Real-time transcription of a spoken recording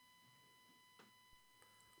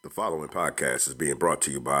following podcast is being brought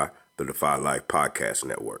to you by the Defy Life Podcast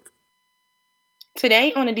Network.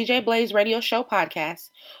 Today on the DJ Blaze Radio Show podcast,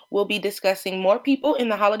 we'll be discussing more people in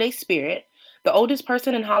the holiday spirit. The oldest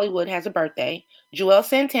person in Hollywood has a birthday. Joel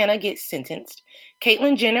Santana gets sentenced.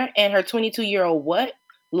 Caitlyn Jenner and her 22-year-old what?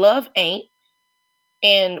 Love ain't.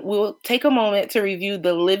 And we'll take a moment to review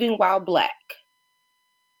The Living While Black.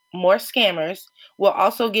 More scammers. We'll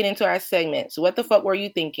also get into our segments. What the fuck were you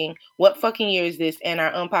thinking? What fucking year is this? And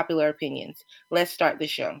our unpopular opinions. Let's start the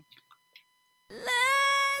show.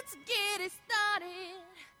 Let's get it started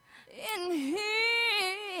in here.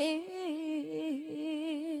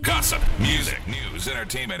 Gossip, music, news,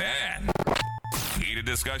 entertainment, and heated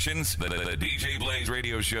discussions. The DJ Blaze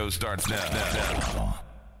Radio Show starts now.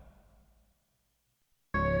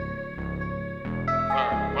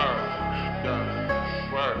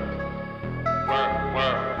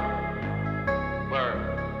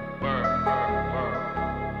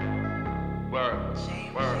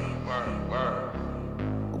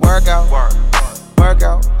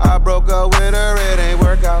 Workout. I broke up with her, it ain't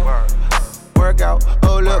workout. Workout.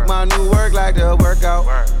 Oh look, my new work like the workout.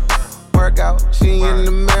 Workout. She in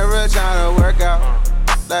the mirror tryna work out.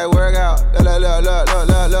 Like workout.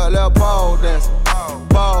 Look, pole dance.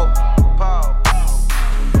 Pole.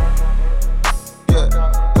 Yeah.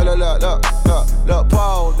 Look,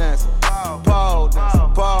 pole dance. Pole dance.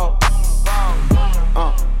 Pole.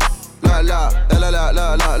 Look,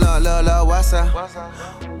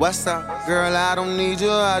 what's up? Girl, I don't need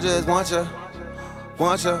you, I just want you.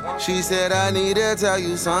 She said I need to tell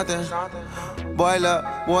you something. Boy, look,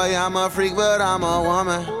 I'm a freak, but I'm a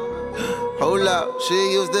woman. Hold up,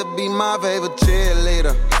 she used to be my favorite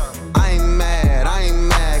cheerleader. I ain't mad,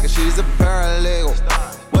 cause she's a paralegal.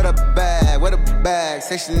 With a bag,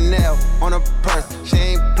 say Chanel on her purse. She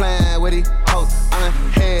ain't playing with these hoes. I'm in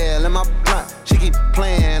hell in my blunt. She keep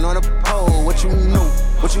playing on the pole. What you know,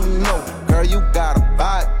 girl, you got a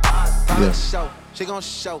vibe. Yeah. Show. She gon'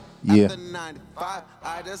 show. Yeah. After 95,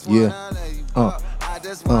 I just wanna lay you up. I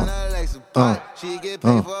just wanna lay some pipe. She get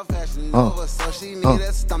paid for fashion over, so she need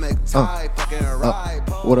a stomach tight. Fucking ride.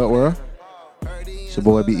 What up, world? It's your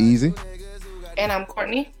boy Be Easy, And I'm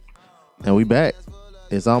Courtney. and we back.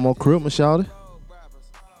 It's almost Christmas, shawty.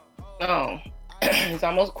 Oh, it's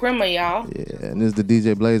almost Christmas, y'all. Yeah, and this is the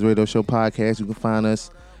DJ Blaze Radio Show podcast. You can find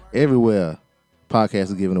us everywhere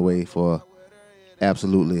podcasts are given away for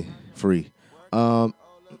absolutely free. You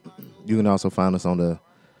can also find us on the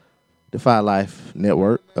Defy Life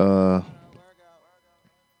Network. Go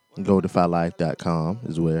to defylife.com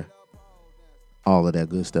is where all of that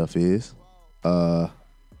good stuff is.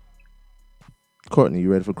 Courtney,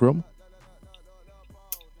 you ready for Christmas?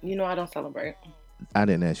 You know I don't celebrate. I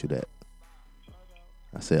didn't ask you that.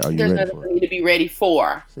 I said, are you There's ready nothing for for it? me to be ready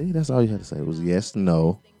for. See, that's all you had to say. It was yes,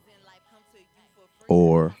 no,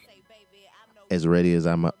 or as ready as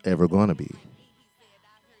I'm ever going to be.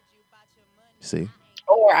 See?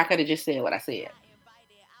 Or I could have just said what I said.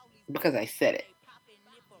 Because I said it.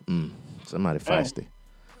 Somebody feisty.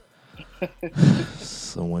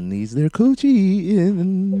 Someone needs their coochie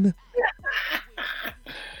in.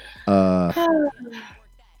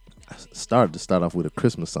 Started to start off with a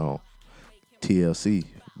Christmas song. TLC,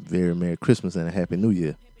 Very Merry Christmas and a Happy New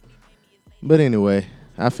Year. But anyway,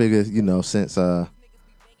 I figured, since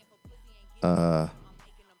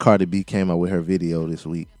Cardi B came out with her video this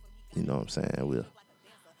week, you know what I'm saying, we'll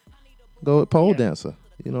go with Pole Dancer,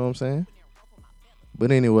 you know what I'm saying?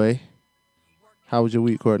 But anyway, how was your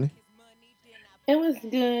week, Courtney? It was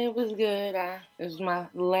good. It was my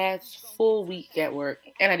last full week at work.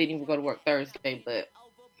 And I didn't even go to work Thursday, but,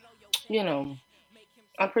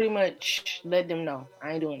 I pretty much let them know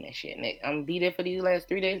I ain't doing that shit. I'm gonna be there for these last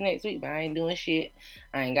 3 days next week, but I ain't doing shit.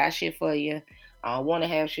 I ain't got shit for you. I don't want to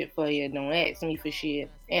have shit for you. Don't ask me for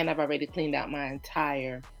shit. And I've already cleaned out my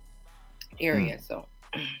entire area, So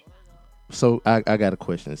I got a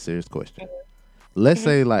question, a serious question. Let's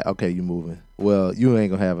say, okay, you moving. Well, you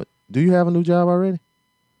ain't gonna have it. Do you have a new job already?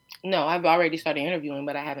 No, I've already started interviewing,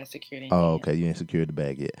 but I haven't secured anything. Oh, okay. You ain't secured the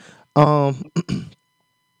bag yet.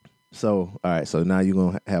 So, all right. So now you're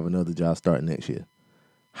going to have another job starting next year.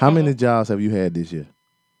 How many jobs have you had this year?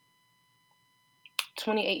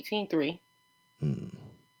 2018, 3.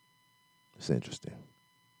 It's interesting.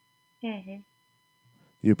 Mm-hmm.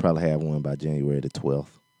 You'll probably have one by January the 12th.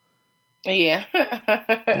 Yeah.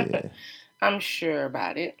 Yeah. I'm sure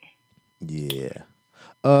about it. Yeah.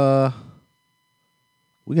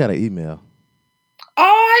 We got an email.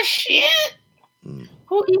 Oh, shit.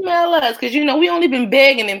 Who email us? Because, we only been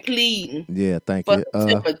begging and pleading Yeah, thank for you.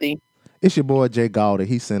 sympathy. It's your boy Jay Galder.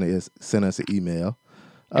 He sent us an email.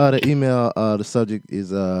 The email, the subject is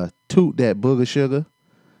toot that booger sugar.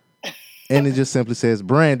 And it just simply says,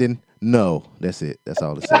 Brandon, no. That's it. That's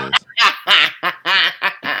all it says.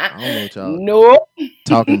 I don't know what y'all Nope.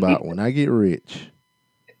 talking about. When I get rich,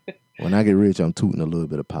 I'm tooting a little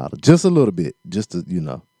bit of powder. Just a little bit. Just to,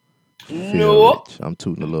 feel Nope. rich. I'm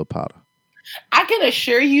tooting a little powder. I can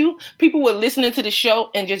assure you, people were listening to the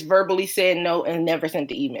show and just verbally said no and never sent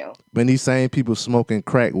the email. But these same people smoking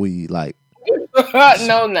crack weed, like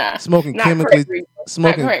No, nah. smoking Not chemically crack weed.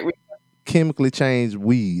 smoking Not crack weed. chemically changed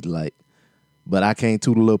weed, like. But I can't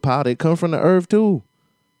toot a little powder. It comes from the earth too.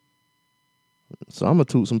 So I'm gonna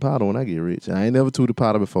toot some powder when I get rich. I ain't never tooted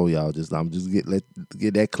powder before, y'all. I'm just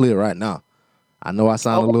get that clear right now. I know I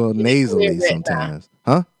sound a little nasally sometimes,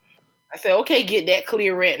 huh? I said, okay, get that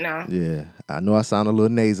clear right now. Yeah, I know I sound a little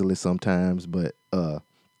nasally sometimes, but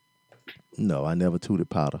no, I never tooted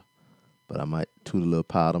powder. But I might toot a little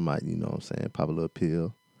powder, might, you know what I'm saying, pop a little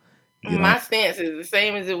pill. My stance is the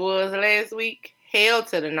same as it was last week. Hell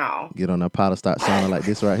to the no. Get on that powder, start sounding like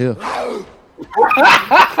this right here.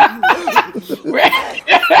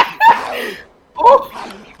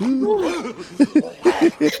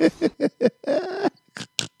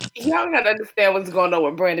 Y'all gotta understand what's going on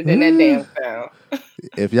with Brandon in that damn sound.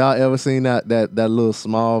 If y'all ever seen that little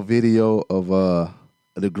small video of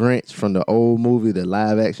the Grinch from the old movie, the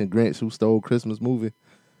live action Grinch Who Stole Christmas movie,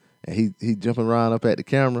 and he jumping around up at the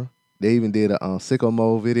camera. They even did a sicko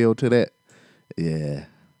mode video to that. Yeah,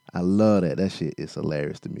 I love that. That shit is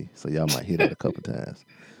hilarious to me. So y'all might hear that a couple times.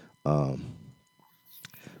 But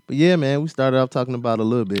yeah, man, we started off talking about a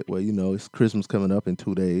little bit where, it's Christmas coming up in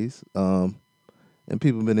 2 days. And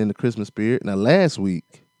people been in the Christmas spirit. Now, last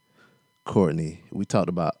week, Courtney, we talked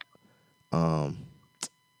about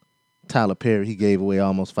Tyler Perry. He gave away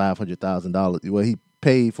almost $500,000. Well, he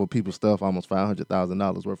paid for people's stuff, almost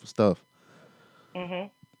 $500,000 worth of stuff.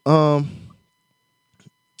 Mm-hmm.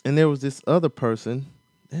 And there was this other person.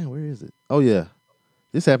 Damn, where is it? Oh, yeah.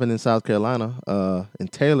 This happened in South Carolina, in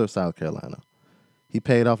Taylor, South Carolina. He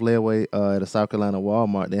paid off layaway at a South Carolina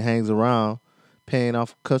Walmart that hangs around paying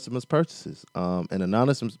off customers' purchases. An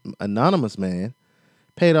anonymous man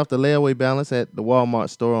paid off the layaway balance at the Walmart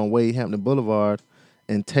store on Wade Hampton Boulevard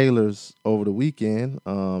in Taylor's over the weekend.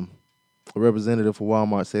 A representative for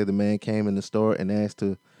Walmart said the man came in the store and asked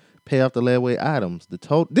to pay off the layaway items.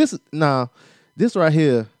 This right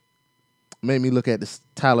here made me look at this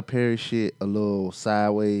Tyler Perry shit a little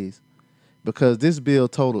sideways because this bill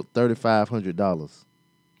totaled $3,500.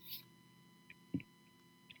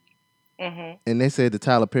 Mm-hmm. And they said the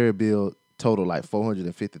Tyler Perry bill totaled like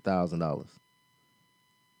 $450,000.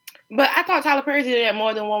 But I thought Tyler Perry did it at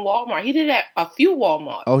more than one Walmart. He did it at a few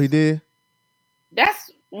Walmarts. Oh, he did? That's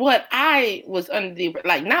what I was under the,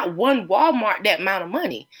 like, not one Walmart that amount of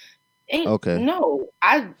money. Okay. No,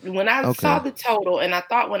 when I saw the total, and I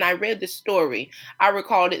thought when I read the story, I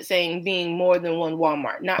recalled it saying being more than one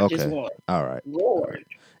Walmart, not just one. All right. Lord.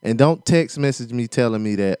 And don't text message me telling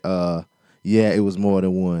me that it was more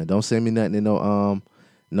than one. Don't send me nothing in no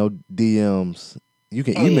DMs. You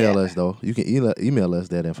can email us though. You can email us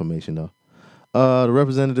that information though. The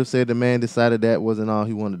representative said the man decided that wasn't all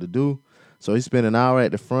he wanted to do, so he spent an hour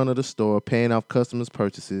at the front of the store paying off customers'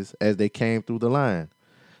 purchases as they came through the line.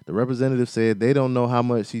 The representative said they don't know how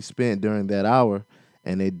much he spent during that hour,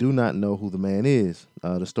 and they do not know who the man is.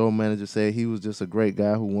 The store manager said he was just a great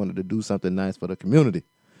guy who wanted to do something nice for the community.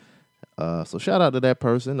 So shout out to that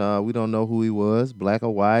person. We don't know who he was, black or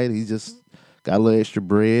white. He just got a little extra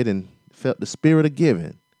bread and felt the spirit of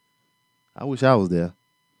giving. I wish I was there.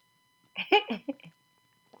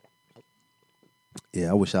 Yeah,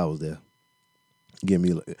 I wish I was there. Give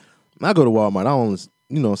me. I go to Walmart. I only,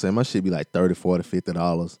 what I'm saying, my shit be like $30, $40,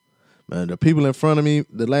 $50. Man, the people in front of me,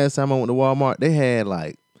 the last time I went to Walmart, they had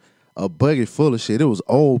like a buggy full of shit. It was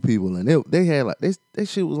old people, and they had like they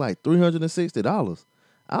shit was like $360.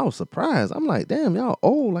 I was surprised. I'm like, damn, y'all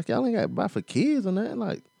old. Like, y'all ain't got to buy for kids or nothing.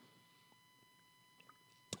 Like,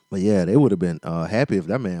 but yeah, they would have been happy if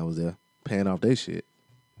that man was there paying off their shit.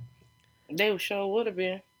 They sure would have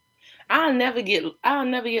been. I'll never get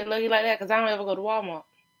lucky like that because I don't ever go to Walmart.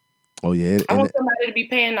 Oh yeah, I want somebody to be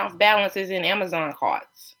paying off balances in Amazon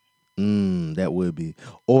carts. That would be,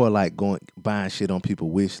 or like buying shit on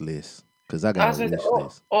people's wish lists because I got a wish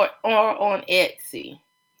list, or on Etsy.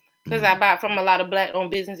 Because I buy from a lot of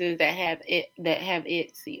black-owned businesses that have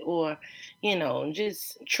Etsy, or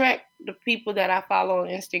just track the people that I follow on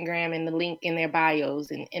Instagram and the link in their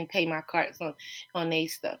bios and pay my carts on their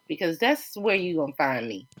stuff, because that's where you gonna find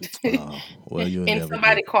me. Well, you in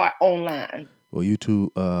somebody's cart online. Well, you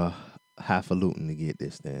too highfalutin to get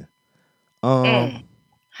this then.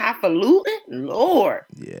 Highfalutin? Lord.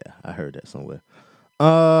 Yeah, I heard that somewhere.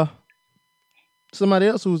 Somebody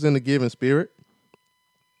else who's in the giving spirit.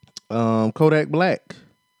 Kodak Black.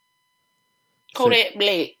 Kodak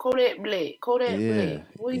Black. Yeah.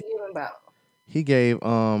 What are you giving about? He gave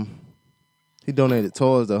he donated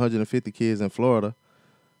toys to 150 kids in Florida.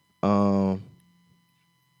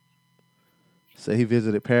 Said he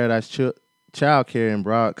visited Paradise Child Care in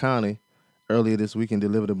Broward County earlier this week and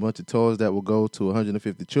delivered a bunch of toys that will go to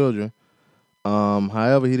 150 children.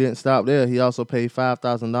 However, he didn't stop there. He also paid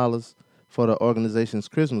 $5,000 for the organization's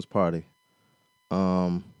Christmas party.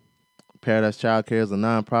 Paradise Child Care is a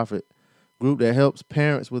nonprofit group that helps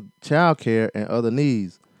parents with child care and other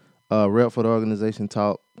needs. Rep for the organization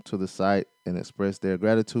talked to the site and expressed their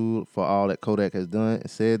gratitude for all that Kodak has done and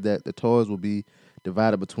said that the toys will be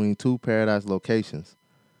divided between 2 Paradise locations.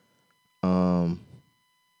 So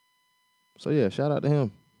yeah, shout out to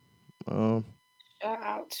him. Shout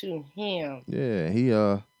out to him. Yeah, he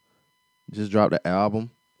just dropped the album.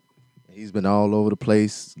 He's been all over the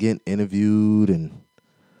place getting interviewed, and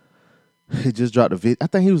he just dropped a video. I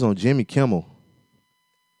think he was on Jimmy Kimmel,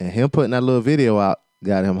 and him putting that little video out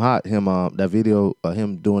got him hot. That video of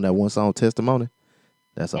him doing that one song Testimony.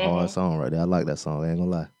 That's a hard song right there. I like that song. I ain't gonna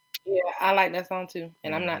lie. Yeah, I like that song too.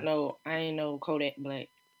 And I ain't no Kodak Black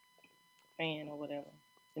fan or whatever.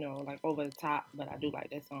 You know, like over the top, but I do like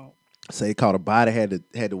that song. Say he caught a body, had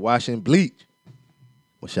to wash and bleach.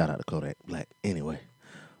 Well, shout out to Kodak Black. Anyway,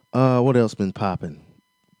 what else been popping?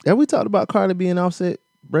 Have we talked about Cardi B and Offset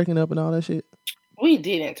breaking up and all that shit? We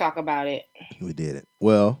didn't talk about it. We didn't.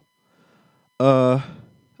 Well, I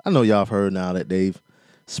know y'all have heard now that they've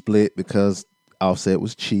split because Offset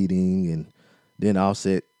was cheating, and then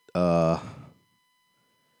Offset, a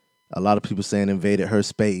lot of people saying invaded her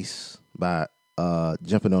space by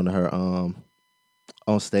jumping onto her on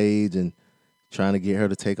stage and trying to get her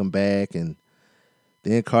to take him back. And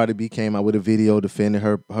then Cardi B came out with a video defending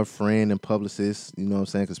her friend and publicist, you know what I'm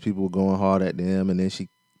saying, because people were going hard at them. And then she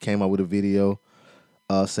came out with a video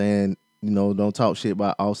saying, you know, don't talk shit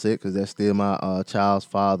about Offset because that's still my child's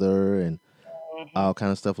father and all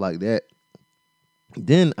kind of stuff like that.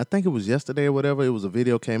 Then I think it was yesterday or whatever, it was a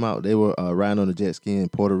video came out. They were riding on a jet ski in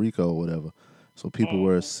Puerto Rico or whatever. So people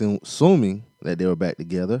were assuming that they were back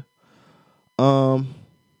together. But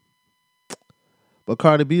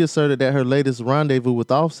Cardi B asserted that her latest rendezvous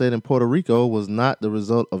with Offset in Puerto Rico was not the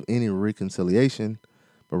result of any reconciliation,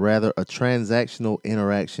 but rather a transactional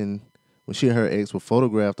interaction when she and her ex were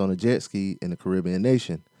photographed on a jet ski in the Caribbean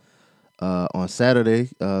nation. On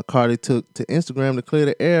Saturday, Cardi took to Instagram to clear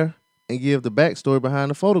the air and give the backstory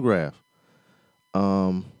behind the photograph.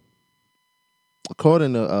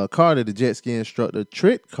 According to Cardi, the jet ski instructor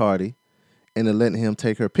tricked Cardi into letting him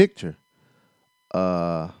take her picture.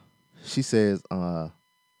 She says, let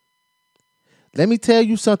me tell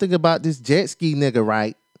you something about this jet ski nigga,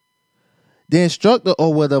 right? The instructor,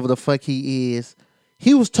 or whatever the fuck he is,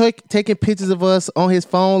 he was taking pictures of us on his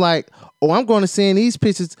phone like, oh, I'm going to send these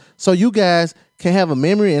pictures so you guys can have a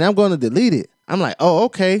memory and I'm going to delete it. I'm like, oh,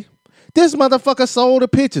 okay. This motherfucker sold the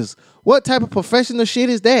pictures. What type of professional shit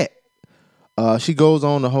is that? She goes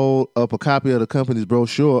on to hold up a copy of the company's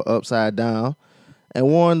brochure upside down and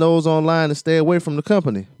warn those online to stay away from the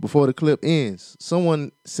company before the clip ends.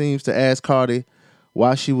 Someone seems to ask Cardi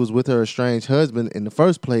why she was with her estranged husband in the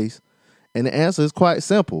first place, and the answer is quite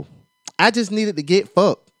simple. I just needed to get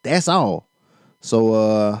fucked. That's all.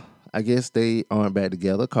 So I guess they aren't back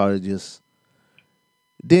together. Cardi just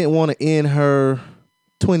didn't want to end her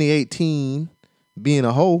 2018 being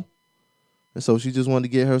a hoe. And so she just wanted to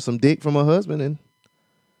get her some dick from her husband. And,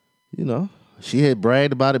 you know, she had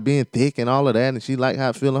bragged about it being thick and all of that. And she liked how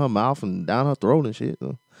it felt in her mouth and down her throat and shit.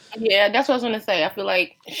 So. Yeah, that's what I was going to say. I feel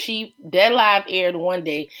like that live aired one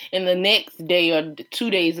day, and the next day or 2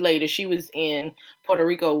 days later, she was in Puerto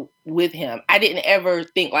Rico with him. I didn't ever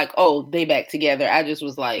think like, oh, they back together. I just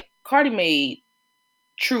was like, Cardi made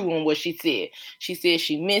true on what she said. She said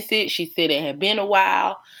she missed it. She said it had been a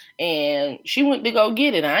while, and she went to go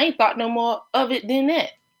get it. I ain't thought no more of it than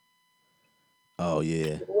that. Oh,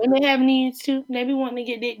 yeah. Women have needs too. They be wanting to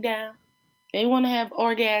get dick down. They want to have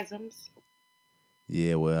orgasms.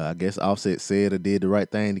 Yeah, well, I guess Offset said or did the right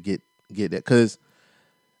thing to get that. Because,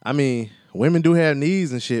 I mean, women do have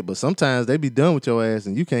needs and shit, but sometimes they be done with your ass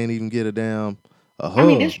and you can't even get a damn hug. I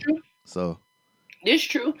mean, that's true. So. It's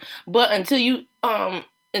true. But until you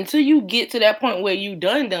get to that point where you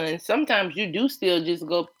done, sometimes you do still just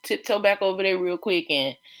go tiptoe back over there real quick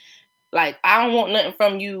and, like, I don't want nothing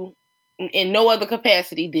from you in no other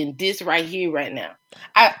capacity than this right here, right now.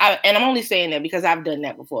 And I'm only saying that because I've done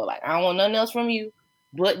that before. Like, I don't want nothing else from you.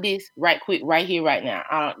 but this right quick, right here, right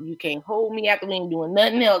now. You can't hold me after we ain't doing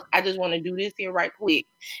nothing else. I just want to do this here right quick,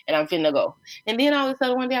 and I'm finna go. And then all of a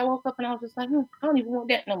sudden, one day I woke up and I was just like, I don't even want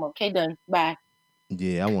that no more. Okay, done. Bye.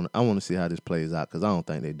 Yeah, I want to see how this plays out because I don't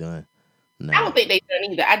think they done. I don't think they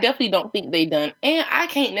done either. I definitely don't think they done, and I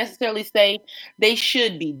can't necessarily say they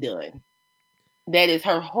should be done. That is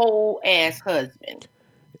her whole ass husband.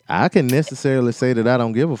 I can necessarily say that I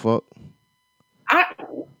don't give a fuck.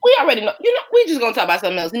 We already know. We just gonna talk about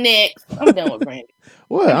something else next. I'm done with Brandy.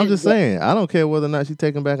 Well, I'm just saying. I don't care whether or not she's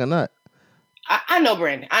taken back or not. I know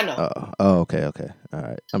Brandy. I know. Okay. All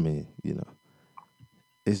right. I mean,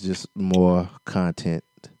 it's just more content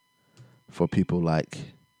for people like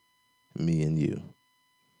me and you.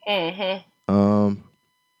 Mm-hmm.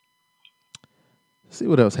 See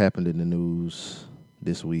what else happened in the news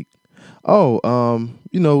this week. Oh,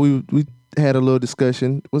 we had a little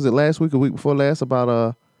discussion. Was it last week or week before last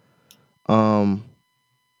about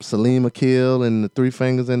Salim Akil and the Three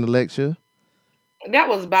Fingers in the lecture? That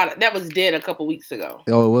was dead a couple weeks ago.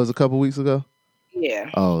 Oh, it was a couple weeks ago? Yeah.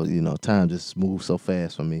 Oh, time just moves so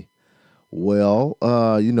fast for me. Well,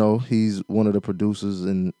 he's one of the producers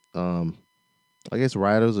and I guess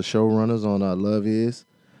writers or showrunners on Love Is.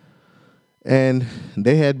 And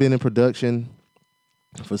they had been in production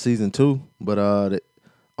for season 2, but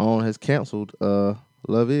OWN has canceled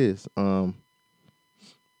Love Is. And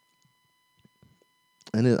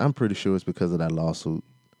I'm pretty sure it's because of that lawsuit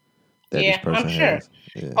that this person I'm sure. has.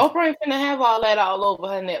 Yeah. Oprah ain't finna have all that all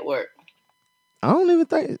over her network. I don't even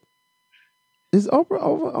think is Oprah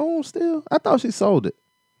over OWN still? I thought she sold it.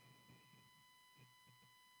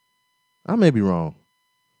 I may be wrong.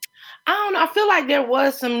 I don't know. I feel like there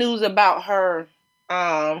was some news about her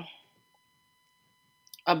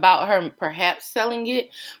perhaps selling it,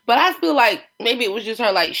 but I feel like maybe it was just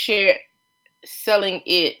her selling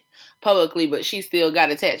it publicly, but she still got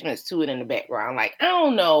attachments to it in the background. Like, I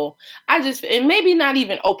don't know. And maybe not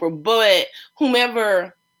even Oprah, but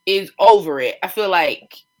whomever is over it.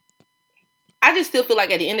 I just still feel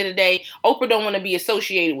like at the end of the day, Oprah don't want to be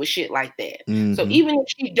associated with shit like that. Mm-hmm. So even if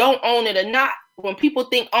she don't own it or not, when people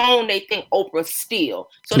think own, they think Oprah still.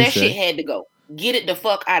 So that shit had to go. Get it the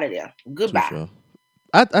fuck out of there. Goodbye. Sure.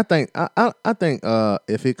 I think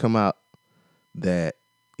if it come out that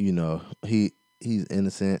he's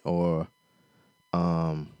innocent or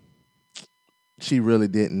she really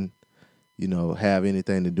didn't have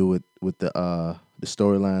anything to do with the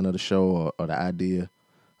storyline of the show or the idea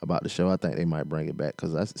about the show, I think they might bring it back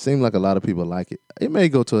because it seems like a lot of people like it. It may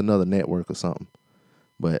go to another network or something,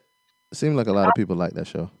 but it seems like a lot of people like that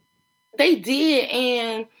show. They did,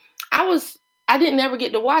 and I didn't ever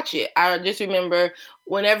get to watch it. I just remember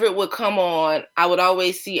whenever it would come on, I would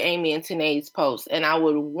always see Amy and Tanae's posts, and I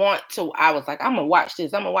was like, I'm going to watch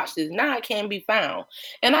this. Now it can't be found.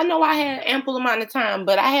 And I know I had ample amount of time,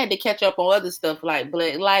 but I had to catch up on other stuff like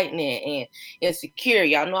Black Lightning and Insecure.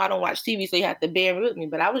 Y'all know I don't watch TV, so you have to bear with me,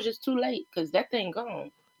 but I was just too late because that thing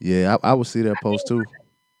gone. Yeah, I would see that post too.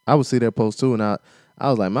 And I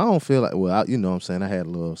was like, man, I don't feel like, well, you know what I'm saying? I had a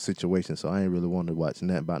little situation, so I ain't really wanted to watch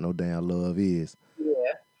nothing about no damn Love Is.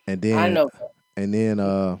 Yeah. And then, I know. And then,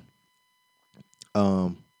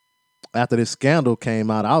 after this scandal came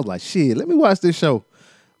out, I was like, shit, let me watch this show.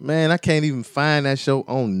 Man, I can't even find that show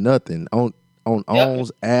on nothing. On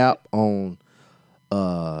OWN's app, on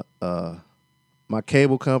my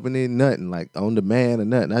cable company, nothing. Like, on demand or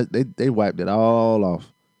nothing. They wiped it all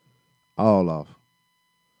off. All off.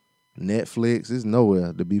 Netflix is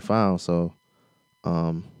nowhere to be found. So,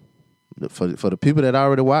 for the people that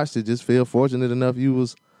already watched it, just feel fortunate enough you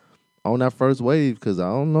was on that first wave because I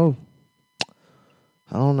don't know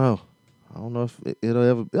if it'll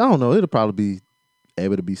ever. I don't know. It'll probably be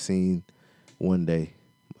able to be seen one day,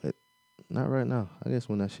 but not right now. I guess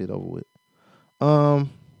when that shit over with.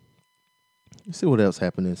 Let's see what else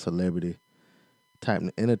happened in celebrity type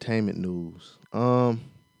entertainment news.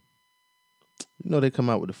 They come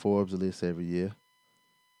out with the Forbes list every year.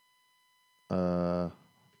 Hello?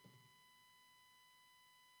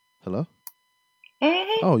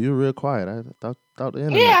 Mm-hmm. Oh, you're real quiet. I thought the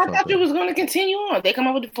internet. Yeah, I thought you was going to continue on. They come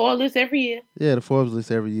up with the Forbes list every year. Yeah, the Forbes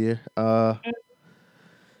list every year. And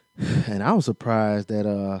I was surprised that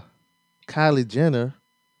Kylie Jenner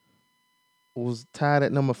was tied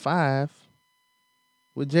at number 5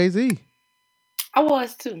 with Jay-Z. I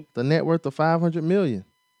was too. The net worth of $500 million.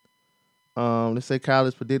 They say Kylie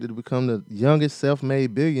is predicted to become the youngest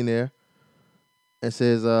self-made billionaire. It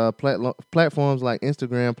says platforms like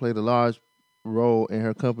Instagram played a large role in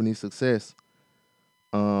her company's success.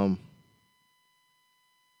 It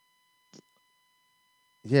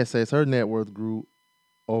says her net worth grew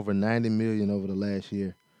over 90 million over the last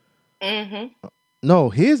year. Mm-hmm. No,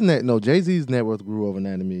 Jay-Z's net worth grew over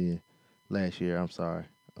 90 million last year. I'm sorry.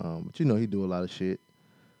 But he do a lot of shit.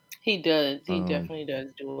 He does. He definitely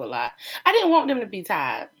does do a lot. I didn't want them to be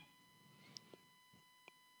tied.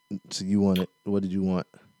 So what did you want?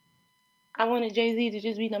 I wanted Jay-Z to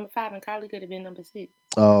just be number 5 and Carly could have been number 6.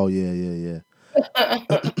 Oh, yeah.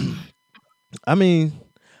 I mean,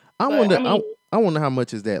 I wonder how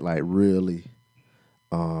much is that like really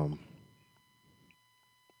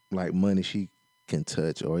like money she can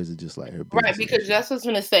touch, or is it just like her business? Right, because that's what I was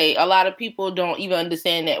gonna say. A lot of people don't even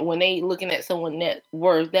understand that when they looking at someone's net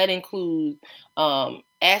worth, that includes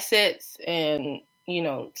assets and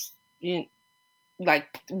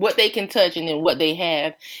like what they can touch and then what they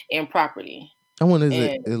have in property. I wonder is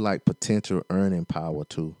it like potential earning power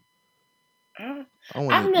too?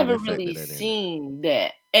 I've never really seen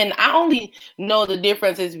that, and I only know the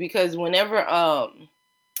difference is because whenever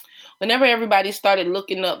everybody started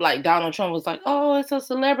looking up, like Donald Trump was like, oh, it's a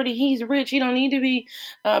celebrity, he's rich, he don't need to be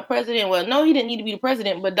president. Well, no, he didn't need to be the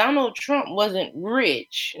president, but Donald Trump wasn't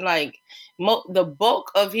rich. Like the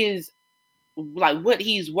bulk of his, like what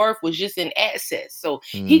he's worth was just in assets. So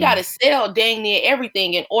he got to sell dang near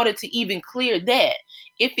everything in order to even clear that,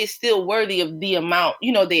 if it's still worthy of the amount,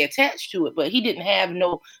 they attach to it. But he didn't have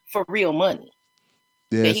no for real money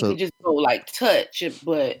that he could just go like touch it.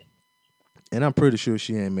 But and I'm pretty sure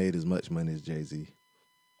she ain't made as much money as Jay-Z.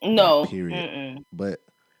 No. Period. Mm-mm. But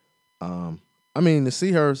I mean, to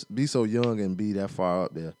see her be so young and be that far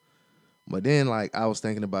up there. But then like I was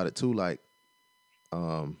thinking about it too, like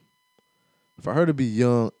for her to be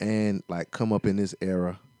young and like come up in this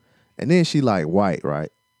era, and then she like white,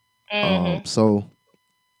 right? Mm-hmm. So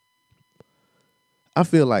I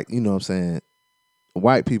feel like, you know what I'm saying,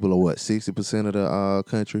 white people are what, 60% of the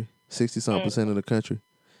country? 60-something percent of the country.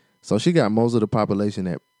 So she got most of the population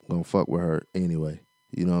that gonna fuck with her anyway.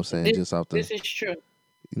 You know what I'm saying? This is true.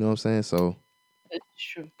 You know what I'm saying? So it's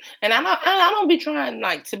true. And I don't be trying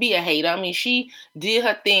like to be a hater. I mean, she did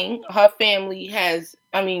her thing. Her family has,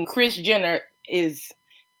 Kris Jenner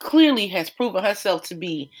clearly has proven herself to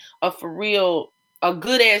be a for real, a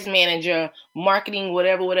good ass manager, marketing,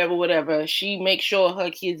 whatever. She makes sure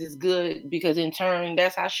her kids is good because in turn,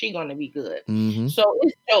 that's how she gonna be good. mm-hmm. So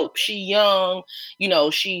it's dope. She young,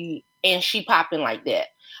 she popping like that.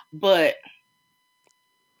 But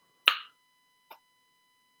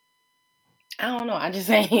I don't know. I just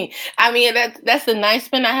ain't. That's a nice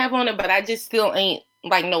spin I have on it, but I just still ain't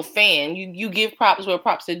like no fan. You give props where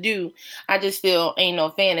props are due. I just still ain't no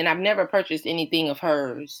fan, and I've never purchased anything of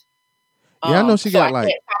hers. Yeah, I know she got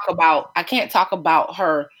like. I can't talk about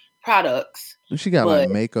her products. She got like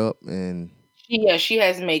makeup and. She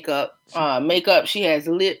has makeup. Makeup. She has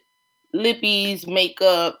lippies,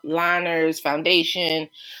 makeup, liners, foundation.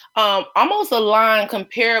 Almost a line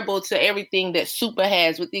comparable to everything that Super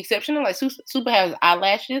has, with the exception of like Super has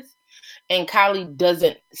eyelashes, and Kylie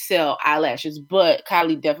doesn't sell eyelashes, but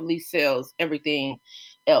Kylie definitely sells everything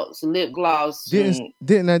else. Lip gloss. Didn't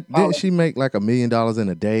she make like $1 million in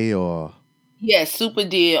a day or? Yes, Super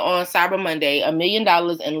did on Cyber Monday, $1 million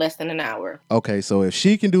in less than an hour. Okay, so if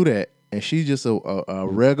she can do that, and she's just a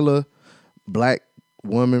regular black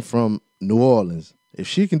woman from New Orleans, if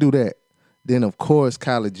she can do that, then of course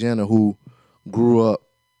Kylie Jenner, who grew up,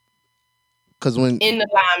 because when in the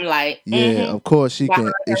limelight, of course she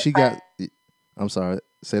can. If she got, I'm sorry,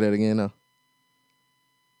 say that again now.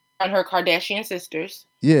 On her Kardashian sisters.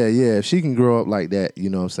 Yeah, if she can grow up like that,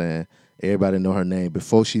 you know what I'm saying, everybody know her name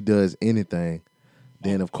before she does anything,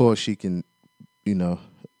 then of course she can,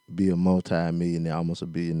 be a multi-millionaire, almost a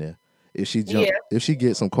billionaire. If she if she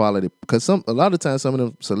gets some quality, because a lot of times some of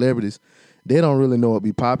them celebrities, they don't really know what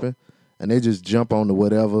be popping, and they just jump on to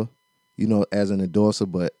whatever, as an endorser.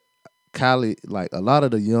 But Kylie, like a lot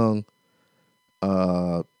of the young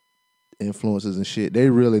influencers and shit, they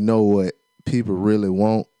really know what people really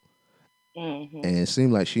want, and it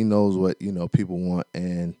seems like she knows what people want,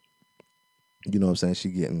 and you know what I'm saying, she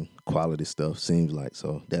getting quality stuff. Seems like,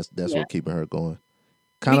 so that's what keeping her going.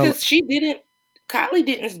 Because Kylie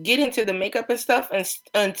didn't get into the makeup and stuff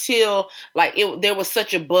until like there was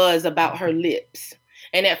such a buzz about her lips.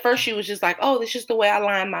 And at first she was just like, oh, this is the way I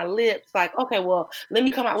line my lips. Like, okay, well, let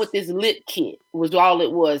me come out with this lip kit was all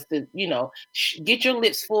it was to, get your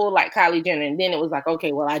lips full like Kylie Jenner. And then it was like,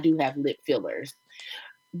 okay, well, I do have lip fillers.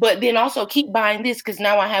 But then also keep buying this because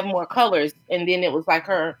now I have more colors. And then it was like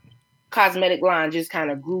her cosmetic line just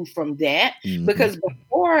kind of grew from that. Mm-hmm. Because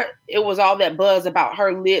before it was all that buzz about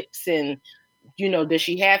her lips and, does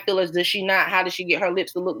she have fillers? Does she not? How does she get her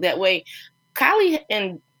lips to look that way? Kylie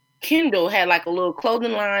and Kendall had like a little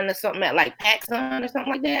clothing line or something at like PacSun or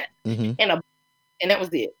something like that, Mm-hmm. and that was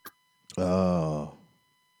it. Oh.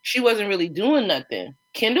 She wasn't really doing nothing.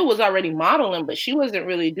 Kendall was already modeling, but she wasn't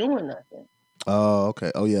really doing nothing. Oh,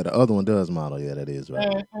 okay. Oh yeah, the other one does model. Yeah, that is right.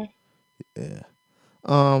 Mm-hmm. Yeah.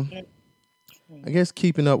 I guess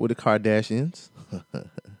keeping up with the Kardashians.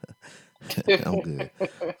 I'm good.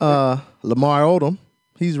 Lamar Odom,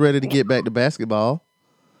 he's ready to get back to basketball.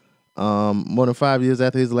 More than 5 years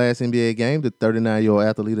after his last NBA game, the 39-year-old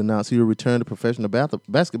athlete announced he will return to professional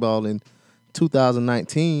basketball in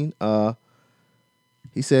 2019.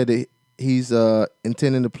 He said that he's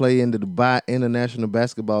intending to play in the Dubai International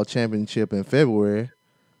Basketball Championship in February.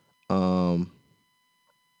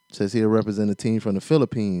 Says he'll represent a team from the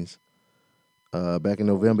Philippines. Back in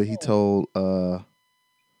November, he told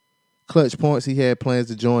Clutch Points he had plans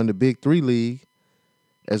to join the Big Three League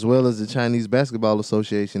as well as the Chinese Basketball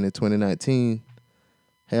Association in 2019.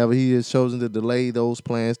 However, he has chosen to delay those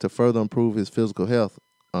plans to further improve his physical health.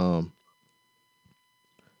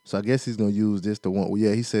 So I guess he's going to use this to warm.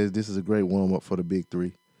 Yeah, he says this is a great warm-up for the Big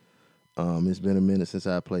Three. It's been a minute since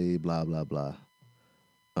I played, blah, blah, blah.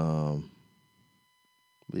 But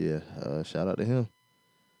yeah, shout out to him.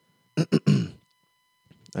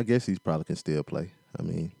 I guess he probably can still play. I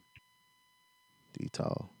mean, he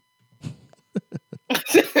tall.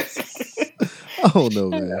 I don't know,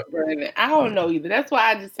 man. I don't know either. That's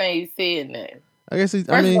why I just ain't saying that. I guess he's.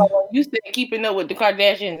 First of all, when you said keeping up with the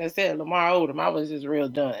Kardashians and said Lamar Odom, I was just real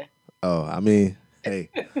done. Oh, I mean, hey,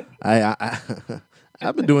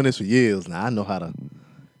 I've been doing this for years now. I know how to,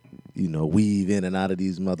 weave in and out of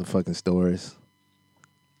these motherfucking stories.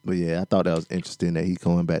 But yeah, I thought that was interesting that he's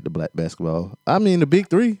going back to black basketball. I mean, the Big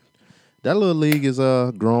Three, that little league is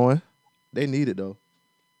growing. They need it though.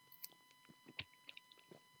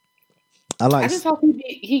 I just hope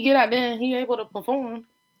he get out there and he able to perform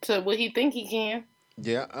to what he think he can.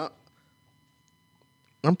 Yeah,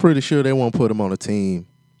 I'm pretty sure they won't put him on a team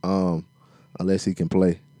unless he can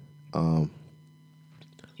play.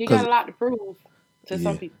 He got a lot to prove to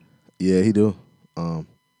some people. Yeah, he do.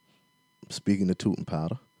 Speaking of tooting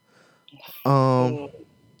powder.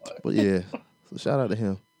 But yeah, so shout out to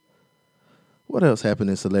him. What else happened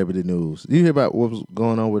in celebrity news? Did you hear about what was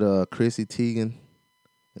going on with Chrissy Teigen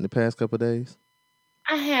in the past couple of days?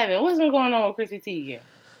 I haven't. What's been going on with Chrissy Teigen?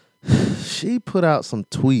 She put out some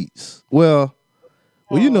tweets. Well,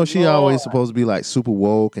 she always supposed to be like super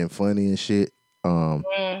woke and funny and shit.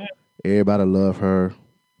 Everybody love her.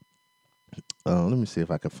 Let me see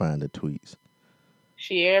if I can find the tweets.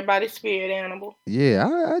 She everybody's spirit animal. Yeah,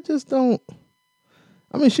 I just don't.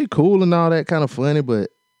 I mean, she cool and all that, kind of funny,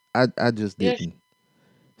 but I just didn't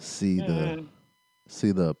see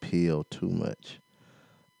the appeal too much.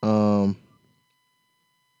 But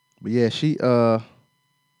yeah, she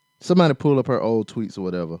somebody pull up her old tweets or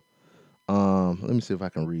whatever. Let me see if I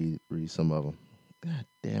can read some of them.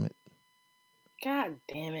 God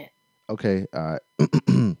damn it. Okay, all right.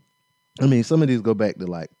 I mean, some of these go back to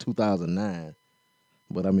like 2009,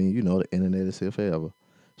 but I mean, the internet is here forever.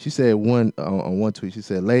 She said on one tweet, she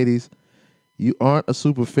said, "Ladies, you aren't a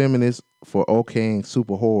super feminist for okaying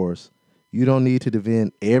super whores. You don't need to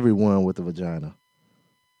defend everyone with a vagina."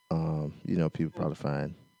 People probably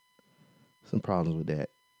find some problems with that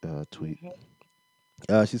tweet.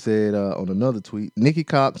 She said on another tweet, Nikki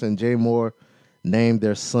Cox and Jay Moore named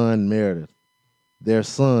their son Meredith. Their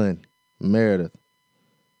son, Meredith.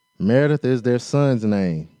 Meredith is their son's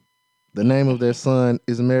name. The name of their son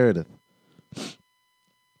is Meredith.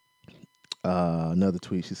 Another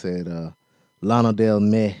tweet, she said, Lana Del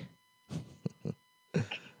Rey.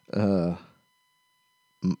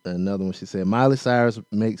 Another one, she said, Miley Cyrus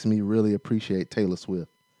makes me really appreciate Taylor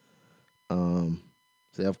Swift.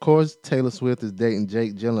 Of course, Taylor Swift is dating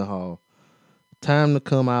Jake Gyllenhaal. Time to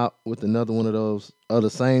come out with another one of those the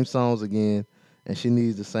same songs again, and she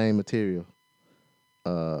needs the same material.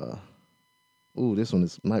 This one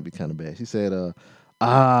might be kind of bad. She said,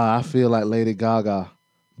 I feel like Lady Gaga,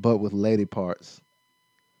 but with lady parts.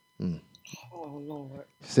 Oh, Lord.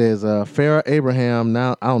 She says, Farrah Abraham,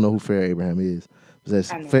 now, I don't know who Farrah Abraham is.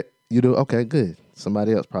 Says, you do? Okay, good.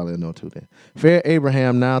 Somebody else probably will know too then. Farrah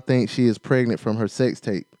Abraham now thinks she is pregnant from her sex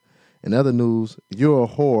tape. In other news, you're a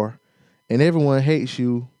whore, and everyone hates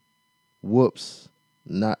you. Whoops.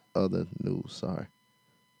 Not other news, sorry.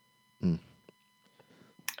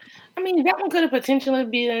 I mean, that one could have potentially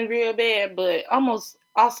been real bad, but almost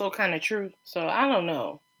also kind of true. So I don't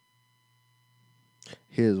know.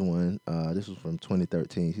 Here's one. This was from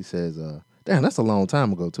 2013. She says, damn, that's a long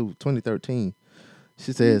time ago, too. 2013.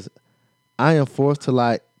 She says, I am forced to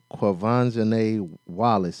like Quvenzhané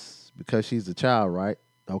Wallis because she's a child, right?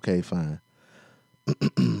 Okay, fine.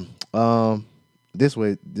 This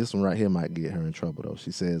one right here might get her in trouble though.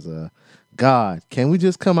 She says, God, can we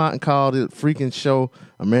just come out and call the freaking show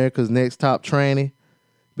America's Next Top Tranny?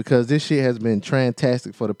 Because this shit has been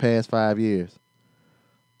trantastic for the past 5 years.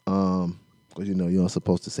 Because you're not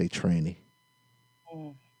supposed to say tranny.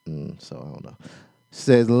 So I don't know.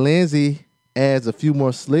 Says Lindsay adds a few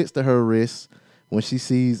more slits to her wrists when she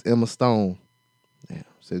sees Emma Stone. Damn.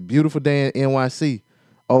 Says beautiful day in NYC.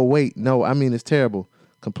 Oh wait, no, I mean it's terrible.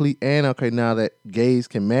 Complete anarchy now that gays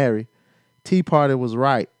can marry. Tea Party was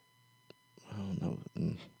right. I don't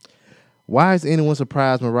know. Why is anyone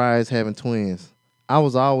surprised Mariah is having twins? I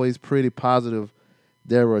was always pretty positive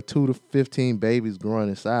there were 2 to 15 babies growing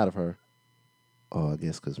inside of her. Oh, I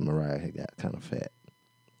guess because Mariah had got kind of fat.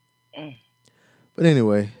 But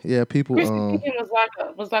anyway, yeah, people. Chrissy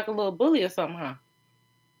Teigen was like a little bully or something, huh?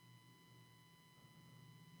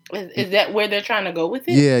 Is that where they're trying to go with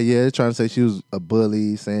it? Yeah, they're trying to say she was a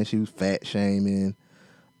bully, saying she was fat shaming.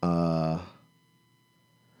 What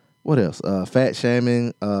else? Fat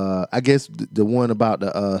shaming. I guess the one about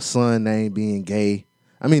the son name being gay.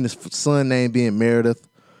 I mean, the son name being Meredith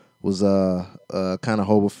was kind of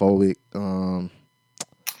homophobic.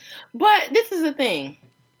 But this is the thing.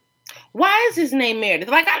 Why is his name Meredith?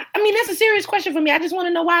 Like, I mean, that's a serious question for me. I just want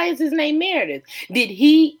to know, why is his name Meredith?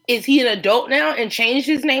 Is he an adult now and changed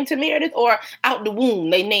his name to Meredith, or out the womb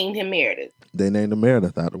they named him Meredith? They named him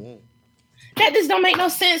Meredith out the womb. That just don't make no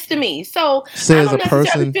sense to me. So Says I don't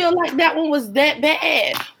necessarily feel like that one was that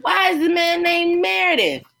bad. Why is the man named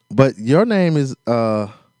Meredith? But your name is my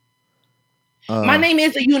name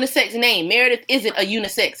is a unisex name. Meredith isn't a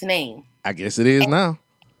unisex name. I guess it is now.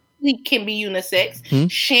 Can be unisex.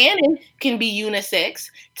 Shannon can be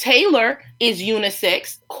unisex. Taylor is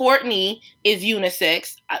unisex. Courtney is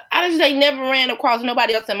unisex. I just ain't never ran across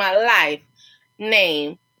nobody else in my life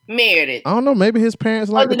named Meredith. I don't know. Maybe his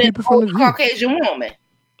parents like the people from the View. Caucasian woman.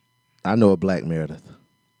 I know a black Meredith.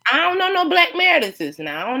 I don't know no black Merediths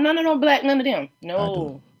now. I don't know no black none of them.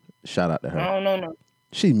 No. Shout out to her. I don't know no.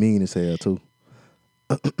 She mean as hell too.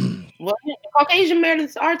 Well, Caucasian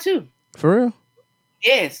Merediths are too. For real?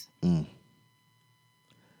 Yes.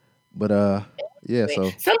 But yeah.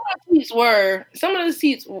 So some of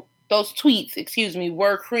those tweets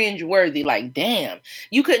were cringe worthy. Like, damn,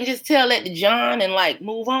 you couldn't just tell that to John and like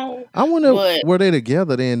move on. I wonder, were they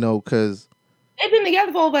together then though? Because they've been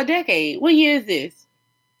together for over a decade. What year is this?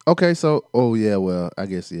 Okay, so I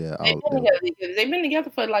guess yeah. They've been together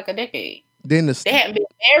for like a decade. Then they hadn't been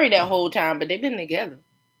married that whole time, but they've been together.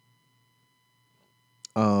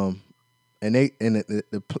 And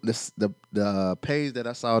the page that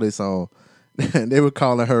I saw this on, they were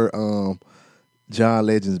calling her John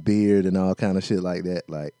Legend's beard and all kind of shit like that.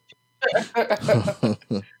 Like,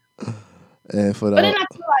 and for but then I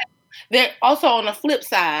feel like that also on the flip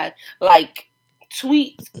side, like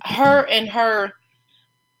tweets her and her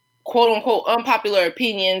quote unquote unpopular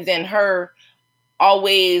opinions and her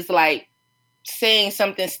always like saying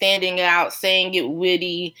something, standing out, saying it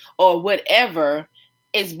witty or whatever.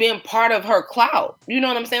 It's been part of her clout. You know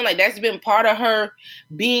what I'm saying? Like, that's been part of her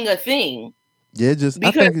being a thing. Yeah,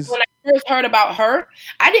 because when I first heard about her,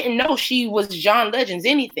 I didn't know she was John Legend's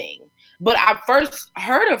anything. But I first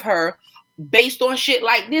heard of her based on shit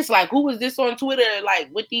like this. Like, who was this on Twitter?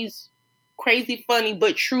 Like, with these crazy, funny,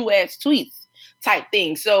 but true ass tweets type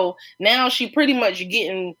thing. So now she pretty much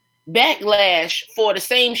getting backlash for the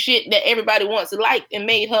same shit that everybody wants to like and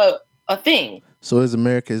made her a thing. So is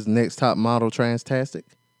America's Next Top Model transtastic?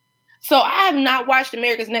 So I have not watched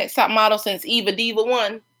America's Next Top Model since Eva Diva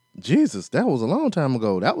won. Jesus, that was a long time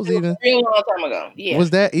ago. That was even a real long time ago. Yeah. Was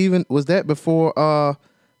that before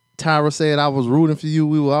Tyra said I was rooting for you?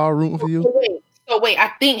 We were all rooting for you. So wait, I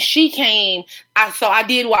think she came. I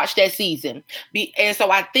did watch that season, and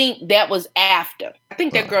so I think that was after. I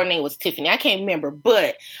think that girl name was Tiffany. I can't remember,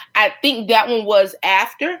 but I think that one was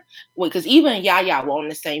after. Because Eva and Yaya were on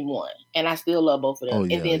the same one, and I still love both of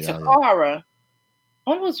them. And then Takara.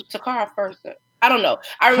 When was Takara first? I don't know.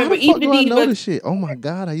 I remember Eva Diva. I know this shit. Oh my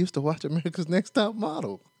God! I used to watch America's Next Top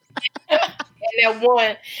Model.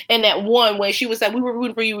 and that one when she was like, we were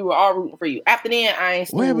rooting for you, we were all rooting for you. After then, I ain't.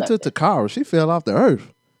 What happened to Takara? She fell off the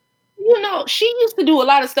earth. You know, she used to do a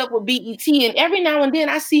lot of stuff with BET, and every now and then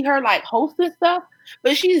I see her like hosting stuff.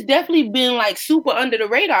 But she's definitely been like super under the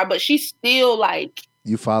radar. But she's still like.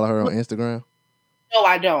 You follow her on Instagram? No,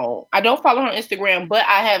 I don't. I don't follow her on Instagram, but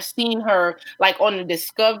I have seen her like on the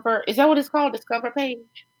Discover. Is that what it's called? Discover page?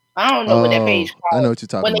 I don't know what that page called. I know what you're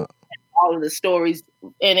talking about. All of the stories,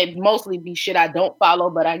 and it mostly be shit I don't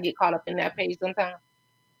follow, but I get caught up in that page sometimes.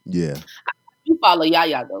 Yeah. do follow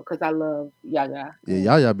Yaya though, because I love Yaya. Yeah,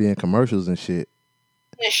 Yaya be in commercials and shit.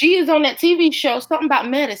 Yeah, she is on that TV show, something about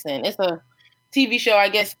medicine. It's a TV show, I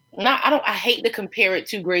guess. I hate to compare it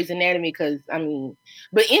to Grey's Anatomy because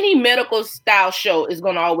but any medical style show is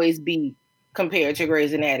gonna always be compared to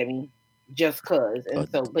Grey's Anatomy, just cause. And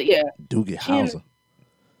but yeah, Doogie Howser.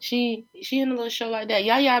 She in a little show like that.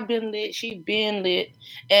 Yaya been lit. She been lit,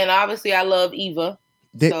 and obviously I love Eva.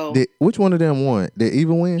 Which one of them won? Did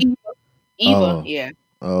Eva win? Eva, yeah.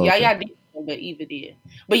 Oh, Yaya did, but Eva did.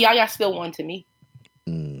 But Yaya still won to me.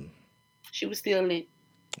 She was still lit.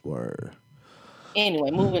 Word.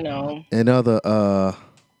 Anyway, moving on. And other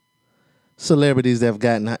celebrities that have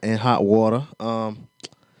gotten in hot water.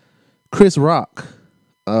 Chris Rock.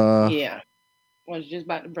 Yeah. I was just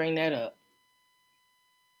about to bring that up.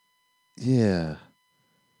 Yeah.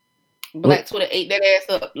 Black Twitter ate that ass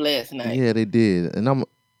up last night. Yeah, they did. And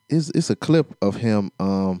it's a clip of him.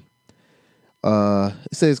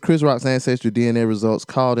 It says Chris Rock's ancestry DNA results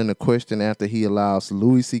called into question after he allows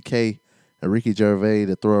Louis C.K. and Ricky Gervais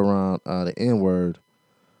to throw around the N-word.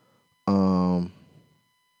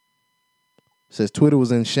 Says Twitter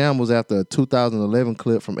was in shambles after a 2011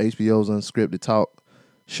 clip from HBO's unscripted talk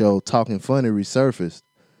show Talking Funny resurfaced.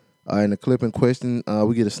 In the clip in question,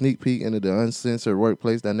 we get a sneak peek into the uncensored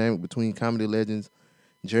workplace dynamic between comedy legends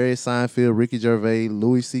Jerry Seinfeld, Ricky Gervais,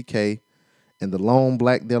 Louis C.K., and the lone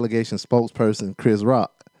black delegation spokesperson, Chris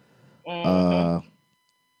Rock.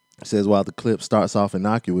 Says while the clip starts off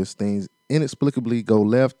innocuous, things inexplicably go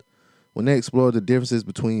left when they explore the differences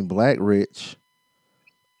between black rich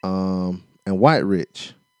and white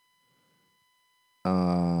rich.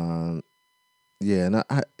 Yeah, and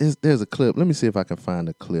there's a clip. Let me see if I can find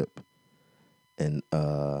a clip and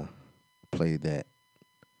play that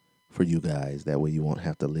for you guys. That way you won't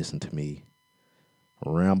have to listen to me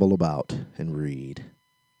ramble about and read.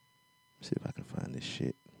 Let's see if I can find this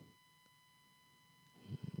shit.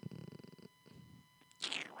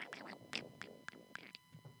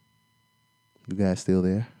 You guys still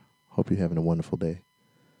there? Hope you're having a wonderful day.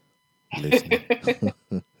 Listening.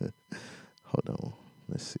 Hold on.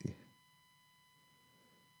 Let's see.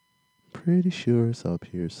 Pretty sure it's up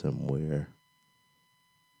here somewhere.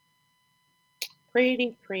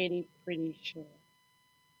 Pretty sure.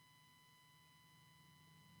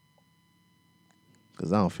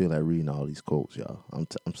 Because I don't feel like reading all these quotes, y'all. I'm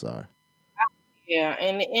sorry. Yeah,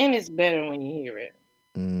 and it's better when you hear it.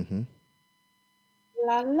 Mm-hmm.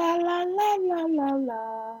 La la la la la la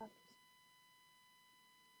la.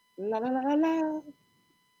 La la la la.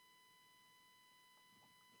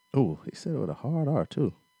 Oh, he said it with a hard R,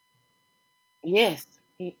 too. Yes,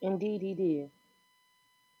 indeed he did.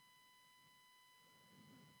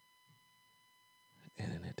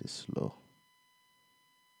 Internet is slow.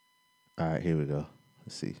 All right, here we go.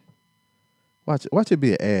 Let's see. Watch it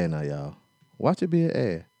be an ad now, y'all. Watch it be an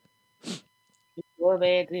ad. You love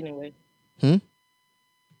ads anyway.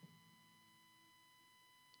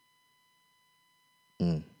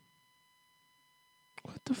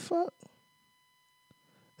 What the fuck?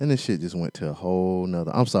 And this shit just went to a whole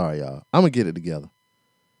nother. I'm sorry, y'all. I'm gonna get it together.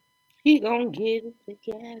 He gonna get it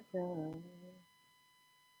together.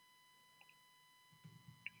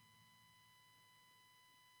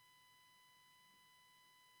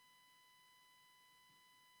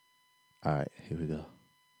 All right, here we go.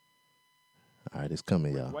 All right, it's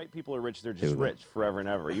coming, y'all. White people are rich. They're just rich forever and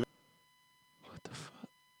ever. What the fuck?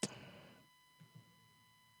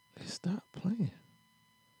 Hey, stop playing.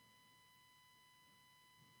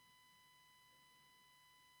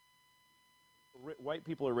 White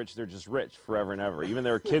people are rich. They're just rich forever and ever. Even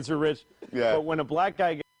their kids are rich. Yeah. But when a black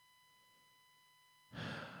guy gets...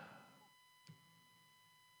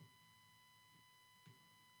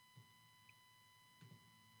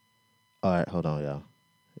 All right, hold on, y'all.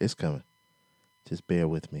 It's coming. Just bear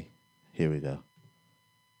with me. Here we go.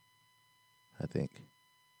 I think.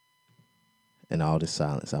 And all this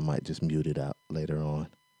silence, I might just mute it out later on.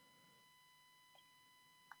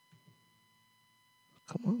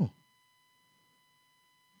 Come on.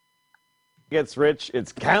 Gets rich,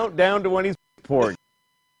 it's countdown to when he's poor.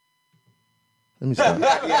 Let me start.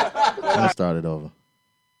 Let me start it over.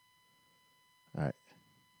 All right.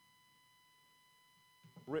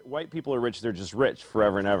 White people are rich. They're just rich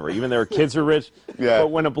forever and ever. Even their kids are rich. Yeah. But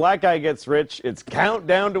when a black guy gets rich, it's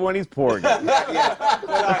countdown to when he's poor again.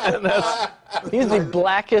 He's the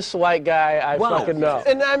blackest white guy I fucking know.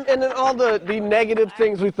 And then all the negative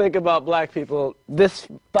things we think about black people, this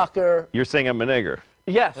fucker. You're saying I'm a nigger.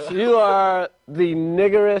 Yes, you are the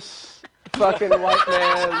niggerest fucking white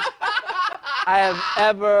man I have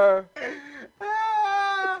ever.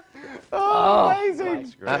 Oh, amazing.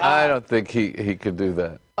 amazing. I don't think he could do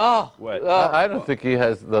that. Oh, What? I don't think he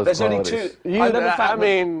has those There's only qualities. two. I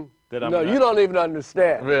mean, no, you don't even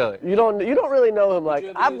understand. Really? You don't really know him. Like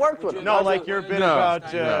I've worked with him. No, like your bit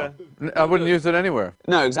about. I wouldn't use it anywhere.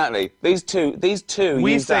 No, exactly. These two.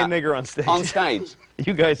 We use say that nigger on stage. On stage.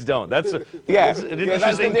 You guys don't. That's an that's the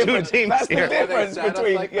interesting two difference. teams That's here. the difference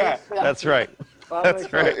between That's right.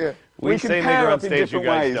 That's right. Yeah. We can say pair nigger on up in stage. You different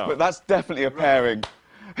guys ways, don't. but that's definitely a pairing.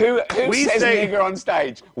 Who We says say- nigger on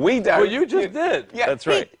stage? We don't. Well, you just did. Yeah, That's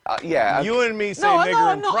right. Yeah. You and me say No,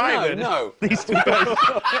 nigger in no, private. no.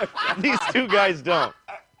 These two guys don't.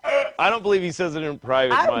 I don't believe he says it in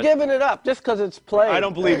private. I've much. given it up just because it's played. I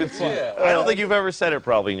don't believe it's. I don't think you've ever said it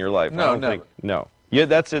probably in your life. No, I don't never. think. No. Yeah,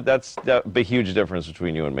 that's it. That's the huge difference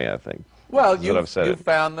between you and me. I think. Well, That's what I've said you it.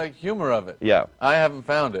 found the humor of it. Yeah. I haven't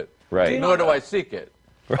found it. Right. Nor do I seek it.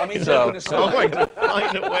 I mean, So- joking aside. I'm going to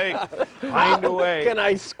find a way. Find a way. Can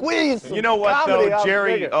I squeeze some You know what comedy though, out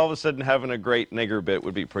Jerry? bigger? All of a sudden, having a great nigger bit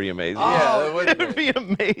would be pretty amazing. Yeah, it it would would be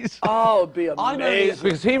amazing. Oh, it'd be amazing.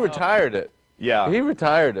 because he retired it. Yeah. He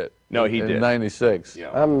retired it. No, he in did. '96.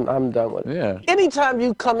 Yeah. I'm done with it. Yeah. Anytime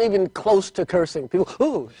you come even close to cursing, people,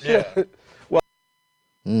 ooh, shit.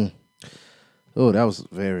 Oh, that was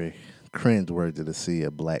very cringeworthy to see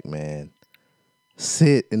a black man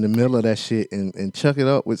sit in the middle of that shit and chuck it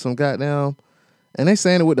up with some goddamn, and they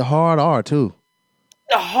saying it with the hard R too.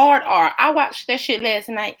 The hard R. I watched that shit last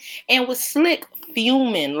night and was slick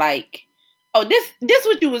fuming like, oh, this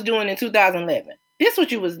what you was doing in 2011. This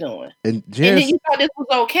what you was doing. And And then Jared, you thought this was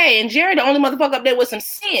okay. And Jerry, the only motherfucker up there with some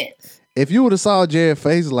sense. if you would have saw Jared's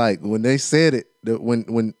face like when they said it,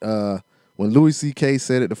 when Louis C.K.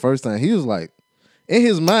 said it the first time, he was like, in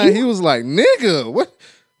his mind, he was like, nigga,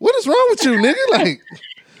 what is wrong with you, nigga? Like,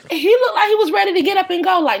 He looked like he was ready to get up and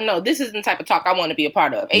go. Like, no, this isn't the type of talk I want to be a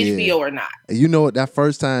part of, HBO or not. you know what? That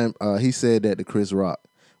first time he said that to Chris Rock,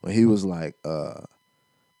 when he was like,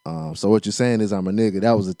 so what you're saying is I'm a nigga.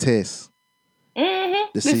 That was a test.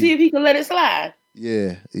 Mm-hmm. To To see if he could let it slide.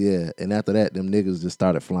 Yeah. And after that, them niggas just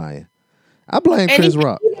started flying. I blame And Chris it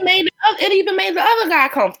Rock. even made the other guy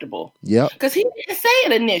comfortable. Yep. Because he didn't say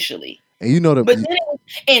it initially. And you know But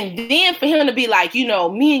then for him to be like, you know,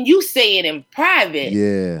 me and you say it in private.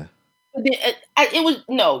 yeah. But then, it was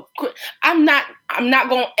no. I'm not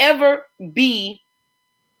gonna ever be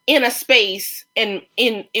in a space in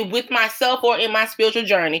with myself or in my spiritual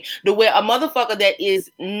journey to where a motherfucker that is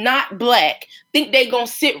not black think they gonna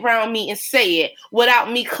sit around me and say it without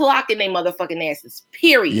me clocking they motherfucking asses.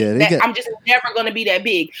 Period. Yeah, I'm just never gonna be that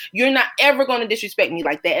big. You're not ever gonna disrespect me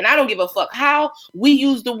like that, and I don't give a fuck how we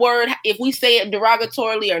use the word, if we say it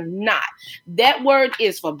derogatorily or not. That word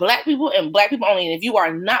is for black people and black people only. And if you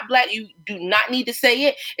are not black, you do not need to say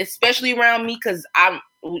it, especially around me, because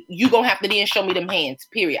you gonna have to then show me them hands,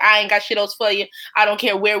 period. I ain't got shit else for you. I don't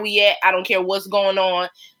care where we at. I don't care what's going on.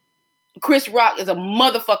 Chris Rock is a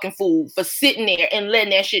motherfucking fool for sitting there and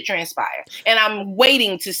letting that shit transpire. And I'm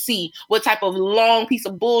waiting to see what type of long piece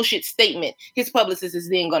of bullshit statement his publicist is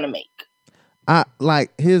then gonna make.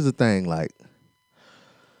 Here's the thing, like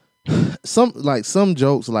some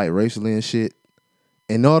jokes like racially and shit,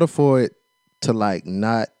 in order for it to like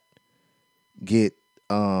not get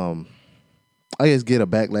get a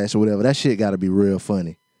backlash or whatever, that shit gotta be real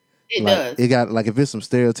funny. It like, does. It got like if it's some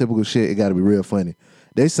stereotypical shit, it gotta be real funny.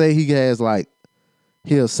 They say he has like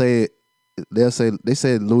he'll say it. They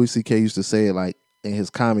said Louis C.K. used to say it like in his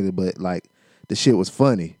comedy, but like the shit was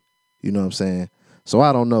funny. You know what I'm saying? So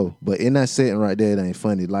I don't know, but in that setting right there, it ain't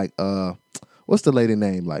funny. Like what's the lady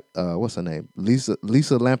name? Like what's her name? Lisa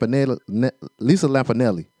Lampanelli.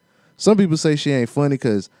 Some people say she ain't funny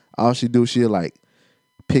because all she do, she'll like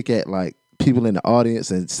pick at like people in the audience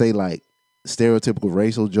and say like stereotypical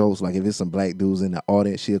racial jokes. Like if it's some black dudes in the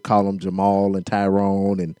audience, she'll call them Jamal and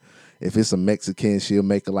Tyrone, and if it's some Mexican, she'll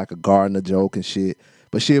make it like a Gardner joke and shit.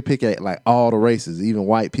 But she'll pick at like all the races, even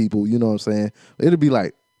white people. You know what I'm saying? It'll be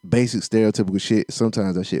like basic stereotypical shit.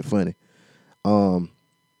 Sometimes that shit funny.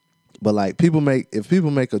 But like if people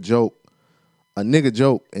make a joke, a nigga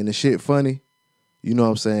joke, and the shit funny, you know what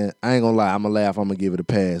I'm saying? I ain't gonna lie, I'm gonna laugh, I'm gonna give it a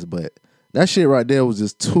pass. But that shit right there was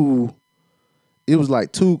just too. It was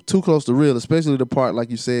like too close to real, especially the part like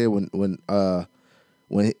you said when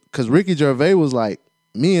because Ricky Gervais was like,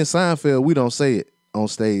 me and Seinfeld, we don't say it on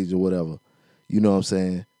stage or whatever. You know what I'm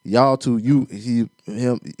saying? Y'all two, when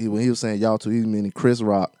he was saying y'all two, he meaning Chris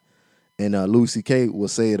Rock and Louis C.K. will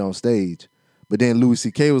say it on stage. But then Louis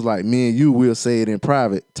C.K. was like, me and you will say it in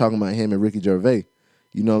private, talking about him and Ricky Gervais.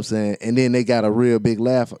 You know what I'm saying? And then they got a real big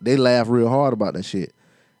laugh. They laughed real hard about that shit.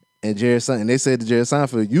 And they said to Jerry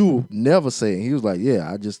Seinfeld, you never say it. And he was like,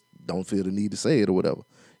 yeah, I just don't feel the need to say it or whatever.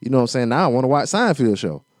 You know what I'm saying? Now I want to watch Seinfeld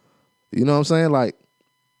show. You know what I'm saying? Like,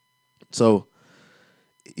 so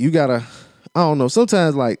you gotta, I don't know.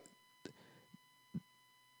 Sometimes like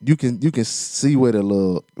you can see where the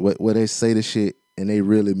little where they say the shit and they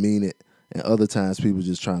really mean it, and other times people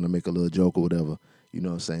just trying to make a little joke or whatever. You know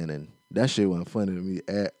what I'm saying? And that shit wasn't funny to me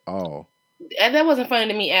at all. And that wasn't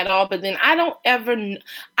funny to me at all. But then I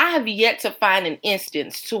have yet to find an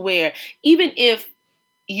instance to where even if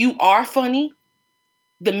you are funny,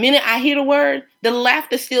 the minute I hear the word, the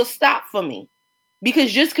laughter still stops for me.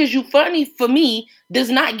 Because just because you funny for me does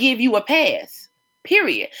not give you a pass.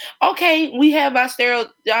 Period. Okay, we have our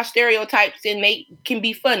stereotypes and they can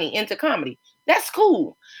be funny into comedy. That's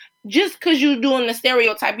cool. Just because you're doing the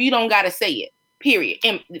stereotype, you don't got to say it. Period.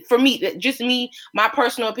 And for me, just me, my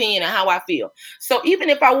personal opinion and how I feel. So even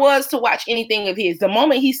if I was to watch anything of his, the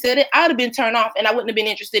moment he said it, I would have been turned off and I wouldn't have been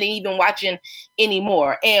interested in even watching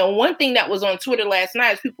anymore. And one thing that was on Twitter last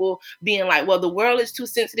night is people being like, well, the world is too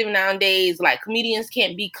sensitive nowadays. Like comedians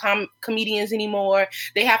can't be comedians anymore.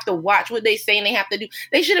 They have to watch what they say and they have to do.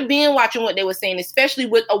 They should have been watching what they were saying, especially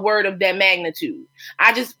with a word of that magnitude.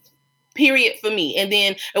 Period for me. And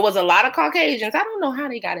then it was a lot of Caucasians. I don't know how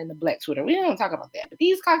they got into Black Twitter. We don't talk about that. But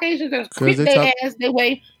these Caucasians are quick their ass their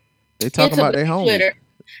way. They talking about their homies. Twitter.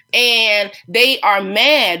 And they are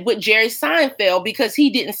mad with Jerry Seinfeld because he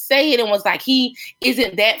didn't say it and was like, he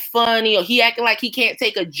isn't that funny or he acting like he can't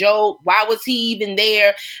take a joke. Why was he even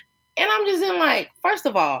there? And I'm just in like, first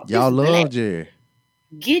of all, y'all love Jerry.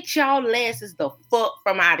 Get y'all asses the fuck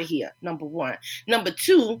from out of here. Number one. Number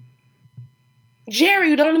two,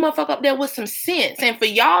 Jerry, the only motherfucker up there with some sense. And for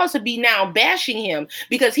y'all to be now bashing him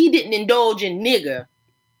because he didn't indulge in nigger.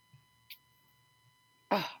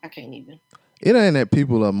 Oh, I can't even. It ain't that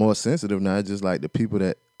people are more sensitive now. It's just like the people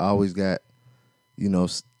that always got, you know,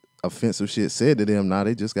 offensive shit said to them. Now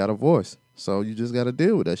they just got a voice. So you just got to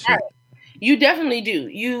deal with that shit. Right. You definitely do.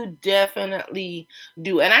 You definitely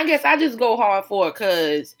do. And I guess I just go hard for it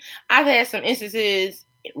because I've had some instances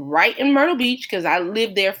right in Myrtle Beach because I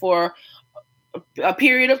lived there for a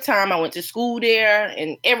period of time. I went to school there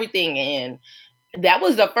and everything, and that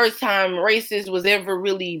was the first time racist was ever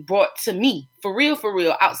really brought to me, for real,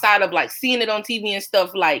 outside of like seeing it on TV and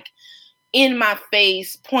stuff, like in my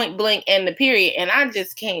face, point blank, and the period. And I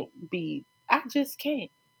just can't.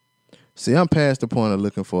 See, I'm past the point of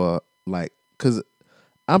looking for like, cause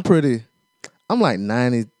I'm like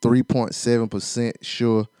 93.7%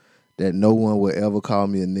 sure that no one will ever call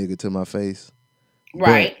me a nigga to my face.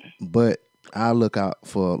 Right. But I look out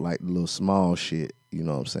for like the little small shit, you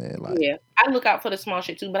know what I'm saying? Like, yeah, I look out for the small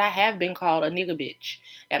shit too, but I have been called a nigga bitch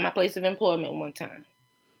at my place of employment one time.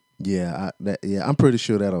 Yeah, I'm pretty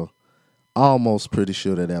sure almost pretty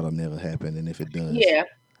sure that'll never happen, and if it does, yeah,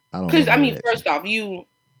 I don't. Because I mean, first off, you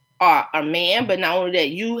are a man, but not only that,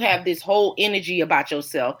 you have this whole energy about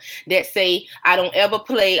yourself that say, I don't ever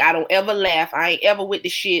play, I don't ever laugh, I ain't ever with the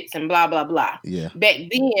shits and blah blah blah. Yeah. Back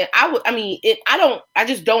then, I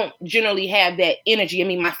just don't generally have that energy. I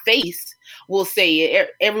mean, my face will say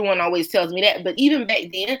it. Everyone always tells me that. But even back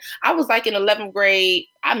then, I was like in 11th grade.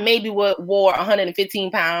 I maybe wore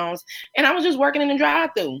 115 pounds, and I was just working in the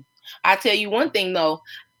drive-thru. I tell you one thing though.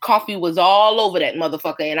 Coffee was all over that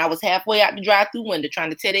motherfucker, and I was halfway out the drive-thru window trying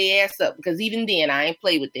to tear their ass up because even then I ain't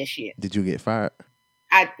play with that shit. Did you get fired?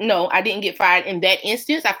 No, I didn't get fired in that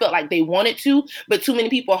instance. I felt like they wanted to, but too many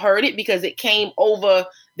people heard it because it came over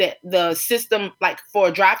the system like for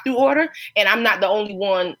a drive-thru order, and I'm not the only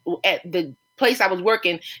one at the place I was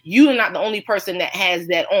working. You're not the only person that has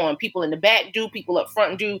that on. People in the back do, people up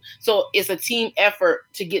front do. So it's a team effort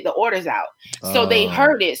to get the orders out. So they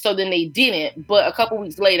heard it, so then they didn't. But a couple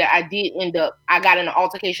weeks later, I got in an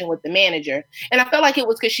altercation with the manager. And I felt like it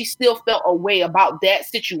was because she still felt a way about that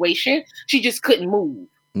situation. She just couldn't move.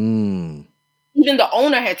 Mm. Even the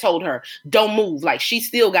owner had told her, don't move. Like, she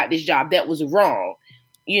still got this job. That was wrong.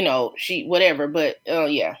 You know, whatever. But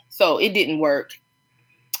yeah, so it didn't work.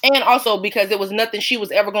 And also because there was nothing she was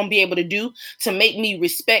ever going to be able to do to make me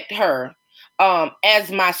respect her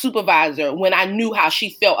as my supervisor when I knew how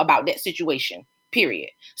she felt about that situation, period.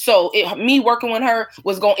 So me working with her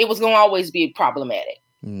was going to always be problematic.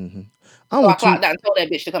 Mm-hmm. So I clocked out and told that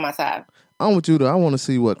bitch to come outside. I'm with you though. I want to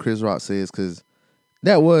see what Chris Rock says because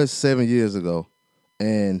that was 7 years ago.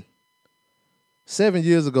 And 7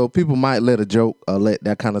 years ago, people might let a joke or let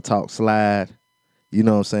that kind of talk slide. You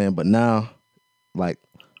know what I'm saying? But now, like,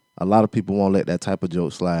 a lot of people won't let that type of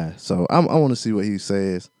joke slide. So I want to see what he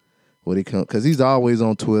says, because he's always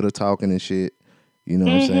on Twitter talking and shit. You know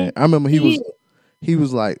what I'm saying? I remember he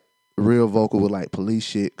was like real vocal with like police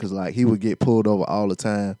shit because like he would get pulled over all the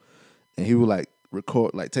time, and he would like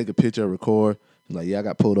record, like take a picture, record, Like, yeah, I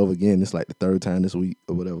got pulled over again. It's like the third time this week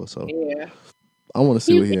or whatever. So Yeah. I want to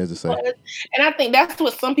see what he has to say. And I think that's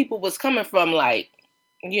what some people was coming from. Like,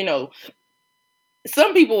 you know,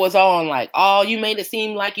 some people was on like, oh, you made it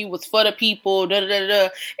seem like you was for the people, da da da da.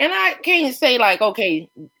 And I can't say like, okay,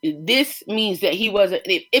 this means that he wasn't.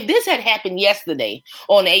 If this had happened yesterday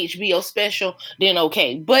on the HBO special, then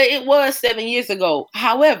okay. But it was 7 years ago.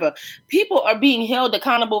 However, people are being held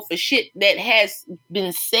accountable for shit that has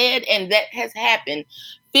been said and that has happened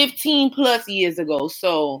 15 plus years ago.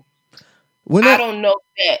 So I don't know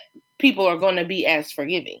that people are going to be as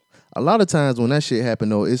forgiving. A lot of times when that shit happen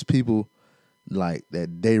though, it's people like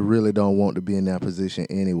that they really don't want to be in that position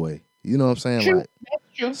anyway. You know what I'm saying? True. Like, That's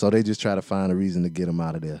true. so they just try to find a reason to get him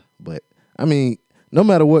out of there. But I mean, no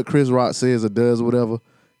matter what Chris Rock says or does or whatever,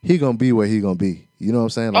 he gonna be where he gonna be. You know what I'm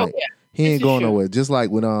saying? Like, he ain't going nowhere. Just like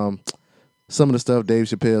when some of the stuff Dave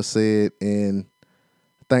Chappelle said, and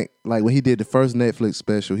I think like when he did the first Netflix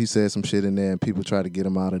special, he said some shit in there, and people tried to get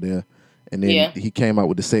him out of there. And then he came out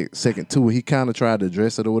with the second two. He kind of tried to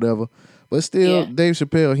address it or whatever. But still, Dave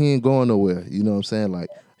Chappelle, he ain't going nowhere. You know what I'm saying? Like,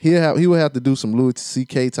 he would have to do some Louis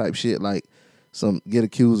C.K. type shit, like get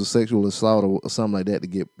accused of sexual assault or something like that to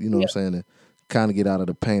get, you know what I'm saying, to kind of get out of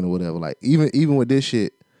the pain or whatever. Like, even with this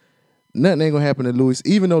shit, nothing ain't gonna happen to Louis.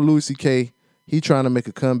 Even though Louis C.K., he trying to make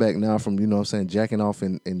a comeback now from, you know what I'm saying, jacking off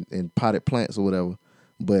in potted plants or whatever.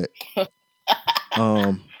 But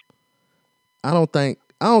I don't think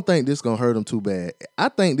this gonna hurt him too bad. I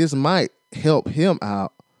think this might help him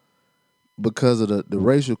out because of the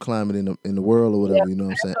racial climate in the world or whatever. You know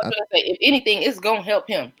what I'm saying? If anything, it's gonna help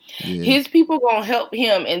him. Yeah. His people gonna help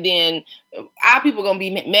him, and then our people gonna be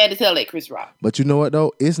mad as hell at Chris Rock. But you know what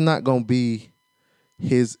though? It's not gonna be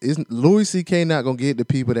Louis C.K. not gonna get the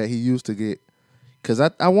people that he used to get. Cause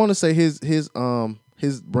I want to say his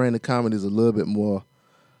brand of comedy is a little bit more.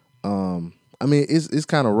 I mean, it's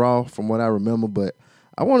kind of raw from what I remember, but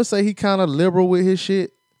I want to say he kind of liberal with his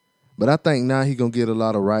shit. But I think now he gonna get a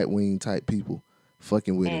lot of right wing type people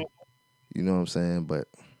fucking with him. You know what I'm saying? But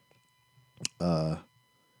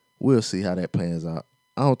we'll see how that pans out.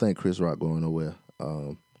 I don't think Chris Rock going nowhere.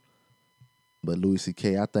 But Louis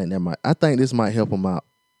C.K., I think this might help him out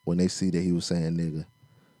when they see that he was saying nigga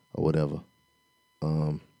or whatever.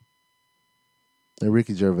 And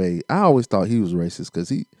Ricky Gervais, I always thought he was racist because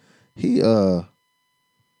he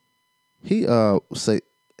say,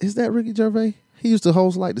 is that Ricky Gervais? He used to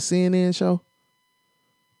host like the CNN show.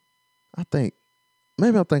 I think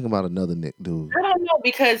maybe I'm thinking about another Nick dude. I don't know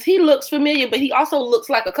because he looks familiar, but he also looks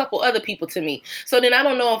like a couple other people to me. So then I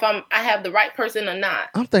don't know if I have the right person or not.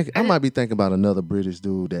 I might be thinking about another British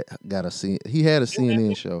dude that got he had a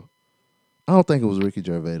CNN show. I don't think it was Ricky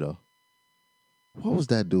Gervais though. What was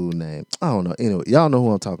that dude's name? I don't know. Anyway, y'all know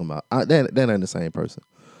who I'm talking about. That ain't the same person.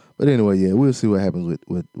 But anyway, yeah, we'll see what happens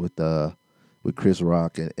with Chris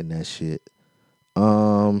Rock and that shit.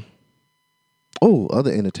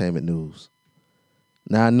 Other entertainment news.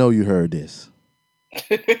 Now I know you heard this.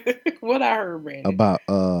 What I heard, Brandon? About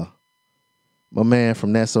my man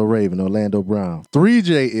from That's So Raven, Orlando Brown.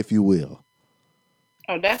 3J, if you will.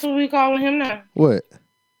 Oh, that's what we calling him now? What?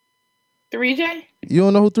 3J? You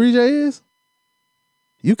don't know who 3J is?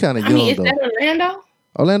 You kind of young is though. That Orlando?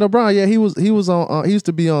 Orlando Brown, yeah, he was on. He used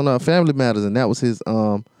to be on Family Matters, and that was his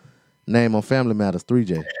name on Family Matters.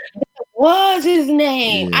 3J was his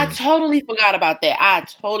name. Yeah. I totally forgot about that. I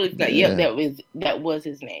totally forgot. Yeah, that was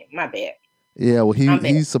his name. My bad. Yeah, well,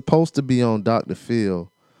 he's supposed to be on Dr.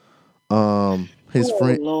 Phil. His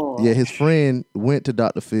friend, Lord. Yeah, his friend went to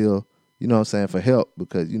Dr. Phil. You know what I'm saying, for help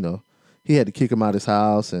because he had to kick him out of his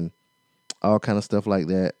house and all kind of stuff like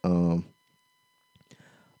that. And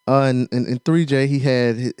 3J, he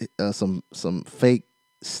had some fake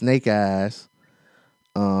snake eyes.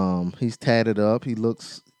 He's tatted up. He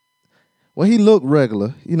looked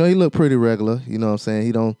regular. He looked pretty regular. You know what I'm saying?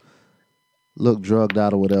 He don't look drugged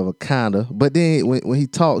out or whatever, kinda. But then when he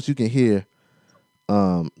talks, you can hear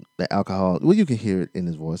the alcohol. Well, you can hear it in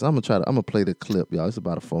his voice. I'm gonna play the clip, y'all. It's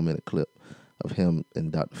about a 4-minute clip of him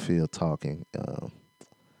and Dr. Phil talking.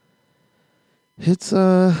 It's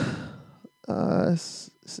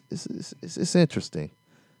interesting.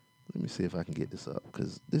 Let me see if I can get this up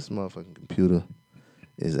because this motherfucking computer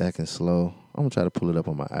is acting slow. I'm gonna try to pull it up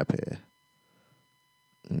on my iPad.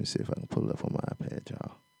 Let me see if I can pull it up on my iPad,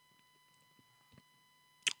 y'all.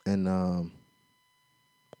 And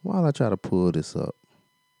while I try to pull this up,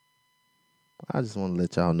 I just want to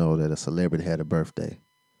let y'all know that a celebrity had a birthday.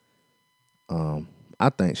 I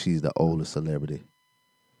think she's the oldest celebrity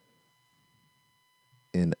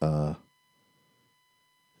in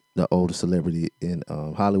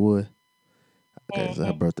Hollywood. Okay, it's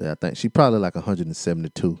her birthday. I think she probably like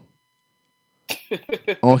 172.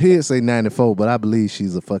 On here it say 94, but I believe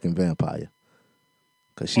she's a fucking vampire.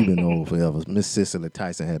 Cause she been old forever. Miss Cicely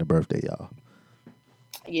Tyson had a birthday, y'all.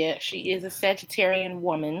 Yeah, she is a Sagittarian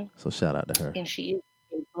woman. So shout out to her. And she is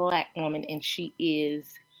a Black woman, and she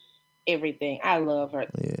is everything. I love her.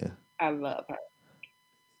 Yeah. I love her.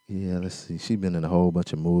 Yeah, let's see. She been in a whole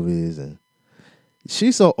bunch of movies, and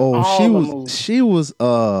she's so old. All She was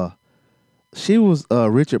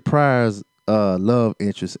Richard Pryor's love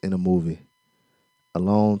interest in a movie a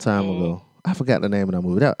long time ago. I forgot the name of that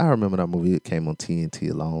movie. I remember that movie. It came on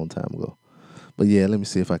TNT a long time ago. But yeah, let me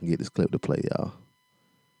see if I can get this clip to play, y'all.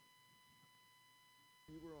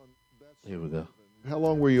 Here we go. How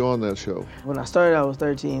long were you on that show? When I started, I was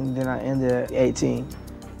 13. Then I ended at 18.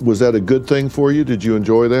 Was that a good thing for you? Did you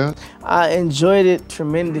enjoy that? I enjoyed it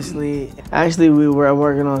tremendously. Actually, we were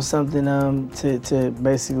working on something to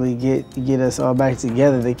basically get us all back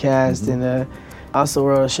together, the cast, and also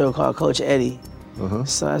wrote a show called Coach Eddie.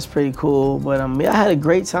 So that's pretty cool. But I had a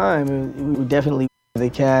great time. We definitely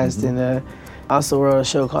the cast, and also wrote a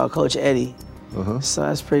show called Coach Eddie. So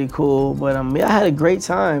that's pretty cool. But I had a great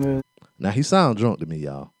time. Now he sounds drunk to me,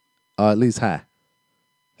 y'all, or at least high.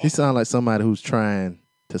 He sounds like somebody who's trying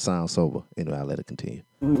to sound sober. Anyway, I'll let it continue.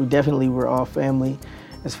 We definitely were all family,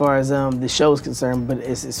 as far as the show is concerned. But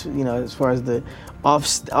it's as far as the off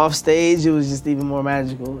stage, it was just even more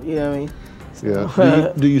magical. You know what I mean?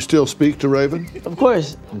 Yeah. Do you still speak to Raven? Of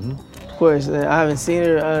course. Of course. I haven't seen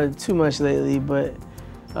her too much lately, but.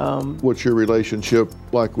 What's your relationship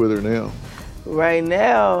like with her now? Right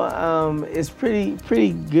now, it's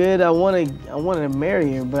pretty good. I want to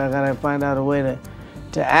marry her, but I gotta find out a way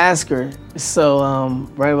to ask her. So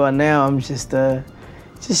right about now, I'm just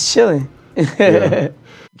chilling. Yeah.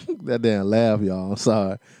 That damn laugh, y'all. I'm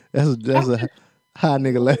sorry. That's a high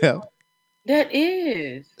nigga laugh. That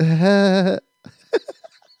is.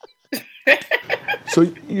 So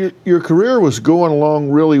your career was going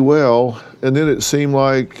along really well, and then it seemed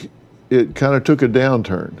like it kind of took a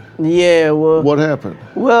downturn. Yeah, well. What happened?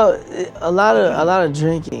 Well, a lot of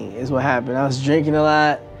drinking is what happened. I was drinking a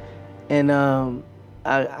lot, and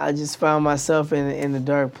I just found myself in a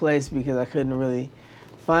dark place because I couldn't really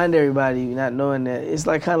find everybody, not knowing that. It's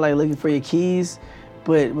like kind of like looking for your keys,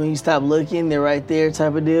 but when you stop looking, they're right there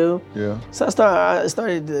type of deal. Yeah. So I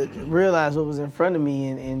started to realize what was in front of me,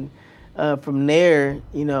 and from there,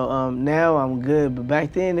 now I'm good. But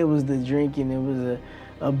back then, it was the drinking. It was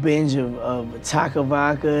a binge of Taka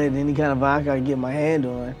vodka and any kind of vodka I could get my hand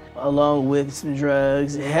on, along with some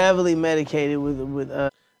drugs, heavily medicated with.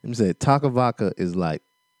 Let me say, Taka vodka is like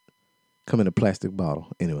come in a plastic bottle.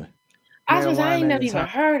 Anyway. I ain't never even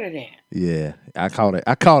heard of that. Yeah, I caught it.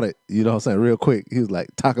 You know what I'm saying? Real quick. He was like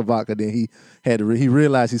Taka vodka. Then he had to. He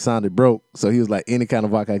realized he sounded broke, so he was like any kind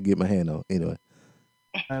of vodka I could get my hand on. Anyway.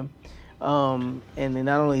 And then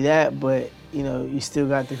not only that, but you still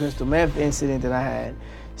got the crystal meth incident that I had.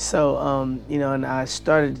 So and I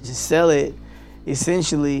started to sell it,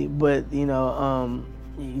 essentially, but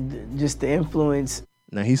just the influence.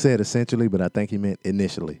 Now he said essentially, but I think he meant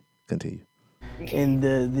initially. Continue. And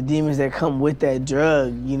the demons that come with that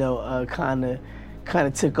drug, kind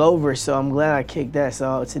of took over. So I'm glad I kicked that.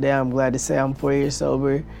 So today I'm glad to say I'm 4 years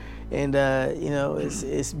sober, and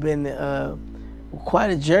it's been quite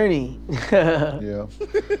a journey. Yeah.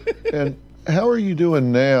 And how are you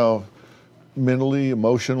doing now, mentally,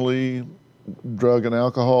 emotionally, drug and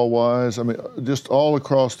alcohol wise? I mean, just all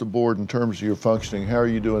across the board in terms of your functioning. How are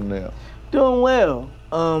you doing now? Doing well.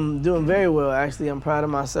 Doing very well. Actually, I'm proud of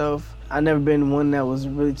myself. I've never been one that was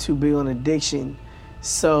really too big on addiction.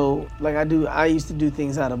 So, I used to do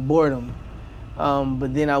things out of boredom.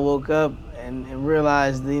 But then I woke up and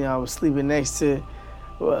realized, I was sleeping next to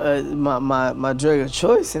my drug of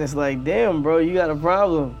choice, and it's like, damn, bro, you got a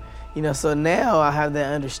problem. So now I have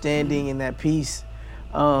that understanding and that peace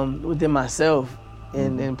within myself.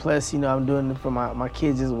 And plus, I'm doing it for my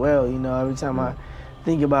kids as well. Every time I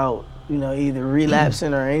think about either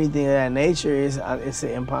relapsing or anything of that nature, it's an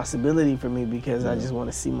impossibility for me because I just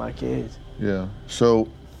want to see my kids. Yeah. So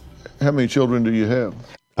how many children do you have?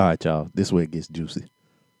 All right, y'all. This is where it gets juicy.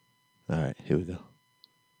 All right, here we go.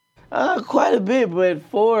 Quite a bit, but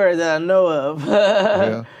 4 that I know of.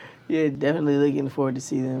 Yeah. Yeah, definitely looking forward to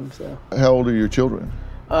see them. So. How old are your children?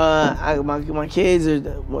 My kids are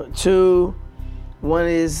 2. One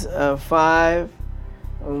is 5,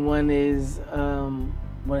 and one is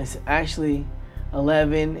actually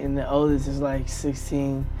 11, and the oldest is like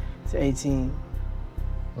 16 to 18.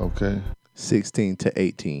 Okay. 16 to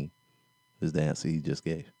 18 is the answer you just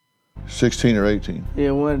gave. 16 or 18?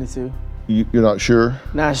 Yeah, 1 of the 2. You're not sure?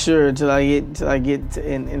 Not sure until I get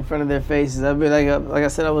in front of their faces. I've been like I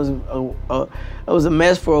said, I was a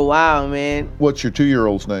mess for a while, man. What's your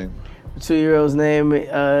 2-year-old's name? 2-year-old's name,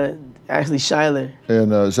 actually Shyler.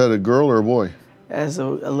 And is that a girl or a boy? That's a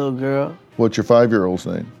little girl. What's your 5-year-old's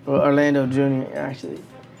name? Orlando Jr. actually.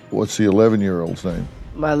 What's the 11-year-old's name?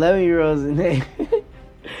 My 11-year-old's name.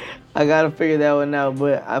 I gotta figure that one out.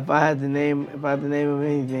 But if I had to name him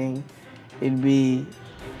anything, it'd be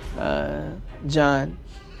John.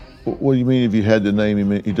 What do you mean if you had to name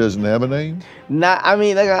him? He doesn't have a name?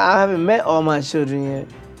 I haven't met all my children yet.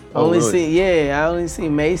 Really? I only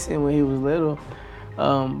seen Mason when he was little.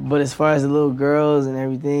 But as far as the little girls and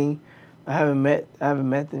everything, I haven't met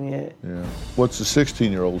them yet. Yeah. What's the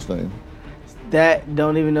 16-year-old's name? That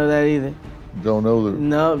don't even know that either. Don't know the.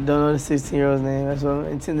 No, don't know the 16-year-old's name. That's what I'm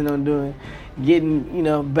intending on doing.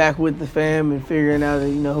 Getting, back with the fam and figuring out,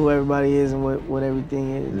 who everybody is and what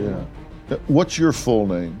everything is. Yeah. What's your full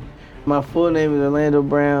name? My full name is Orlando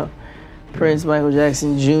Brown, Prince Michael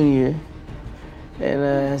Jackson Jr., and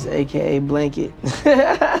that's AKA Blanket.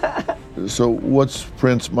 So what's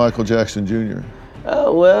Prince Michael Jackson Jr.?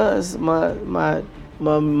 Well, it's my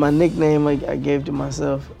nickname I gave to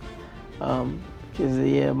myself.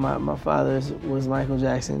 Because my father was Michael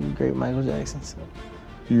Jackson, great Michael Jackson. So.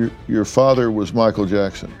 Your father was Michael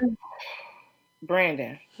Jackson.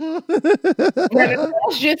 Brandon,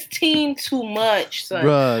 that's just team too much, son.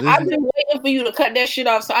 Bruh, I've been waiting for you to cut that shit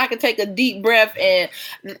off so I can take a deep breath and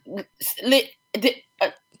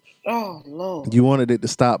oh Lord. You wanted it to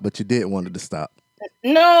stop, but you didn't want it to stop.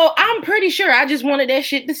 No, I'm pretty sure. I just wanted that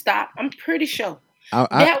shit to stop. I'm pretty sure.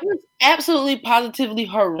 That was absolutely positively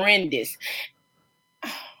horrendous.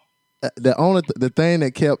 The thing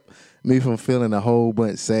that kept me from feeling a whole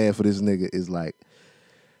bunch sad for this nigga is like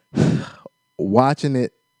watching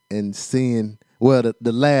it and seeing the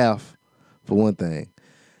laugh for one thing,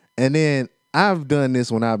 and then I've done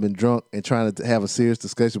this when I've been drunk and trying to have a serious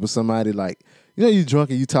discussion with somebody. Like, you drunk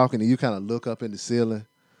and you talking and you kind of look up in the ceiling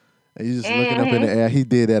and you just looking up in the air. He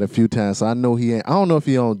did that a few times, so I know he ain't. I don't know if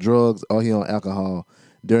he on drugs or he on alcohol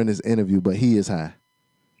during this interview, but he is high.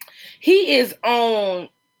 He is on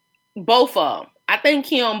both of them. I think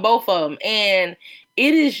he on both of them, and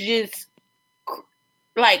it is just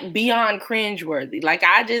like beyond cringeworthy. Like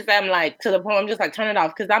I'm like to the point I'm just like turn it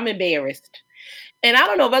off because I'm embarrassed. And I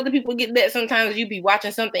don't know if other people get that. Sometimes you be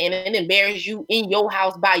watching something and it embarrasses you in your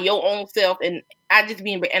house by your own self, and I just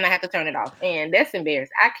be and I have to turn it off, and that's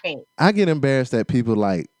embarrassing. I can't. I get embarrassed that people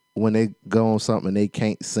like when they go on something and they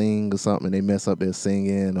can't sing or something and they mess up their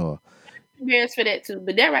singing or. Embarrassed for that too,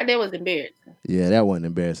 but that right there was embarrassing. Yeah, that wasn't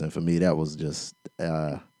embarrassing for me. That was just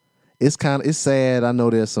it's sad. I know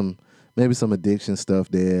there's maybe some addiction stuff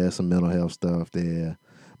there, some mental health stuff there,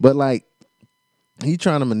 but like he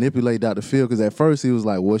trying to manipulate Dr. Phil because at first he was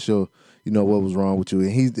like, "What's your, what was wrong with you?"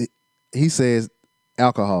 And he says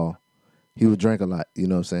alcohol. He would drink a lot. You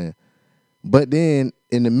know what I'm saying? But then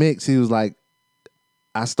in the mix, he was like,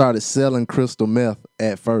 "I started selling crystal meth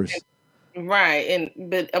at first." Right,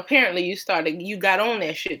 but apparently you got on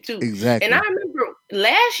that shit too. Exactly. And I remember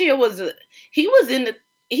last year he was in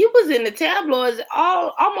the tabloids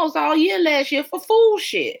almost all year last year for fool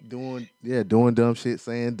shit. Doing dumb shit,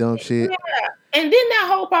 saying dumb shit. Yeah. And then that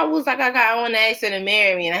whole part was like, I got on the accent and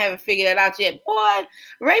marry me, and I haven't figured that out yet. Boy,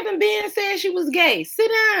 Raven Ben said she was gay. Sit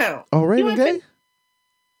down. Oh, Raven gay?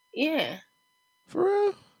 Yeah. For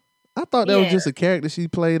real? I thought that was just a character she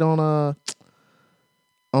played on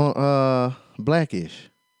Blackish.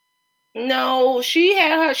 No, she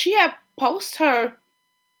had post her.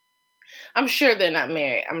 I'm sure they're not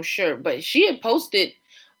married. I'm sure, but she had posted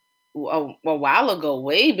a while ago,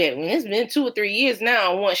 way back when it's been 2 or 3 years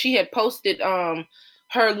now. Once she had posted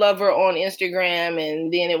her lover on Instagram,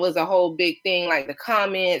 and then it was a whole big thing, like the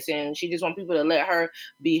comments, and she just want people to let her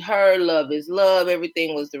be her. Love is love.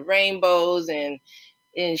 Everything was the rainbows, and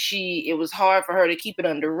it was hard for her to keep it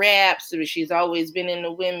under wraps. She's always been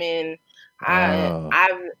into women. And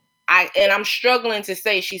I'm struggling to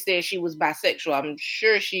say she said she was bisexual. I'm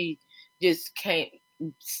sure she just can't.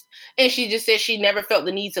 And she just said she never felt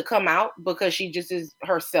the need to come out because she just is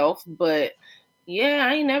herself. But yeah,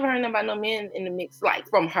 I ain't never heard about no men in the mix, like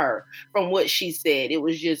from her, from what she said. It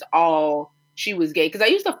was just all she was gay. Because I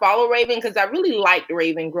used to follow Raven because I really liked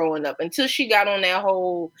Raven growing up until she got on that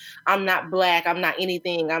whole, I'm not black, I'm not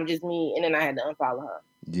anything, I'm just me. And then I had to unfollow her.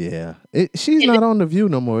 Yeah. She's not on The View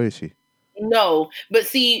no more, is she? No. But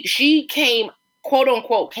see, she quote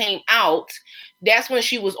unquote, came out That's when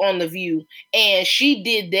she was on The View. And she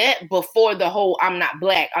did that before the whole I'm not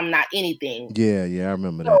black, I'm not anything. Yeah, I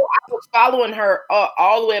remember that. So I was following her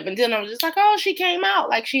all the way up until I was just like, oh, she came out.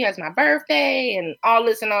 Like, she has my birthday and all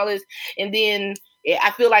this and all this. And then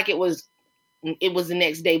I feel like it was the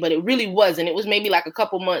next day, but it really wasn't. It was maybe like a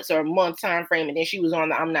couple months or a month time frame, and then she was on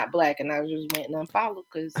the I'm Not Black, and I just went and unfollowed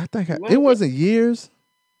because I think it wasn't years.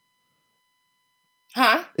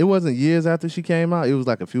 Huh? It wasn't years after she came out. It was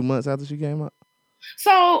like a few months after she came out.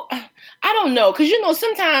 So I don't know, because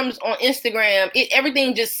sometimes on Instagram,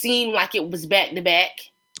 everything just seemed like it was back to back.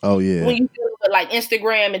 Oh yeah. When you do like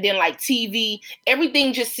Instagram and then like TV,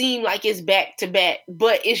 everything just seemed like it's back to back.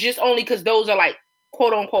 But it's just only because those are like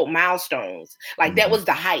quote unquote milestones. Like that was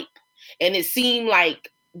the hype, and it seemed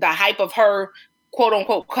like the hype of her quote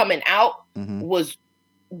unquote coming out was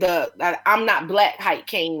the I'm Not Black hype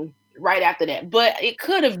came right after that. But it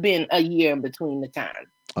could have been a year in between the time.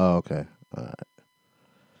 Oh, okay. All right.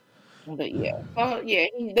 But yeah,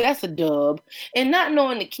 that's a dub. And not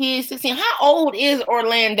knowing the kids, 16. How old is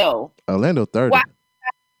Orlando? Orlando 30. Why?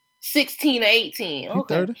 16 or 18.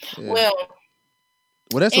 Okay. 30? Yeah. Well,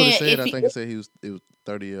 that's what it said. I think it said it was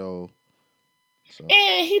 30-year-old. So.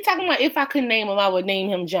 And he talking about if I could name him, I would name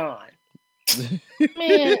him John.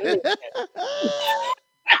 Man,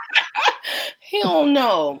 he don't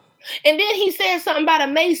know. And then he said something about a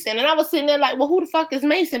Mason, and I was sitting there like, well, who the fuck is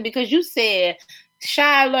Mason? Because you said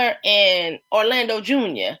Shyler and Orlando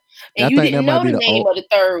Jr. And you didn't know the name of the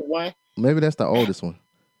third one. Maybe that's the oldest one.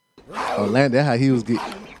 Orlando, that's how he was getting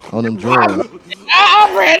on them drugs.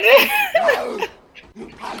 I read it.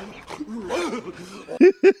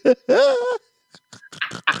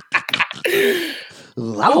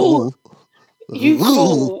 Low. You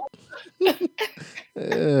fool.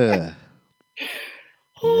 Yeah.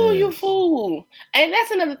 Oh, you fool. And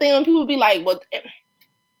that's another thing when people be like, well,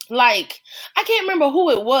 like, I can't remember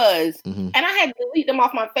who it was, and I had to delete them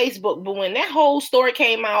off my Facebook, but when that whole story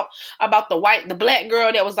came out about the black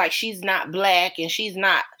girl that was like, she's not black and she's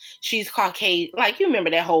Caucasian, like, you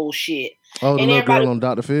remember that whole shit. Oh, the little girl on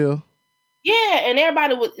Dr. Phil? Yeah, and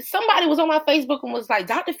somebody was on my Facebook and was like,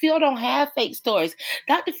 Dr. Phil don't have fake stories.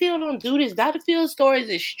 Dr. Phil don't do this. Dr. Phil's stories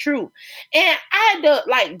is true. And I had to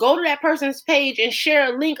like go to that person's page and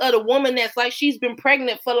share a link of the woman that's like, she's been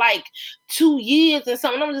pregnant for like 2 years and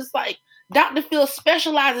something. I'm just like, Dr. Phil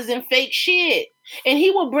specializes in fake shit. And he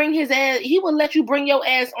will let you bring your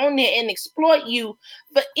ass on there and exploit you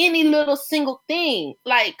for any little single thing.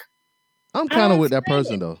 Like, I'm kind of with that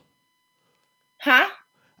person though. Huh?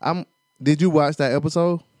 Did you watch that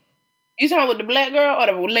episode? You talking with the black girl or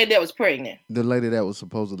the lady that was pregnant? The lady that was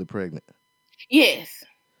supposedly pregnant. Yes.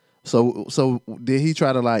 So did he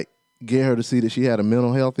try to like get her to see that she had a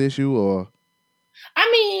mental health issue, or?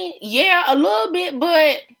 I mean, yeah, a little bit,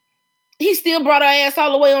 but he still brought her ass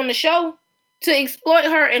all the way on the show to exploit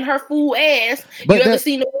her and her fool ass. But you ever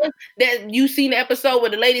seen the one that you seen the episode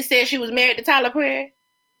where the lady said she was married to Tyler Perry?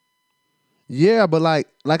 Yeah, but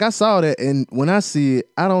like I saw that, and when I see it,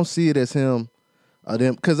 I don't see it as him or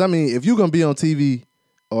them. Because I mean, if you're gonna be on TV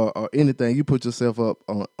or anything, you put yourself up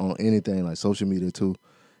on anything like social media too.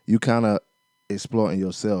 You kind of exploiting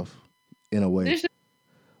yourself in a way.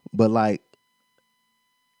 But like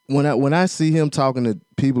when I see him talking to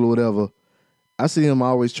people or whatever, I see him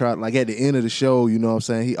always try, like at the end of the show, you know what I'm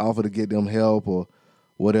saying, he offered to get them help or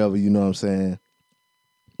whatever, you know what I'm saying.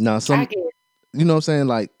 Now you know what I'm saying,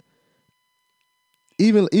 like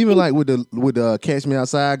even like with the Catch Me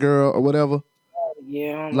Outside girl or whatever.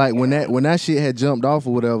 Yeah. Like when that shit had jumped off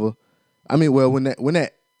or whatever. I mean, well, when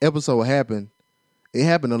that episode happened, it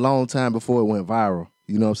happened a long time before it went viral.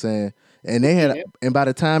 You know what I'm saying? And and by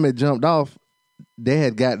the time it jumped off, they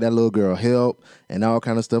had got that little girl help and all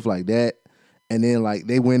kind of stuff like that. And then like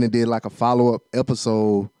they went and did like a follow-up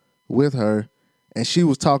episode with her, and she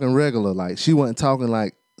was talking regular, like she wasn't talking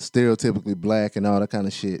like stereotypically black and all that kind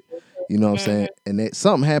of shit. You know what I'm saying? And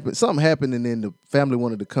something happened, and then the family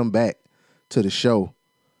wanted to come back to the show.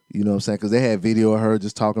 You know what I'm saying? Because they had video of her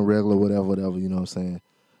just talking regular, whatever. You know what I'm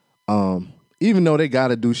saying? Even though they got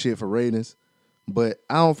to do shit for ratings, but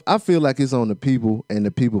I feel like it's on the people and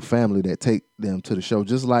the people family that take them to the show.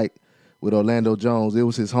 Just like with Orlando Jones, it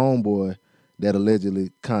was his homeboy that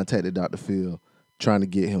allegedly contacted Dr. Phil trying to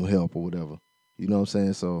get him help or whatever. You know what I'm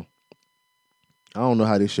saying? So I don't know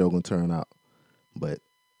how this show gonna turn out, but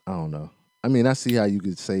I don't know. I mean, I see how you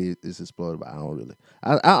could say it's exploited, but I don't really.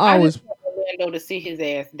 I always just want Orlando to sit his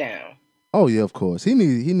ass down. Oh yeah, of course. He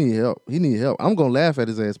need help. He need help. I'm gonna laugh at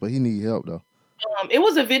his ass, but he need help though. It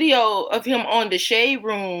was a video of him on the Shade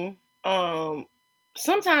Room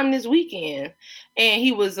sometime this weekend, and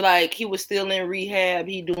he was like, he was still in rehab.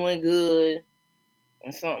 He doing good.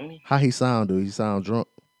 or something. How he sound? Do he sound drunk?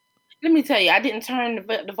 Let me tell you, I didn't turn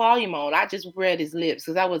the volume on. I just read his lips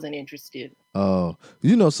because I wasn't interested. Oh,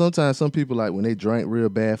 sometimes some people, like, when they drink real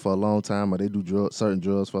bad for a long time or they do certain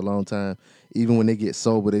drugs for a long time, even when they get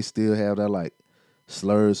sober, they still have that, like,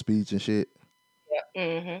 slurred speech and shit. Yeah.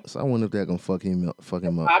 Mm-hmm. So I wonder if that gonna fuck him up.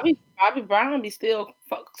 Bobby Brown be still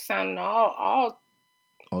sounding all.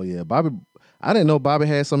 Oh yeah, Bobby. I didn't know Bobby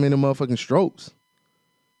had so many motherfucking strokes.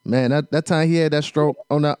 Man, that time he had that stroke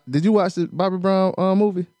on that. Did you watch the Bobby Brown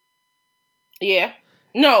movie? Yeah.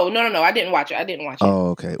 No. I didn't watch it. Oh,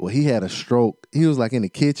 okay. Well, he had a stroke. He was like in the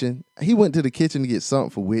kitchen. He went to the kitchen to get something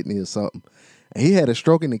for Whitney or something. And he had a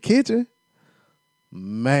stroke in the kitchen.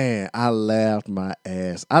 Man, I laughed my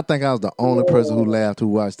ass. I think I was the only person who laughed who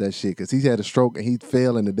watched that shit because he had a stroke and he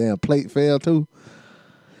fell and the damn plate fell too.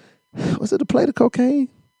 Was it a plate of cocaine?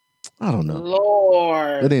 I don't know.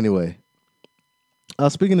 Lord. But anyway,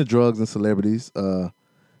 speaking of drugs and celebrities,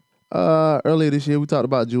 earlier this year we talked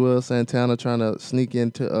about Joel Santana trying to sneak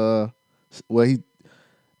into he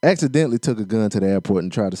accidentally took a gun to the airport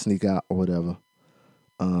and tried to sneak out or whatever.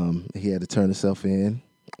 He had to turn himself in.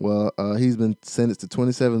 Well, he's been sentenced to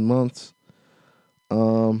 27 months.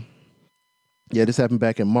 This happened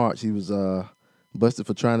back in March. He was busted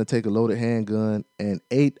for trying to take a loaded handgun and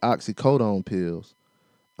 8 oxycodone pills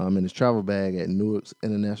in his travel bag at Newark's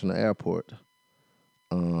International Airport.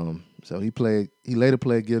 So he later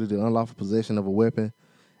pled guilty to unlawful possession of a weapon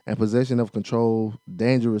and possession of controlled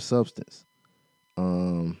dangerous substance.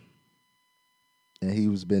 And he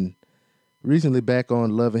was been recently back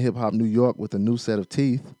on Love and Hip Hop New York with a new set of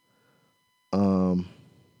teeth. And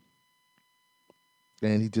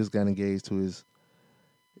he just got engaged to his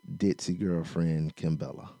ditzy girlfriend,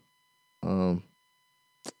 Kimbella. But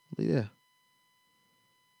yeah.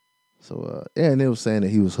 So, and they were saying that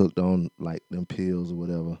he was hooked on, like, them pills or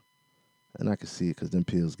whatever. And I could see it because them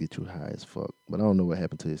pills get you high as fuck. But I don't know what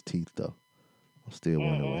happened to his teeth, though. I'm still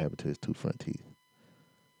wondering what happened to his 2 front teeth.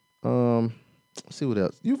 Let's see what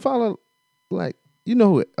else. You follow, like, you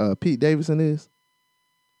know who Pete Davidson is?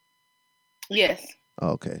 Yes.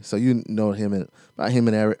 Okay, so you know about him and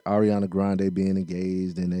Ariana Grande being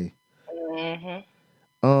engaged, and they.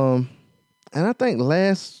 Mm-hmm. And I think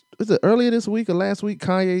earlier this week or last week,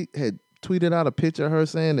 Kanye had tweeted out a picture of her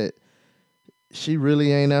saying that she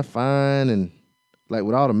really ain't that fine and, like,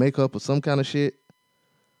 with all the makeup or some kind of shit.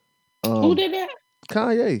 Who did that?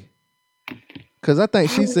 Kanye. Because I think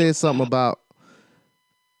she said something about.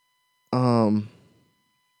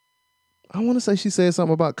 I want to say she said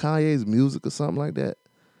something about Kanye's music or something like that.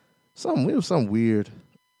 It was something weird.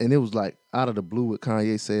 And it was like out of the blue what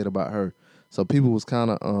Kanye said about her. So people was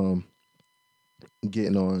kind of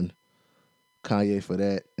getting on Kanye for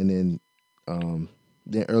that. And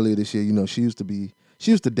then earlier this year, she used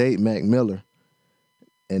to date Mac Miller.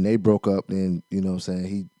 And they broke up. And, you know what I'm saying,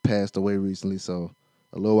 he passed away recently. So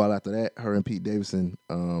a little while after that, her and Pete Davidson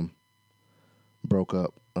broke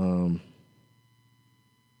up.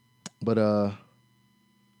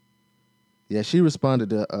 She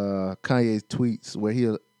responded to Kanye's tweets where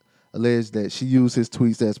he alleged that she used his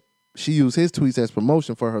tweets as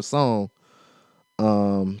promotion for her song.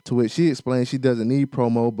 To which she explained she doesn't need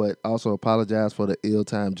promo, but also apologized for the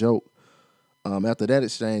ill-timed joke. After that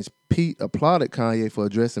exchange, Pete applauded Kanye for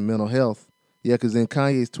addressing mental health. Yeah, because in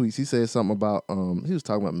Kanye's tweets, he said something about he was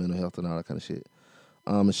talking about mental health and all that kind of shit.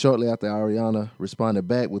 And shortly after, Ariana responded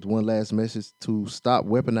back with one last message to stop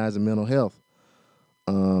weaponizing mental health.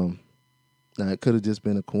 Now, it could have just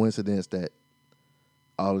been a coincidence that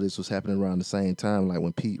all of this was happening around the same time, like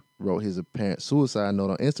when Pete wrote his apparent suicide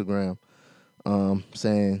note on Instagram,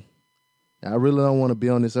 saying, I really don't want to be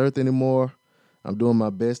on this earth anymore. I'm doing my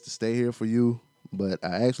best to stay here for you, but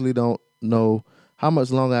I actually don't know how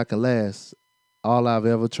much longer I can last. All I've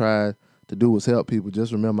ever tried to do was help people.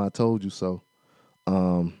 Just remember I told you so.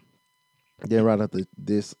 Then right after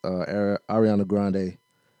this, Ariana Grande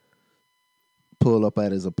pulled up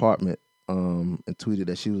at his apartment and tweeted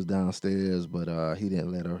that she was downstairs, but he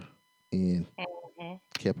didn't let her in,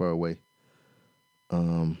 kept her away.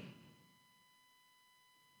 And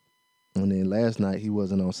then last night, he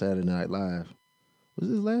wasn't on Saturday Night Live. Was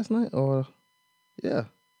this last night or? Yeah.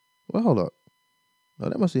 Well, hold up. No,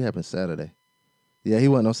 that must have happened Saturday. Yeah, he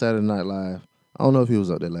wasn't on Saturday Night Live. I don't know if he was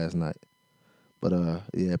up there last night. But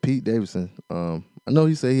Pete Davidson. I know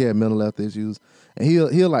he said he had mental health issues, and he's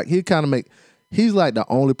like the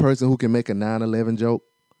only person who can make a 9/11 joke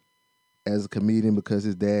as a comedian because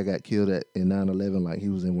his dad got killed in 9/11. Like he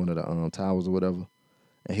was in one of the towers or whatever,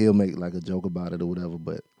 and he'll make like a joke about it or whatever.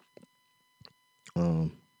 But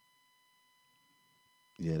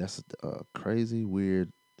that's a crazy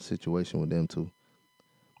weird situation with them two.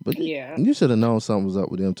 But you should have known something was up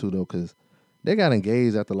with them too, though, because they got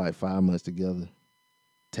engaged after like 5 months together.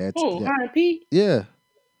 Who, her and Pete? Yeah.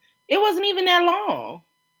 It wasn't even that long.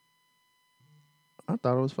 I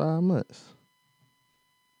thought it was 5 months.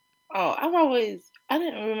 Oh, I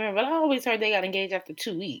didn't remember, but I always heard they got engaged after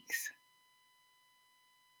 2 weeks.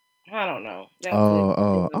 I don't know. I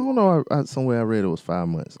don't know. Somewhere I read it was 5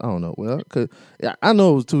 months. I don't know. Well, I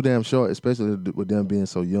know it was too damn short, especially with them being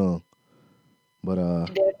so young. But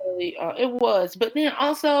definitely, it was. But then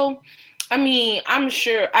also, I mean, I'm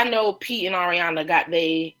sure I know Pete and Ariana got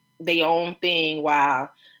they own thing while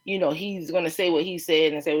he's gonna say what he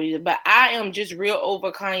said and say what he said. But I am just real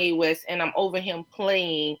over Kanye West, and I'm over him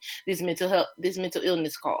playing this mental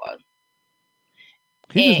illness card.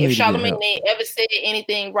 And if Charlamagne ain't ever said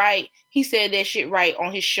anything right, he said that shit right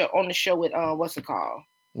on his show, on the show with what's it called?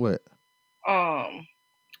 What?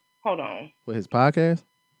 Hold on. With his podcast?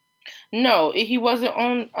 No, he wasn't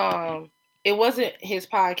on. It wasn't his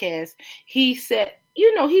podcast. He said,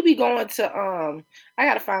 he be going to I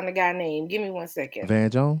gotta find the guy name. Give me 1 second. Van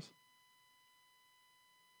Jones?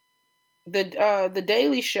 The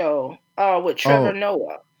Daily Show with Trevor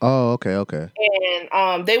Noah. Oh, okay.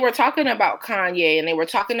 And they were talking about Kanye, and they were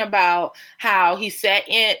talking about how he sat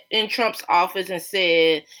in Trump's office and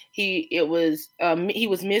said he was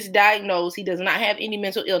misdiagnosed. He does not have any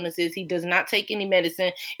mental illnesses. He does not take any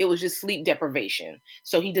medicine. It was just sleep deprivation.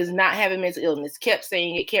 So he does not have a mental illness. Kept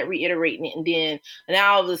saying it, kept reiterating it, and then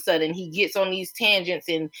all of a sudden he gets on these tangents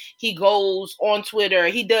and he goes on Twitter.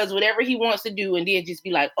 He does whatever he wants to do, and then just be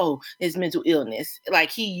like, "Oh, it's mental illness." Like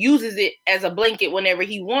he uses it as a blanket whenever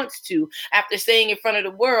he wants to, after saying in front of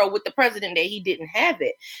the world with the president that he didn't have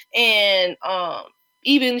it. And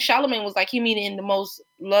even Charlamagne was like, he mean it in the most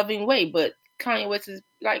loving way, but Kanye West is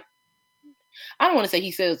like, I don't want to say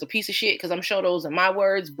he said it's a piece of shit, because I'm sure those are my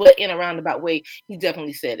words, but in a roundabout way, he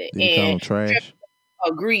definitely said it. Did he call him trash?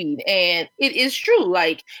 Agreed. And it is true.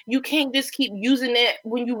 Like, you can't just keep using it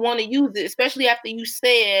when you want to use it, especially after you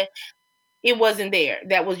said it wasn't there.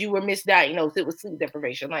 You were misdiagnosed. It was sleep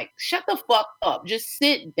deprivation. Like, shut the fuck up. Just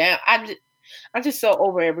sit down. I'm just so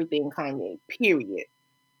over everything, Kanye. Period.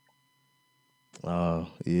 Oh,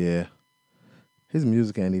 yeah. His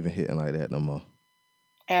music ain't even hitting like that no more.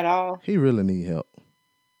 At all. He really need help.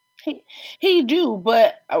 He do,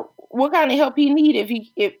 but what kind of help he need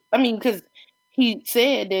because he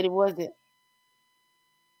said that it wasn't.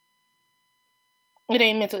 It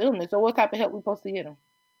ain't mental illness. So what type of help we supposed to get him?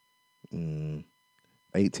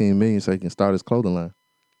 $18 million so he can start his clothing line.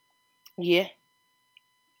 Yeah.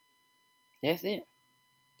 That's it.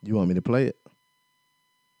 You want me to play it?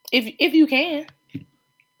 If you can.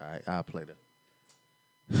 All right, I'll play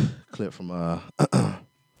the clip from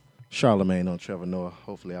Charlamagne on Trevor Noah.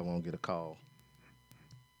 Hopefully I won't get a call.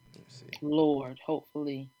 Let me see. Lord,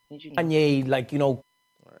 hopefully. Kanye, All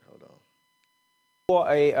right, hold on. For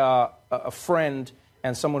a friend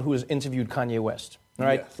and someone who has interviewed Kanye West.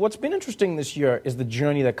 Right. Yes. What's been interesting this year is the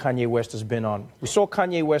journey that Kanye West has been on. We saw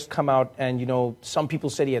Kanye West come out and, some people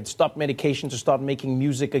said he had stopped medication to start making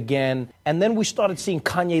music again. And then we started seeing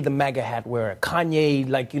Kanye the MAGA hat wearer.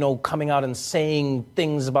 Kanye, coming out and saying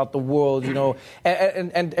things about the world, and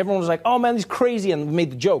everyone was like, oh, man, he's crazy, and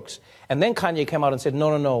made the jokes. And then Kanye came out and said,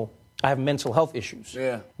 no, I have mental health issues.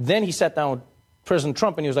 Yeah. Then he sat down with President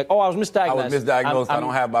Trump and he was like, oh, I was misdiagnosed. I was misdiagnosed. I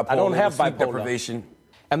don't have bipolar. I don't have sleep bipolar. Deprivation.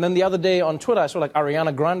 And then the other day on Twitter, I saw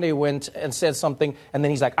Ariana Grande went and said something, and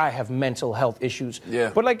then he's like, I have mental health issues. Yeah.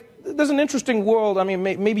 But there's an interesting world. I mean,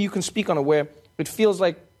 maybe you can speak on it, where it feels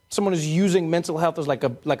like someone is using mental health as like a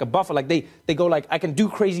buffer. Like they go I can do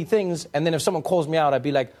crazy things, and then if someone calls me out, I'd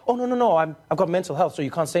be like, oh no, I've got mental health, so you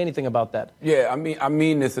can't say anything about that. Yeah, I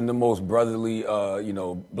mean this in the most brotherly,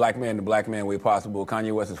 black man to black man way possible.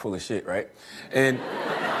 Kanye West is full of shit, right? And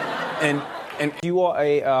you are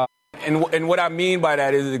a. And what I mean by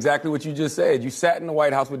that is exactly what you just said. You sat in the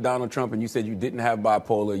White House with Donald Trump and you said you didn't have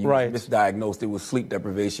bipolar. You were misdiagnosed. It was sleep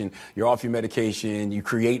deprivation. You're off your medication. You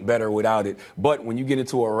create better without it. But when you get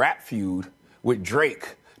into a rap feud with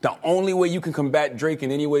Drake, the only way you can combat Drake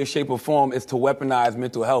in any way, shape, or form is to weaponize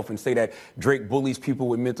mental health and say that Drake bullies people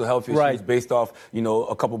with mental health issues based off,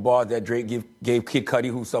 a couple bars that Drake gave Kid Cudi,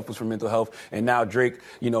 who suffers from mental health, and now Drake,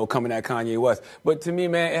 coming at Kanye West. But to me,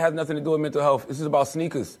 man, it has nothing to do with mental health. This is about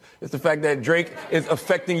sneakers. It's the fact that Drake is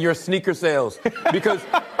affecting your sneaker sales. Because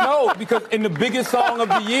in the biggest song of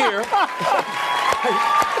the year...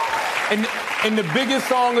 In the biggest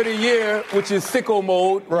song of the year, which is Sicko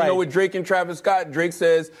Mode, with Drake and Travis Scott, Drake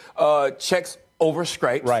says checks over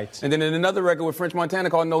stripes. Right. And then in another record with French Montana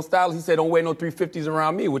called No Style, he said, don't wear no 350s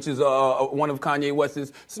around me, which is one of Kanye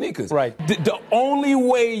West's sneakers. Right. The only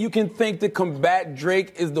way you can think to combat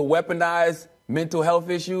Drake is the weaponized mental health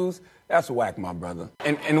issues. That's whack, my brother.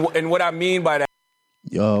 And what I mean by that.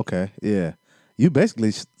 Oh, okay. Yeah. You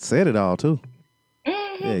basically said it all, too.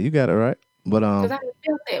 Mm-hmm. Yeah, you got it right. But Because I had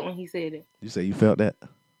felt that when he said it. You say you felt that?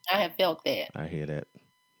 I have felt that. I hear that.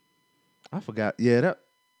 I forgot. Yeah,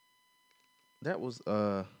 that was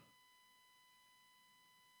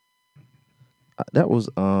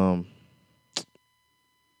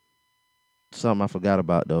something I forgot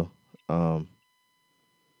about though.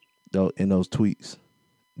 Though in those tweets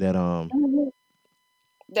that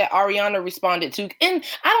that Ariana responded to. And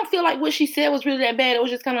I don't feel like what she said was really that bad. It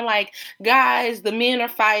was just kind of like, guys, the men are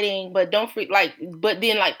fighting, but but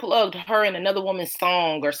then plugged her in another woman's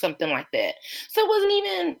song or something like that. So it wasn't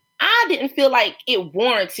even, I didn't feel like it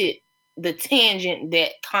warranted the tangent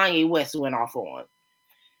that Kanye West went off on.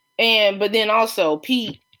 But then also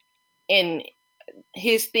Pete and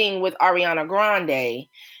his thing with Ariana Grande,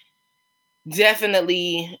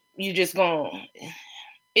 definitely it just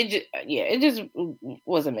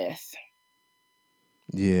was a mess.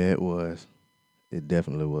 Yeah, it was. It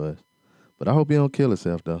definitely was. But I hope he don't kill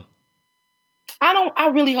himself though. I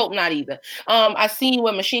really hope not either. I seen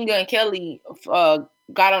when Machine Gun Kelly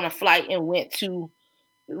got on a flight and went to,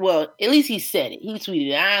 well, at least he said it. He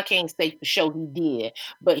tweeted it. I can't say for sure he did,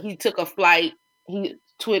 but he took a flight. He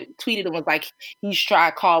tweeted and was like, he's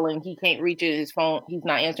tried calling. He can't reach his phone. He's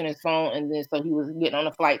not answering his phone. And then so he was getting on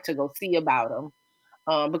a flight to go see about him.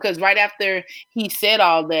 Because right after he said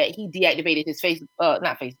all that, he deactivated his his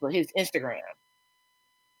Instagram.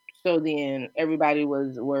 So then everybody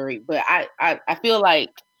was worried. But I feel like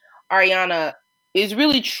Ariana is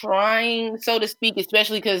really trying, so to speak,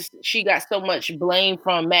 especially because she got so much blame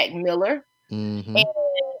from Mac Miller. Mm-hmm. And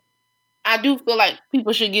I do feel like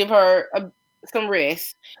people should give her some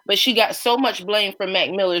rest. But she got so much blame from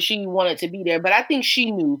Mac Miller, she wanted to be there. But I think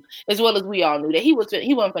she knew, as well as we all knew, that he wasn't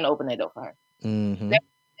going to open that door for her. Mm-hmm. That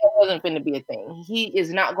wasn't going to be a thing. He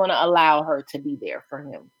is not going to allow her to be there for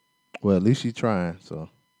him. Well, at least she's trying. So.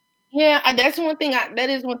 Yeah, that's one thing. That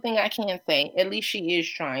is one thing I can say. At least she is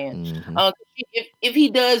trying. Mm-hmm. If he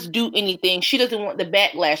does do anything, she doesn't want the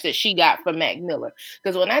backlash that she got from Mac Miller.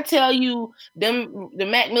 Because when I tell you, the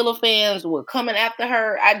Mac Miller fans were coming after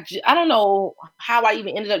her. I don't know how I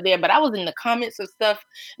even ended up there, but I was in the comments of stuff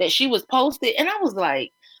that she was posted, and I was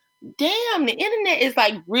like, "Damn, the internet is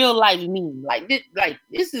like real life mean.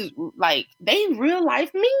 This is like they real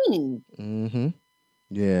life mean." Mm-hmm.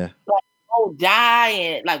 Yeah. Die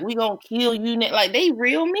and like we gonna kill you, like they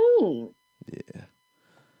real mean. Yeah.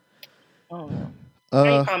 Turn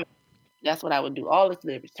your comments. That's what I would do. All the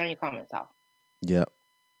celebrities, turn your comments off. Yep.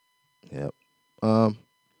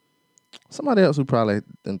 Somebody else who probably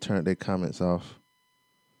done turned their comments off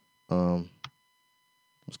was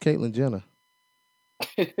Caitlyn Jenner.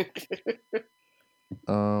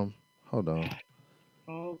 Hold on.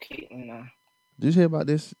 Oh, Caitlyn. Did you hear about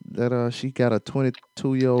this? That she got a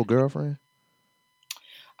 22-year-old girlfriend?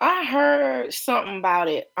 I heard something about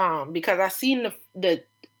it. Because I seen the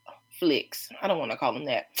flicks. I don't want to call them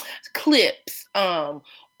that. Clips on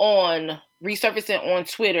resurfacing on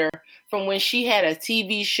Twitter from when she had a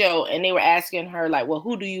TV show and they were asking her like, well,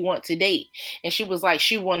 who do you want to date? And she was like,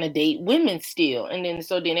 she want to date women still. And then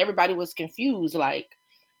everybody was confused, like,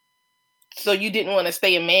 so you didn't want to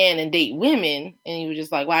stay a man and date women? And you were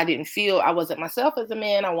just like, well, I wasn't myself as a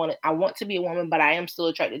man. I want to be a woman, but I am still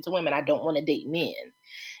attracted to women. I don't want to date men.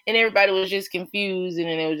 And everybody was just confused. And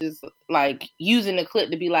then it was just like using the clip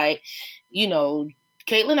to be like, you know,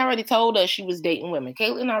 Caitlyn already told us she was dating women.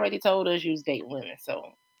 Caitlyn already told us she was dating women.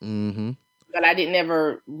 So, But I didn't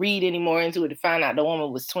ever read any more into it to find out the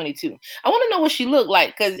woman was 22. I want to know what she looked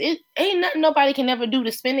like, because it ain't nothing nobody can ever do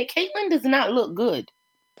to spin it. Caitlyn does not look good.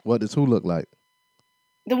 What does who look like?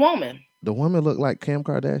 The woman. The woman looked like Kim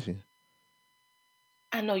Kardashian.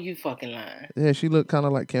 I know you fucking lying. Yeah, she looked kind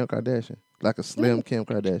of like Kim Kardashian. Like a slim Kim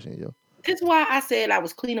Kardashian, yo. That's why I said I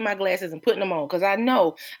was cleaning my glasses and putting them on, because I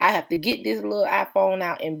know I have to get this little iPhone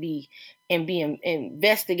out and be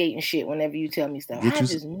investigating shit whenever you tell me stuff.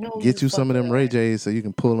 Get you some of them Ray J's so you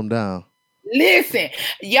can pull them down. Listen,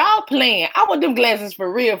 y'all playing. I want them glasses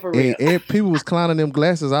for real, for real. And people was clowning them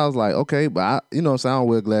glasses. I was like, okay, but I don't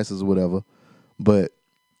wear glasses or whatever. But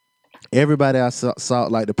everybody I saw,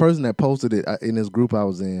 like the person that posted it in this group I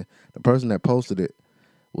was in, the person that posted it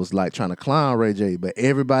was like trying to clown Ray J, but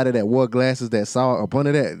everybody that wore glasses that saw up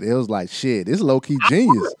under that, it was like, shit, this low key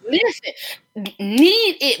genius. Listen,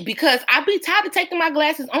 need it because I be tired of taking my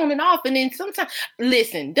glasses on and off, and then sometimes,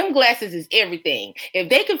 listen, them glasses is everything. If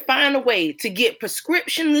they can find a way to get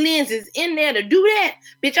prescription lenses in there to do that,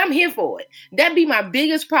 bitch, I'm here for it. That'd be my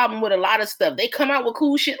biggest problem with a lot of stuff. They come out with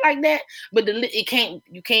cool shit like that, but you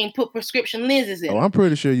can't put prescription lenses in. Oh, I'm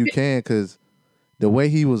pretty sure you can, because the way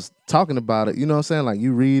he was talking about it, you know what I'm saying? Like,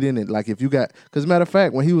 you reading it, like if you got, because matter of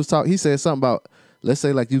fact, when he was talking, he said something about, let's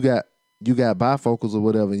say like you got bifocals or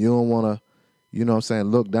whatever, and you don't want to, you know what I'm saying,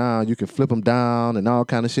 look down, you can flip them down and all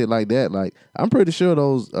kind of shit like that. Like, I'm pretty sure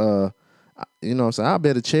those, you know what I'm saying, I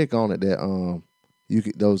better check on it that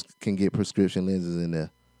those can get prescription lenses in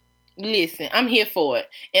there. Listen, I'm here for it,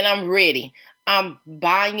 and I'm ready. I'm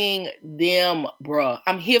buying them, bruh.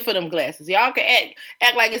 I'm here for them glasses. Y'all can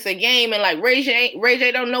act like it's a game, and like Ray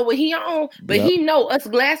J don't know what he on, but he know us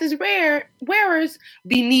glasses wearers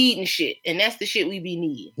be needing shit, and that's the shit we be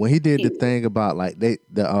needing. When he did the thing about like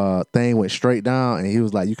the thing went straight down, and he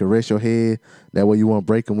was like, you can rest your head, that way you won't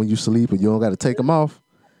break them when you sleep, and you don't got to take them off.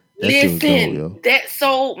 Listen, that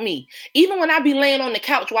sold me. Even when I be laying on the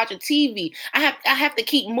couch watching TV, I have to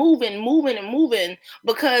keep moving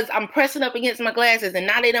because I'm pressing up against my glasses, and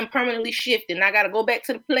now they done permanently shifted, and I got to go back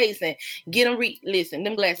to the place and get them. Listen,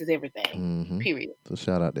 them glasses, everything. Mm-hmm. Period. So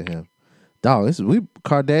shout out to him, dog. We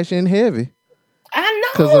Kardashian heavy. I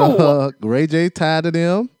know. Because Ray J tied to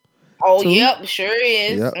them. Oh, yep, sure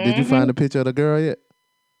is. Yep. Did you find the picture of the girl yet?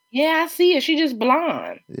 Yeah, I see her. She just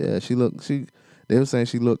blonde. Yeah, they were saying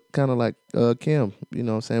she looked kind of like Kim, you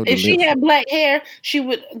know what I'm saying? If she had black hair,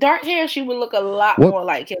 dark hair, she would look a lot more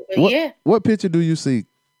like Kim. But What picture do you see?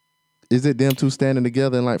 Is it them two standing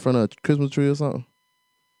together in like front of a Christmas tree or something?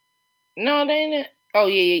 No, they ain't. Oh,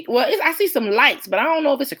 yeah. Well, I see some lights, but I don't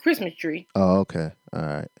know if it's a Christmas tree. Oh, okay. All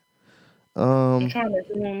right. I'm trying to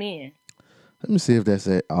zoom in. Let me see if that's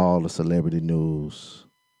at all the celebrity news.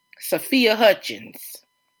 Sophia Hutchins.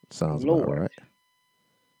 Sounds about right.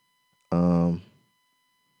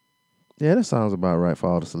 Yeah, that sounds about right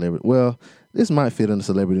for all the celebrity. Well, this might fit in the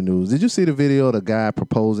celebrity news. Did you see the video of the guy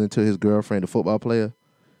proposing to his girlfriend, the football player,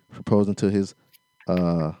 proposing to his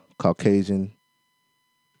Caucasian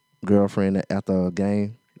girlfriend after a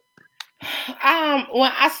game?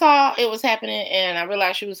 When I saw it was happening and I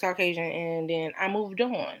realized she was Caucasian, and then I moved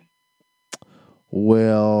on.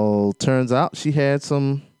 Well, turns out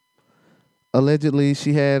allegedly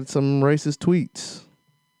she had some racist tweets.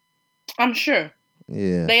 I'm sure.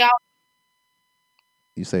 Yeah. They all.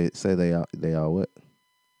 You say they all what?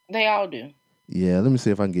 They all do. Yeah, let me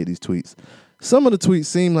see if I can get these tweets. Some of the tweets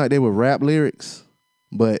seem like they were rap lyrics,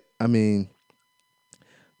 but I mean,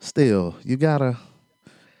 still, you gotta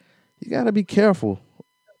be careful.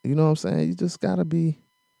 You know what I'm saying? You just gotta be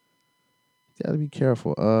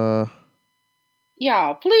careful.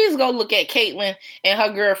 Y'all, please go look at Caitlyn and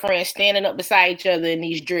her girlfriend standing up beside each other in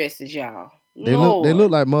these dresses, y'all. They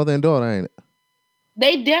look like mother and daughter, ain't it?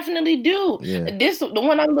 They definitely do. Yeah. The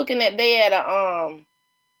one I'm looking at, they had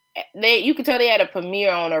you can tell they had a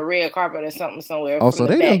premiere on a red carpet or something somewhere. Oh, so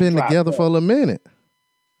they done been together for a little minute.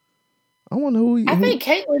 I wonder who. I think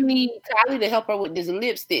Caitlyn needs Kylie to help her with this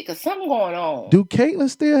lipstick because something going on. Do Caitlyn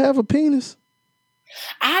still have a penis?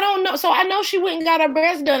 I don't know. So I know she went and got her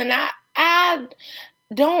breast done, and I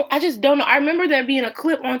just don't know. I remember there being a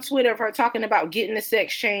clip on Twitter of her talking about getting the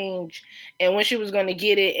sex change and when she was going to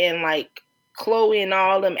get it, and like Chloe and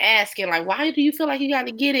all them asking like, why do you feel like you got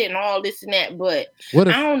to get it and all this and that? But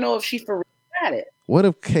I don't know if she for real got it. What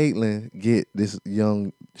if Caitlyn get this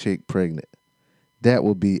young chick pregnant? That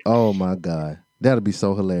would be, oh my God, that'd be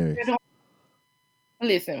so hilarious.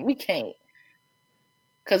 Listen, we can't,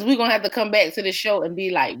 because we're gonna have to come back to the show and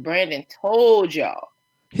be like, Brandon told y'all.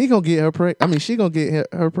 He gonna get her pregnant. I mean, she gonna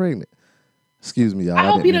get her pregnant. Excuse me, y'all. I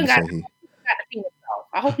hope he done got the penis off.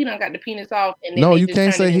 I hope he done got the penis off. And then no, you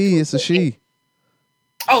can't say he. It's a she.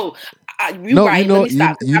 Oh, you no, right. Let me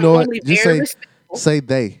stop. You know what? Just say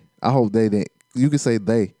they. I hope they didn't. You can say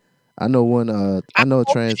they. I know one. I know a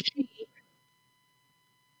trans.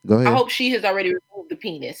 Go ahead. I hope she has already removed the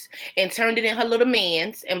penis and turned it in her little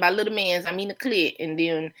man's. And by little man's, I mean the clit. And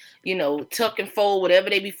then, tuck and fold, whatever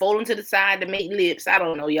they be folding to the side to make lips. I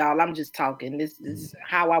don't know, y'all. I'm just talking. This is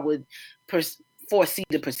how I would foresee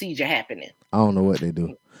the procedure happening. I don't know what they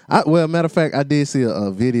do. Well, matter of fact, I did see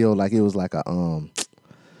a video, like it was like a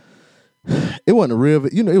it wasn't a real,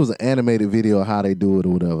 it was an animated video of how they do it or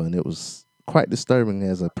whatever, and it was quite disturbing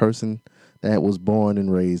as a person that was born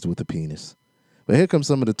and raised with a penis. But here comes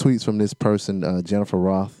some of the tweets from this person, Jennifer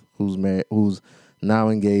Roth, who's married, who's now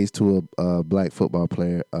engaged to a black football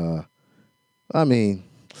player. I mean,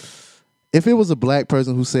 If it was a black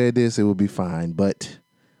person who said this, it would be fine. But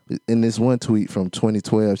in this one tweet from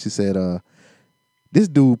 2012, she said, this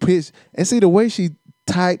dude pitched, and see the way she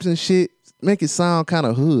types and shit, make it sound kind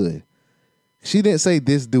of hood. She didn't say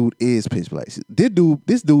this dude is pitch black.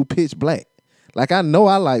 This dude pitch black. Like, I know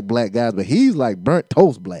I like black guys, but he's like burnt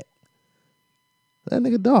toast black. That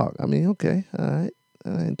nigga dog. I mean, okay, all right.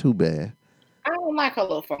 Ain't too bad. I don't like her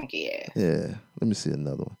little funky ass. Yeah, let me see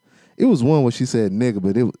another one. It was one where she said nigga,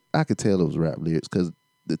 but I could tell it was rap lyrics because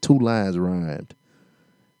the 2 lines rhymed.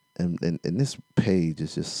 And this page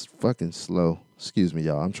is just fucking slow. Excuse me,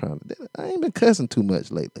 y'all. I ain't been cussing too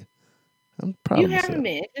much lately. I'm proud of myself. You haven't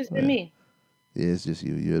been. It's been me. Yeah, it's just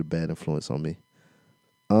you. You're a bad influence on me.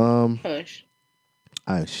 Hush.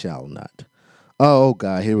 I shall not. Oh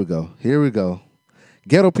God, here we go.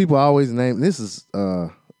 Ghetto people always name. This is a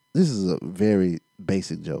very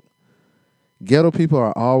basic joke. Ghetto people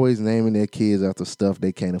are always naming their kids after stuff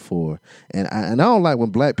they can't afford, and I don't like when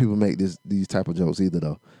black people make these type of jokes either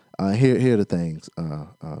though. Here are the things: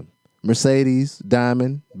 Mercedes,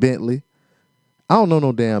 Diamond, Bentley. I don't know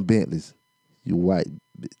no damn Bentleys. You white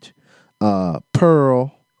bitch.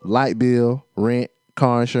 Pearl, light bill, rent,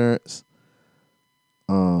 car insurance.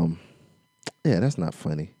 Yeah, that's not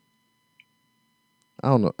funny. I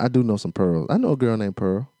don't know. I do know some Pearls. I know a girl named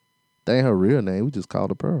Pearl. That ain't her real name. We just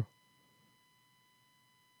called her Pearl.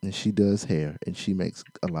 And she does hair, and she makes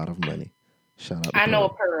a lot of money. Shout out to Pearl. I know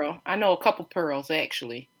a Pearl. I know a couple Pearls,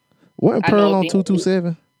 actually. Wasn't Pearl on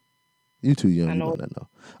 227? You too young. You might not know.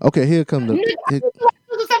 Okay, here comes the...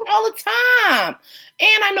 all the time.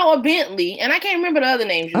 And I know a Bentley, and I can't remember the other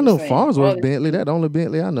names. I know Farnsworth Bentley. That's the only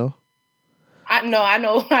Bentley I know. I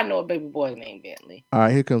know a baby boy named Bentley. All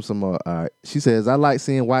right, here comes some more. All right. She says, I like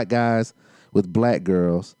seeing white guys with black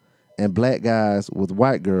girls and black guys with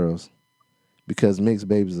white girls because mixed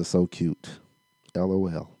babies are so cute.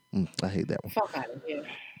 LOL. I hate that one. Fuck out of here.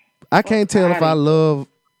 I can't tell if I love...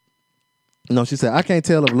 No, she said, I can't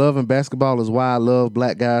tell if loving basketball is why I love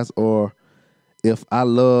black guys or if I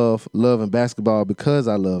love loving basketball because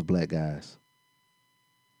I love black guys.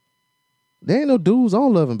 There ain't no dudes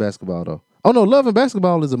on Loving Basketball, though. Oh, no, Loving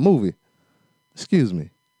Basketball is a movie. Excuse me.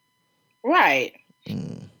 Right.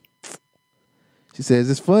 She says,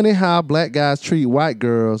 it's funny how black guys treat white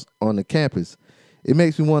girls on the campus. It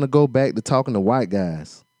makes me want to go back to talking to white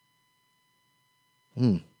guys.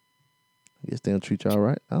 I guess they don't treat y'all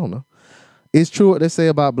right. I don't know. It's true what they say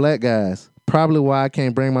about black guys. Probably why I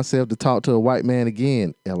can't bring myself to talk to a white man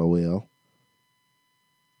again, LOL.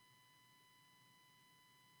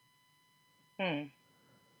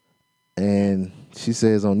 And she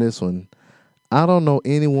says on this one, I don't know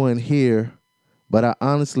anyone here, but I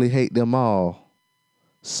honestly hate them all.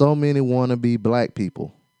 So many wannabe black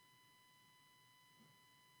people.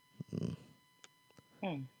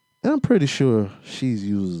 And I'm pretty sure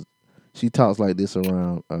she talks like this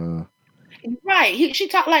around. Right. She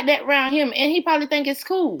talked like that around him, and he probably think it's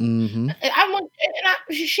cool.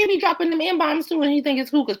 She be dropping them M-bombs too, and he think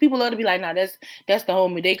it's cool because people love to be like, nah, that's the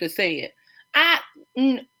homie. They could say it. I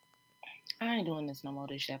ain't doing this no more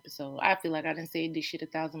this episode. I feel like I done said this shit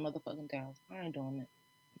 1,000 motherfucking times. I ain't doing it.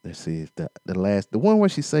 Let's see if the one where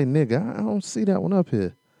she say nigga, I don't see that one up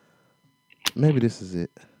here. Maybe this is it.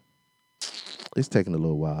 It's taking a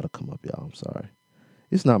little while to come up, y'all. I'm sorry.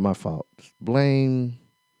 It's not my fault. Blame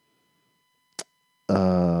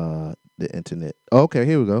the internet. Okay,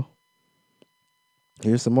 here we go.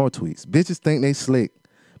 Here's some more tweets. Bitches think they slick,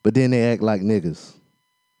 but then they act like niggas.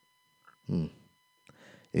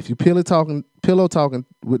 If you pillow talking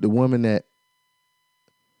with the woman that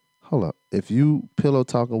if you pillow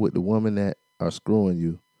talking with the woman that are screwing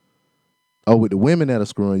you, or with the women that are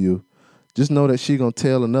screwing you, just know that she gonna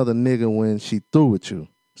tell another nigga when she through with you.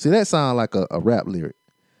 See, that sound like a rap lyric.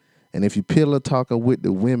 And if you pillow talking with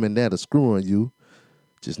the women that are screwing you,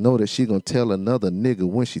 just know that she gonna tell another nigga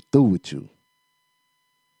when she through with you.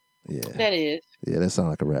 Yeah. That is. Yeah, that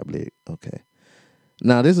sound like a rap lyric. Okay.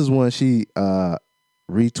 Now, this is one she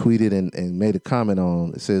retweeted and made a comment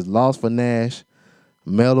on. It says, lost for Nash,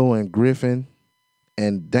 Melo and Griffin,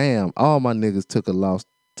 and damn, all my niggas took a loss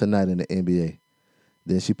tonight in the NBA.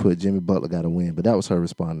 Then she put Jimmy Butler got to win, but that was her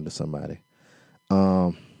responding to somebody.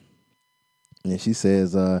 And she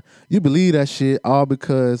says, you believe that shit all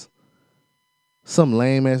because some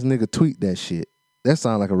lame ass nigga tweet that shit. That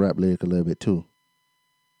sounds like a rap lyric a little bit too.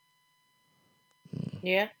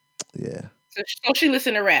 Yeah. Yeah. So she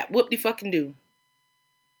listen to rap. Whoop de fucking do.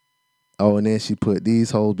 Oh, and then she put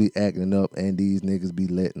these hoes be acting up and these niggas be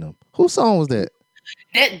letting them. Whose song was that?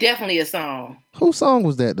 That definitely a song. Whose song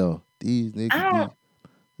was that though? These niggas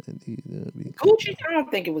Gucci? I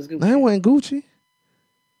don't think it was Gucci. No, it wasn't Gucci.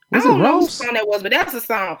 Was I it don't know Ross? what song that was, but that's a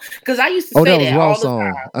song. Because I used to say that was that Ross all the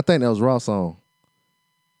song. time. I think that was Ross song.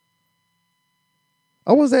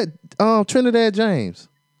 Or was that Trinidad James?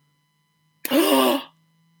 I'm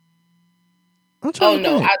trying to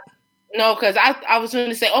no, think. because I was going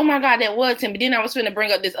to say, oh my God, that was him. But then I was going to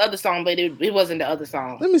bring up this other song, but it wasn't the other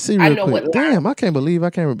song. Let me see real quick. Damn, I can't believe I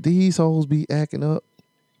can't remember. These hoes be acting up.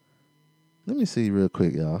 Let me see real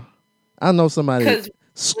quick, y'all. I know somebody. Because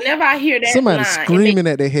whenever I hear that somebody line, screaming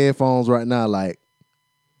at their headphones right now, like.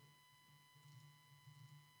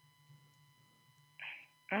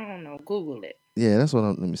 I don't know. Google it. Yeah, that's what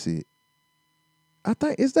I'm. Let me see. I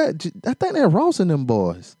think that Ross and them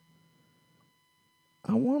boys.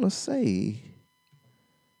 I want to say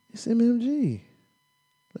it's MMG.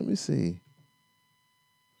 Let me see.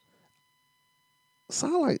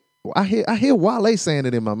 Sound like I hear Wale saying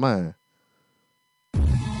it in my mind.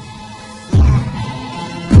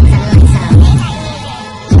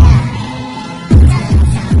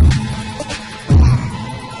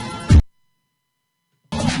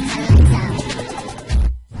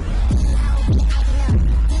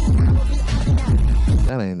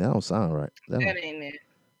 That don't sound right. That ain't it.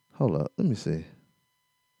 Hold up, let me see.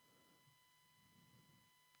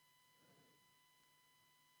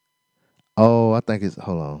 Oh, I think it's.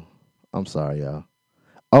 Hold on. I'm sorry, y'all.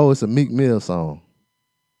 Oh, it's a Meek Mill song.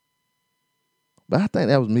 But I think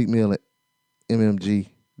that was Meek Mill and MMG,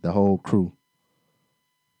 the whole crew.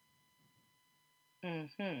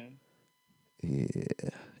 Mm-hmm.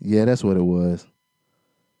 Yeah, that's what it was.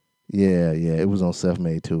 Yeah, it was on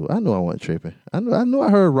Self-Made too. I knew I wasn't tripping. I knew I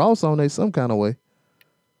heard Ross on there some kind of way.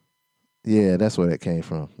 Yeah, that's where that came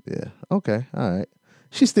from. Yeah. Okay. All right.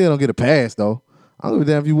 She still don't get a pass though. I don't give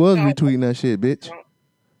a damn if you was retweeting that shit, bitch.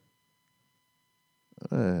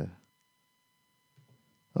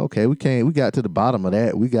 Okay, we got to the bottom of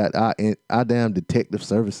that. We got our damn detective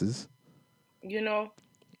services. You know?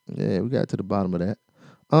 Yeah, we got to the bottom of that.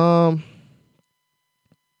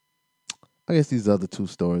 I guess these other two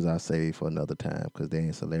stories I'll save for another time because they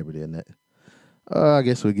ain't celebrity in that. I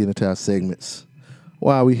guess we'll get into our segments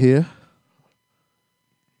while we here.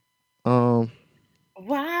 While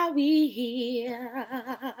we here.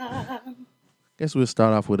 Guess we'll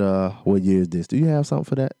start off with what year is this? Do you have something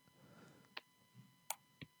for that?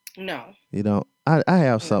 No. You don't? I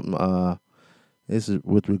have something. This is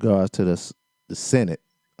with regards to the Senate.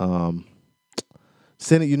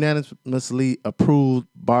 Senate unanimously approved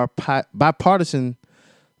bipartisan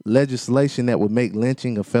legislation that would make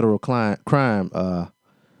lynching a federal crime. The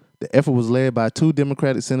effort was led by two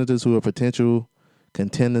Democratic senators who are potential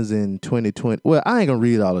contenders in 2020. Well, I ain't gonna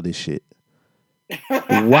read all of this shit.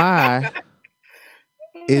 Why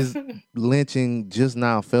is lynching just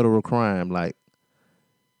now a federal crime? Like,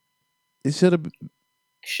 it should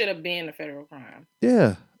have been a federal crime.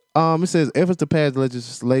 Yeah. It says efforts to pass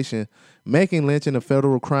legislation making lynching a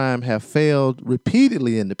federal crime have failed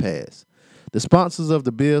repeatedly in the past. The sponsors of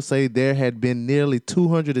the bill say there had been nearly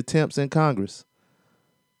 200 attempts in Congress.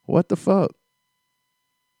 What the fuck?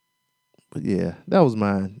 But yeah, that was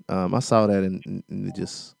mine. I saw that and it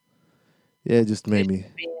just made me.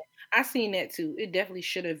 I seen that too. It definitely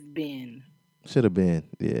should have been. Should have been,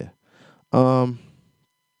 yeah. How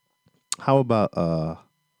about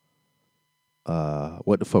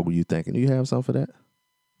what the fuck were you thinking? Do you have something for that?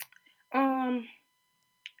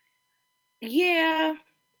 Yeah,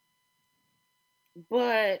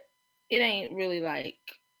 but it ain't really like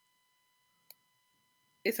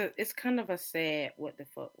it's kind of a sad what the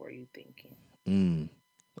fuck were you thinking?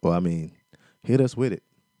 Well, I mean, hit us with it.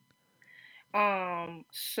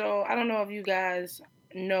 So I don't know if you guys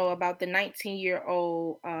know about the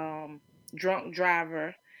 19-year-old drunk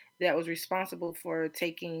driver that was responsible for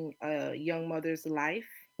taking a young mother's life.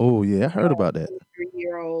 Oh yeah, I heard about that.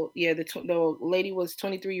 23-year-old, yeah, the lady was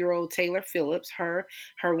 23-year-old Taylor Phillips. Her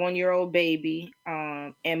 1-year-old baby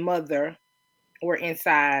and mother were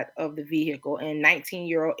inside of the vehicle, and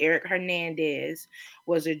 19-year-old Eric Hernandez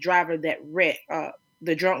was a driver that wrecked,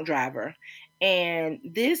 the drunk driver. And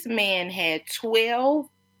this man had 12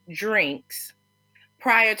 drinks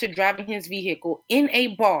prior to driving his vehicle in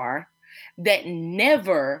a bar that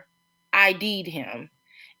never ID'd him.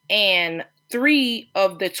 And 3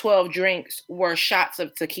 of the 12 drinks were shots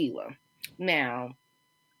of tequila. Now,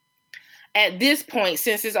 at this point,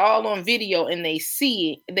 since it's all on video and they've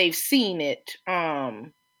seen it,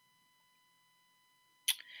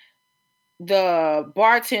 the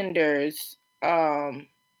bartenders,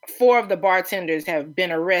 4 of the bartenders have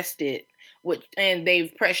been arrested and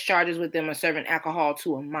they've pressed charges with them of serving alcohol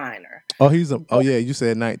to a minor. Oh, yeah, you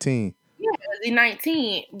said 19. Yeah, he's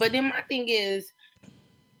 19. But then my thing is,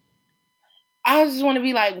 I just want to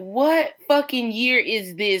be like, what fucking year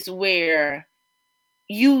is this where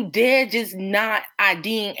you dare just not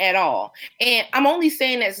IDing at all? And I'm only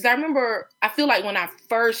saying that because I feel like when I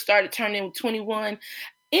first started turning 21,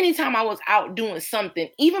 anytime I was out doing something,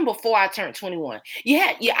 even before I turned 21,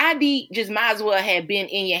 your ID just might as well have been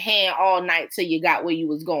in your hand all night till you got where you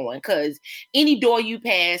was going. Because any door you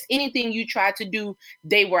passed, anything you tried to do,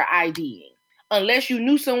 they were IDing. Unless you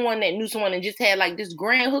knew someone that knew someone and just had like this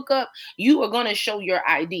grand hookup, you were going to show your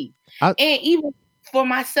ID. And even for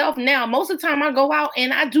myself now, most of the time I go out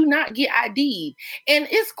and I do not get ID'd. And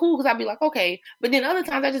it's cool because I'll be like, okay. But then other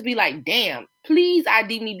times I just be like, damn, please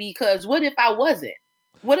ID me, because what if I wasn't?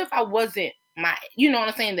 What if I wasn't my, you know what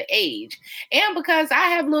I'm saying, the age? And because I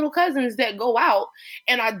have little cousins that go out,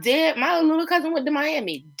 and my little cousin went to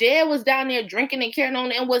Miami. Dad was down there drinking and carrying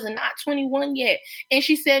on and was not 21 yet. And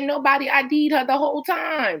she said nobody ID'd her the whole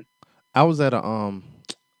time. I was at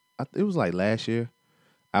it was like last year.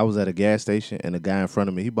 I was at a gas station, and the guy in front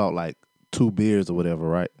of me, he bought like 2 beers or whatever,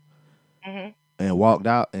 right? Mm-hmm. And walked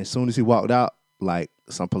out. And as soon as he walked out, like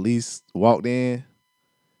some police walked in.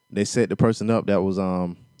 They set the person up that was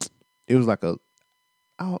it was like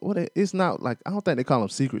it's not like, I don't think they call them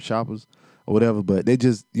secret shoppers or whatever, but they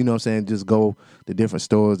just, you know what I'm saying, just go to different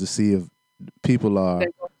stores to see if people are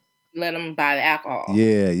let them buy the alcohol.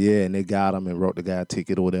 Yeah, and they got him and wrote the guy a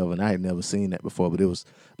ticket or whatever, and I had never seen that before, but it was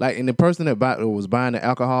like, and the person that was buying the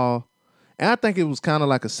alcohol, and I think it was kind of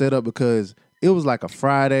like a setup because it was like a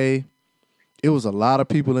Friday. It was a lot of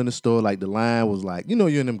people in the store. Like the line was like, you know,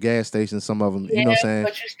 you're in them gas stations, some of them, you know what I'm saying?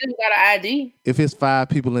 But you still got an ID. If it's 5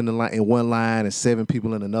 people in the line in one line and 7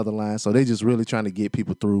 people in another line, so they just really trying to get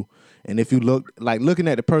people through. And if you looking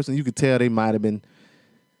at the person, you could tell they might have been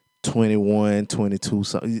 21, 22,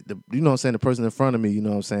 something. You know what I'm saying? The person in front of me, you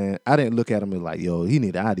know what I'm saying? I didn't look at him and like, yo, he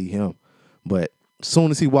need to ID him. But as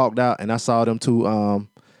soon as he walked out and I saw them two,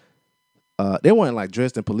 they weren't like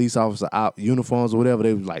dressed in police officer out uniforms or whatever.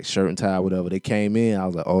 They was like shirt and tie, whatever. They came in. I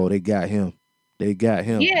was like, oh, they got him.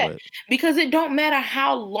 Yeah, because it don't matter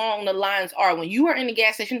how long the lines are. When you are in the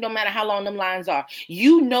gas station, it don't matter how long them lines are.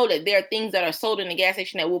 You know that there are things that are sold in the gas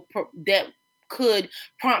station that could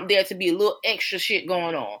prompt there to be a little extra shit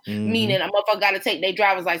going on. Mm-hmm. Meaning a motherfucker got to take their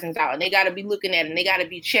driver's license out and they got to be looking at it and they got to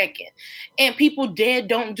be checking. And people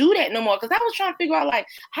don't do that no more. Because I was trying to figure out, like,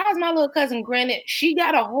 how's my little cousin, granted, she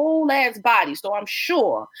got a whole ass body. So I'm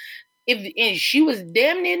sure and she was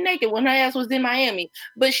damn near naked when her ass was in Miami,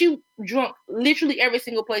 but she drunk literally every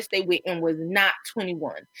single place they went and was not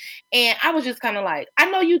 21. And I was just kind of like, I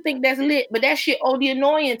know you think that's lit, but that shit OD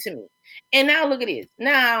annoying to me. And now look at this.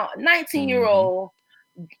 Now, 19-year-old,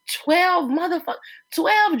 12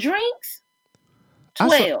 drinks?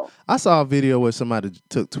 12. I saw a video where somebody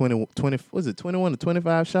took 20, was it 21 to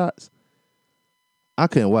 25 shots? I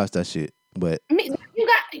couldn't watch that shit, but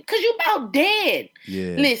because you about dead.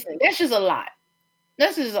 Yeah. Listen, that's just a lot.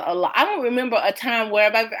 That's just a lot. I don't remember a time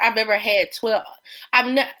where I've ever had 12.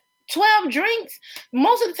 12 drinks.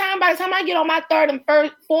 Most of the time, by the time I get on my third and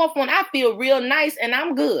fourth one, I feel real nice and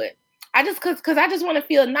I'm good. I just because I just want to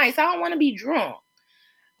feel nice. I don't want to be drunk.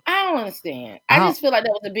 I don't understand. I just feel like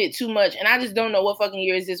that was a bit too much, and I just don't know what fucking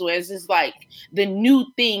year is this where it's just like the new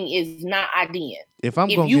thing is not IDing. If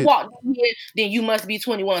you walk here, then you must be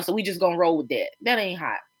 21, so we just gonna roll with that. That ain't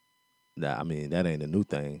hot. Nah, I mean, that ain't a new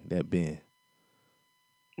thing. It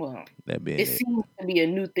seems to be a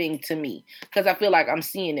new thing to me because I feel like I'm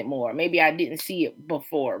seeing it more. Maybe I didn't see it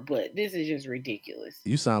before, but this is just ridiculous.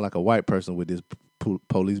 You sound like a white person with this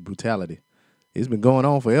police brutality. It's been going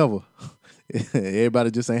on forever.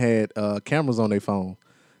 Everybody just ain't had cameras on their phone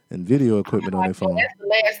and video equipment on their phone. That's the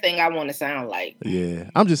last thing I want to sound like. Yeah,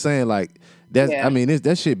 I'm just saying, like, that's. Yeah. I mean,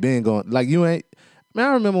 that shit been going. Like, you ain't. Man,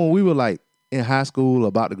 I remember when we were like in high school,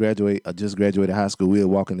 about to graduate, or just graduated high school. We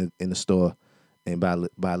would walk in the store and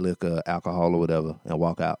buy liquor, alcohol, or whatever, and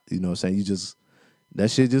walk out. You know what I'm saying?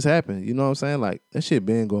 That shit just happened. You know what I'm saying? Like, that shit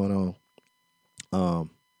been going on.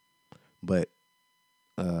 But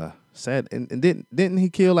sad. And didn't he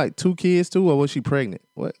kill like 2 kids too, or was she pregnant?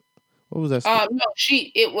 What was that? No,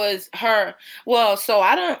 it was her. Well, so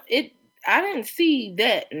I didn't see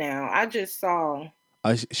that. Now I just saw.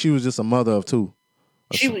 She was just a mother of 2.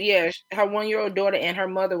 She her 1-year-old daughter and her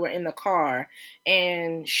mother were in the car,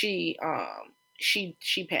 and she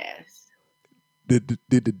passed. Did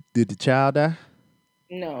the child die?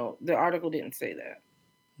 No, the article didn't say that.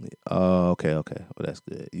 Oh, okay. Well, that's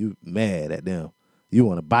good. You mad at them? You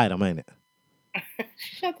want to bite them, ain't it?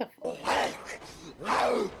 Shut the fuck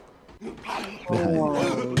up.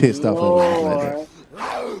 Pissed off at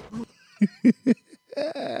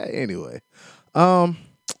that. Anyway, well,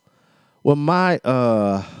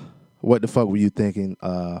 What the fuck were you thinking?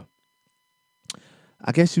 I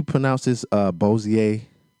guess you pronounce this Bossier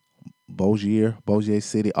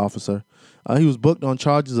City officer. He was booked on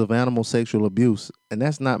charges of animal sexual abuse, and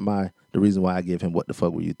that's not the reason why I give him what the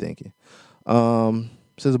fuck were you thinking.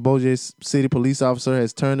 Says a Bossier City police officer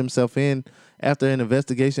has turned himself in after an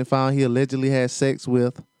investigation found he allegedly had sex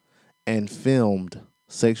with and filmed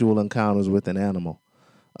sexual encounters with an animal.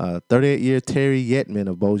 38-year Terry Yetman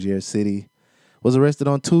of Bossier City was arrested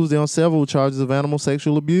on Tuesday on several charges of animal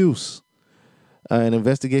sexual abuse. An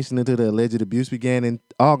investigation into the alleged abuse began in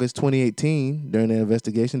August 2018. During the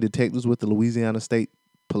investigation, detectives with the Louisiana State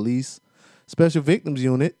Police Special Victims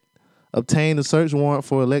Unit obtained a search warrant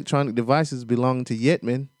for electronic devices belonging to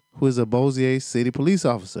Yetman, who is a Bossier City police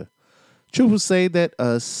officer. Troopers say that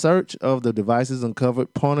a search of the devices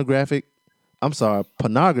uncovered pornography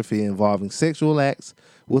involving sexual acts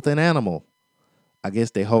with an animal. I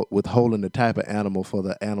guess they withholding the type of animal for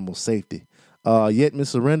the animal's safety. Yetman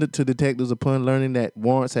surrendered to detectives upon learning that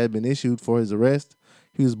warrants had been issued for his arrest.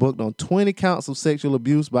 He was booked on 20 counts of sexual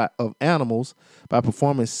abuse of animals by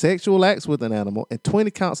performing sexual acts with an animal, and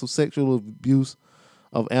 20 counts of sexual abuse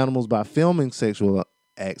of animals by filming sexual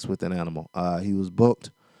acts with an animal. He was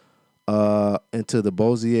booked into the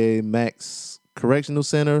Bossier Max Correctional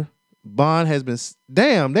Center. Bond has been...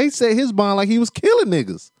 Damn, they said his bond like he was killing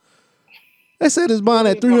niggas. They said his bond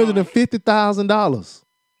at $350,000.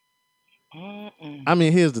 I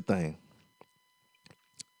mean, here's the thing.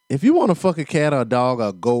 If you want to fuck a cat or a dog or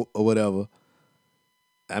a goat or whatever,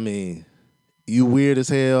 I mean, you weird as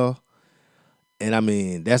hell. And I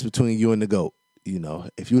mean, that's between you and the goat. You know,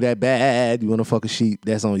 if you that bad, you want to fuck a sheep,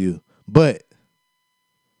 that's on you. But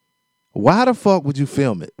why the fuck would you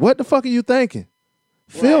film it? What the fuck are you thinking?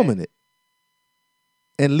 Right. Filming it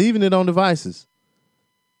and leaving it on devices.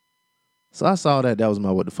 So I saw that was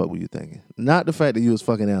my what the fuck were you thinking? Not the fact that you was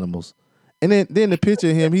fucking animals. And then the picture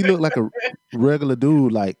of him, he looked like a regular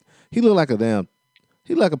dude. Like, he looked like a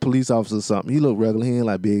police officer or something. He looked regular. He ain't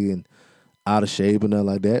like big and out of shape or nothing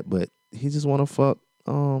like that. But he just want to fuck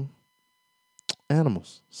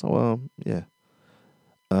animals. So, yeah.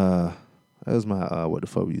 That was my what the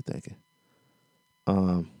fuck were you thinking?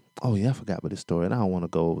 Oh, yeah, I forgot about this story. And I don't want to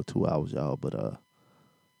go over 2 hours, y'all. But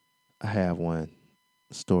I have one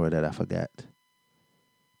story that I forgot.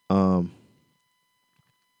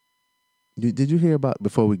 Did you hear about,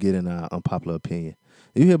 before we get in unpopular opinion,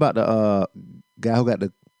 did you hear about the guy who got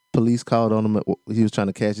the police called on him? He was trying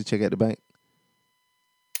to cash a check at the bank?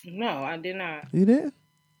 No, I did not. You did?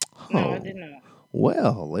 No, I did not.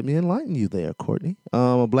 Well, let me enlighten you there, Courtney.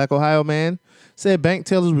 A Black Ohio man said bank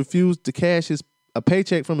tellers refused to cash a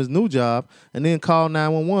paycheck from his new job and then called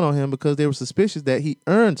 911 on him because they were suspicious that he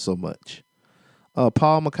earned so much.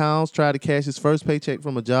 Paul McCombs tried to cash his first paycheck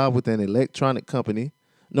from a job with an electric company,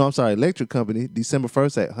 December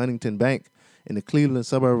 1st at Huntington Bank in the Cleveland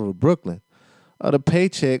suburb of Brooklyn. The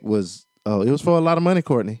paycheck was, it was for a lot of money,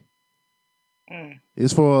 Courtney. It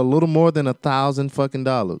was for a little more than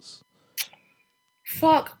 $1,000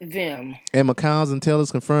 Fuck them. And McCombs and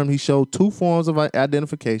tellers confirmed he showed 2 forms of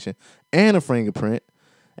identification and a fingerprint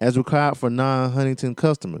as required for non-Huntington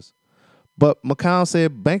customers. But McCombs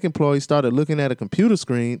said bank employees started looking at a computer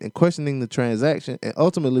screen and questioning the transaction, and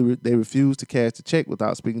ultimately they refused to cash the check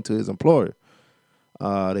without speaking to his employer.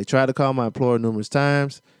 They tried to call my employer numerous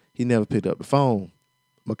times. He never picked up the phone.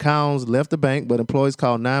 McCombs left the bank, but employees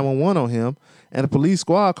called 911 on him, and a police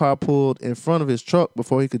squad car pulled in front of his truck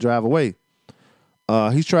before he could drive away.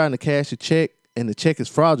 He's trying to cash a check, and the check is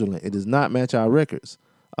fraudulent. It does not match our records.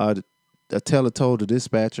 A teller told the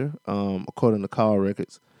dispatcher, according to call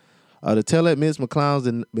records. The teller admits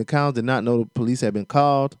McCombs did not know the police had been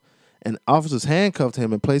called, and officers handcuffed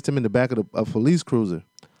him and placed him in the back of a police cruiser.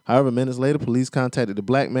 However, minutes later, police contacted the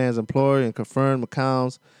black man's employer and confirmed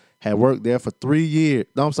McCombs had worked there for 3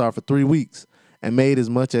 weeks and made as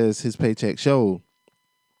much as his paycheck showed.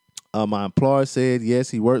 My employer said, yes,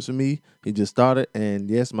 he works for me. He just started, and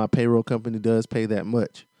yes, my payroll company does pay that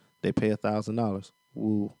much. They pay $1,000.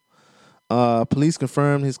 Woo. Police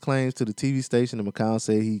confirmed his claims to the TV station, and McCombs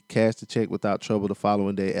said he cashed the check without trouble the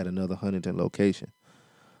following day at another Huntington location.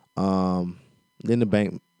 Then the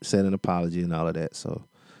bank said an apology and all of that. So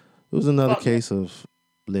it was another case of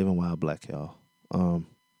living while black, y'all. And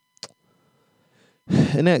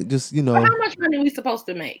that just, But how much money are we supposed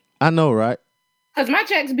to make? I know, right? Because my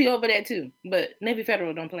checks be over there too, but Navy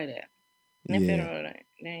Federal don't play that. Navy Federal,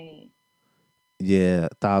 they ain't. Yeah,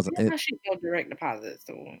 1,000. I should go direct deposit.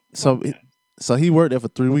 So he worked there for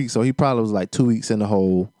 3 weeks, so he probably was like 2 weeks in the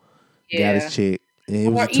hole. Yeah. Got his check, And it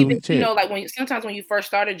was or a 2 week even check. like sometimes when you first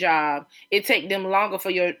start a job, it take them longer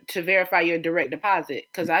to verify your direct deposit.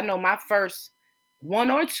 Because I know my first 1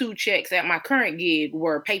 or 2 checks at my current gig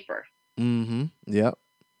were paper. Mm-hmm. Yep.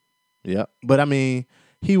 But I mean,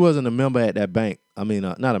 he wasn't a member at that bank. I mean,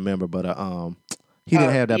 not a member, but he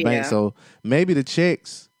didn't have that bank. So maybe the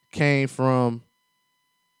checks came from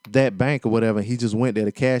that bank or whatever. He just went there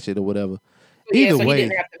to cash it or whatever. Either way, he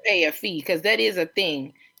didn't have to pay a fee, because that is a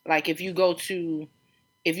thing. Like if you go to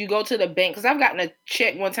the bank, because I've gotten a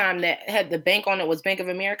check one time that had the bank on it was Bank of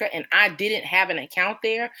America, and I didn't have an account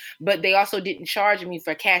there, but they also didn't charge me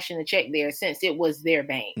for cashing the check there since it was their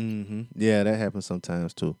bank. Mm-hmm. Yeah, that happens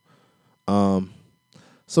sometimes too.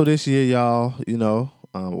 So this year, y'all,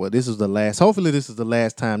 this is the last. Hopefully, this is the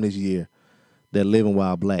last time this year that Living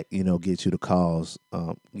While Black, gets you the calls,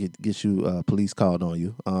 gets you police called on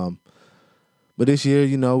you. But this year,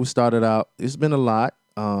 we started out. It's been a lot.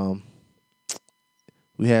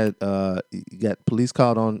 We had you got police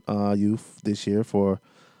called on you this year for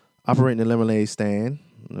operating the lemonade stand.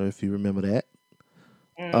 I don't know if you remember that.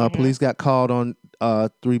 Mm-hmm. Police got called on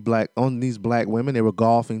these black women. They were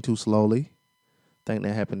golfing too slowly. I think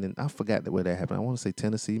that happened I forgot where that happened. I want to say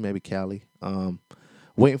Tennessee, maybe Cali.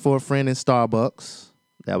 Waiting for a friend in Starbucks.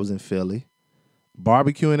 That was in Philly.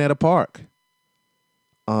 Barbecuing at a park.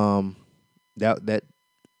 That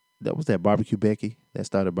was that Barbecue Becky. That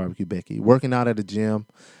started Barbecue Becky. Working out at the gym.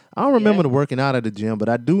 I don't remember the working out at the gym, but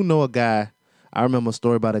I do know a guy. I remember a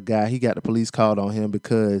story about a guy. He got the police called on him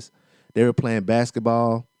because they were playing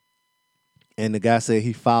basketball, and the guy said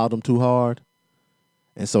he fouled him too hard,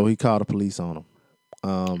 and so he called the police on him.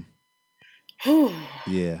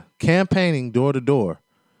 Yeah. Campaigning door to door.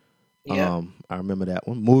 I remember that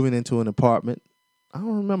one. Moving into an apartment. I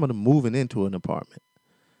don't remember the moving into an apartment.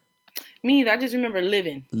 Me either. I just remember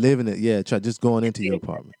living. Living it, yeah. Just going into your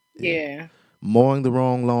apartment. Yeah. Mowing the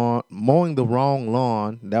wrong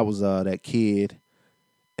lawn. That was that kid,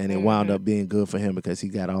 and it wound up being good for him because he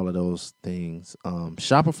got all of those things.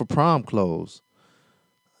 Shopping for prom clothes.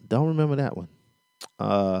 Don't remember that one.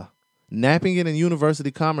 Napping in a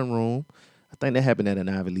university common room. I think that happened at an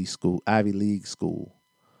Ivy League school.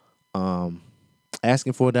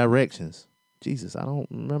 Asking for directions. Jesus, I don't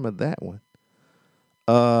remember that one.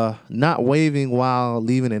 Not waving while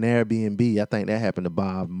leaving an Airbnb. I think that happened to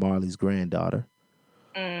Bob Marley's granddaughter.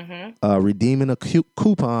 Mm-hmm. Redeeming a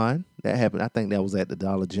coupon. That happened. I think that was at the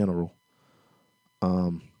Dollar General.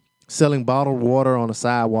 Selling bottled water on the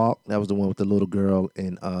sidewalk. That was the one with the little girl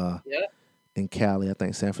in Cali, I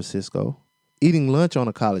think San Francisco. Eating lunch on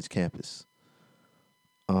a college campus.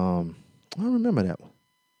 I don't remember that one.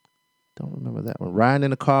 Riding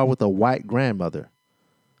in a car with a white grandmother.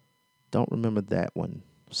 Don't remember that one.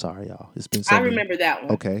 Sorry, y'all. It's been so I remember that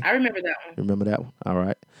one. Okay. I remember that one. Remember that one? All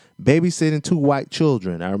right. Babysitting 2 white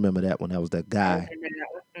children. I remember that one. That was that guy. I remember that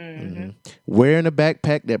one. Mm-hmm. Wearing a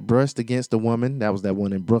backpack that brushed against a woman. That was that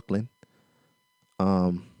one in Brooklyn.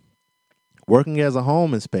 Working as a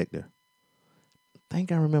home inspector. I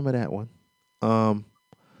think I remember that one.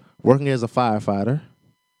 Working as a firefighter.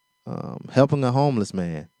 Helping a homeless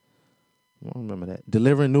man. I don't remember that.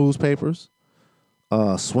 Delivering newspapers.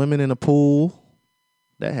 Swimming in a pool.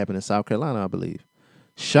 That happened in South Carolina, I believe.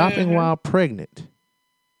 Shopping while pregnant.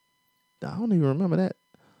 I don't even remember that.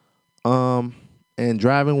 And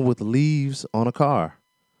driving with leaves on a car.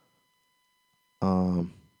 So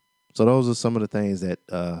those are some of the things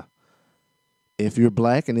that if you're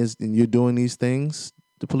black and you're doing these things,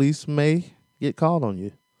 the police may get called on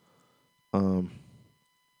you.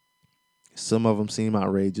 Some of them seem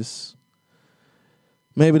outrageous.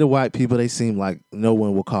 Maybe the white people, they seem like no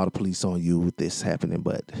one will call the police on you with this happening.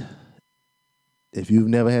 But if you've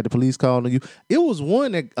never had the police called on you, it was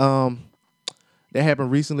one that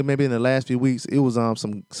happened recently, maybe in the last few weeks. It was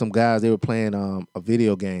some guys, they were playing a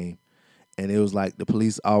video game, and it was like the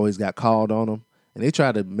police always got called on them, and they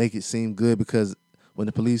tried to make it seem good because when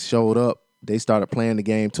the police showed up, they started playing the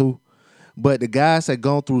game too. But the guys had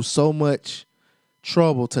gone through so much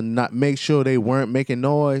trouble to not make sure they weren't making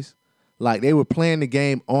noise. Like, they were playing the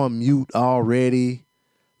game on mute already.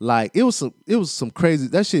 Like, it was some crazy.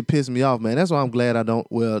 That shit pissed me off, man. That's why I'm glad I'm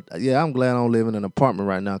glad I don't live in an apartment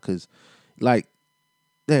right now, because, like,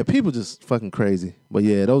 people just fucking crazy. But,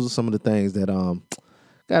 yeah, those are some of the things that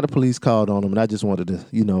got the police called on them, and I just wanted to,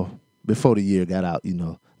 before the year got out,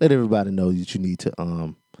 let everybody know that you need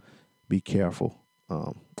to be careful.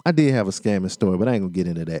 I did have a scamming story, but I ain't going to get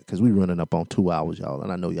into that because we're running up on 2 hours, y'all,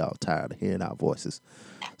 and I know y'all tired of hearing our voices.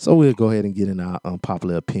 So we'll go ahead and get in our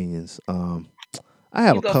unpopular opinions. I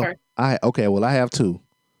have a couple. I have 2.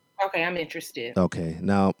 Okay, I'm interested. Okay,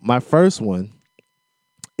 now my first one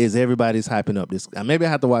is everybody's hyping up this. Maybe I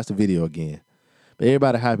have to watch the video again. But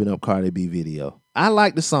everybody hyping up Cardi B video. I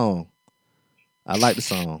like the song.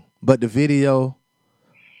 But the video,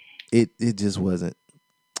 it just wasn't.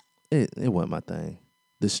 It wasn't my thing.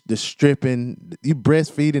 The stripping, you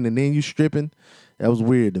breastfeeding and then you stripping, that was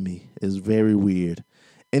weird to me. It was very weird.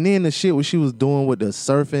 And then the shit what she was doing with the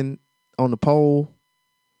surfing on the pole,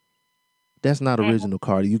 that's not original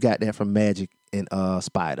Cardi. You got that from Magic and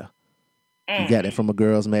Spider. You got that from a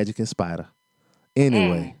girl's Magic and Spider.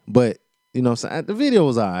 Anyway, but you know what I'm saying? The video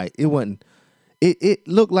was all right. It wasn't, it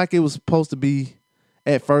looked like it was supposed to be,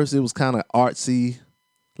 at first it was kind of artsy,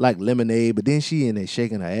 like Lemonade, but then she in there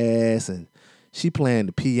shaking her ass and she playing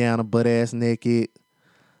the piano butt ass naked.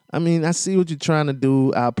 I mean, I see what you're trying to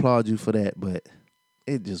do. I applaud you for that, but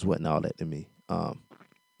it just wasn't all that to me. I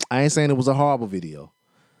ain't saying it was a horrible video,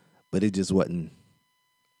 but it just wasn't.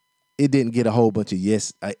 It didn't get a whole bunch of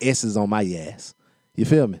S's on my ass. You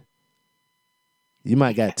feel me? You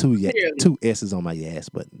might got two S's on my ass,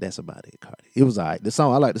 but that's about it, Cardi. It was all right. The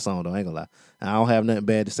song, I like the song though. I ain't gonna lie. I don't have nothing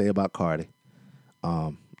bad to say about Cardi.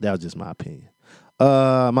 That was just my opinion.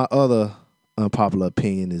 My other unpopular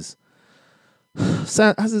opinion is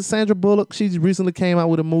Sandra Bullock. She recently came out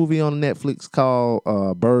with a movie on Netflix called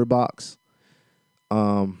Bird Box.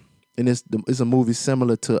 And it's a movie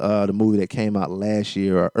similar to the movie that came out last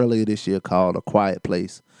year or earlier this year called A Quiet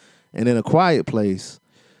Place. And in A Quiet Place,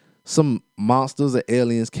 some monsters or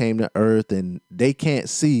aliens came to Earth and they can't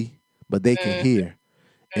see, but they can hear.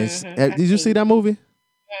 And did you see that movie?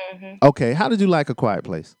 Okay, how did you like A Quiet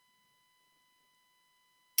Place?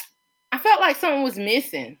 I felt like something was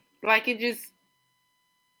missing. Like it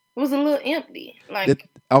was a little empty. Like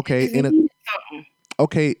okay,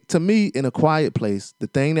 to me, in A Quiet Place, the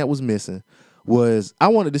thing that was missing was I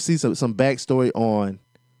wanted to see some backstory on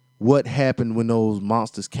what happened when those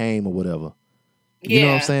monsters came or whatever. You know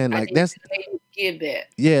what I'm saying? Like that's give that.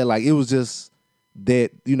 Yeah, like it was just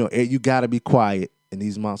that, you know, you gotta be quiet and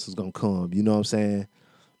these monsters gonna come. You know what I'm saying?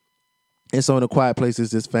 And so in A Quiet Place is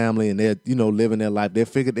this family and they're, you know, living their life. They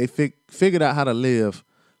figured out how to live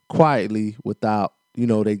quietly without, you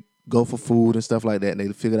know, they go for food and stuff like that, and they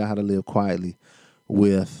figured out how to live quietly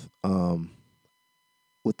with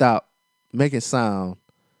without making sound,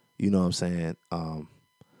 you know what I'm saying? And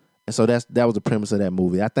so that was the premise of that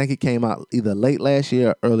movie. I think it came out either late last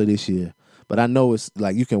year or early this year, but I know it's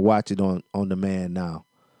like you can watch it on demand now.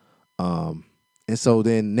 And so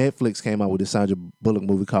then Netflix came out with this Sandra Bullock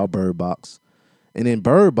movie called Bird Box. And in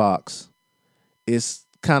Bird Box, it's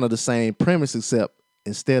kind of the same premise, except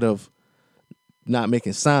instead of not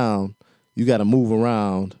making sound, you got to move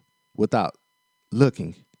around without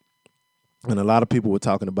looking. And a lot of people were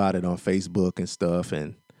talking about it on Facebook and stuff.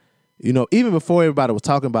 And, you know, even before everybody was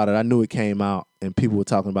talking about it, I knew it came out and people were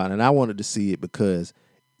talking about it. And I wanted to see it because,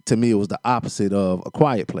 to me, it was the opposite of A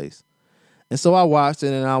Quiet Place. And so I watched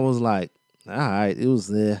it and I was like, all right, it was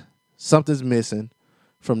there. Something's missing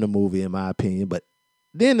from the movie, in my opinion. But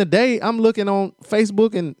then the day I'm looking on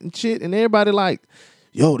Facebook and shit, and everybody like,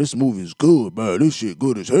 yo, this movie is good, man. This shit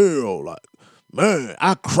good as hell. Like, man,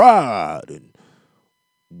 I cried. And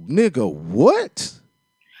nigga, what?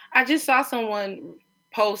 I just saw someone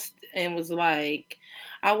post and was like,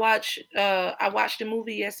 I watched the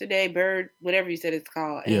movie yesterday, Bird, whatever you said it's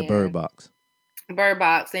called. Yeah, Bird Box. Bird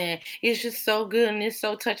Box, and it's just so good and it's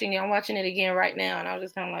so touching. I'm watching it again right now, and I was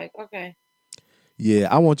just kind of like, okay. Yeah,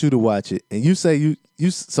 I want you to watch it. And you say you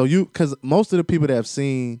because most of the people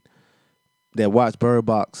that watch Bird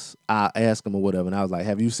Box, I ask them or whatever, and I was like,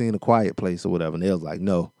 have you seen A Quiet Place or whatever? And they was like,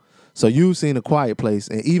 no. So you've seen A Quiet Place,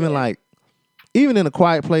 and even in A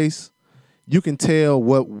Quiet Place, you can tell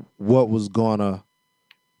what was gonna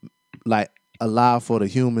like allow for the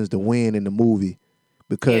humans to win in the movie.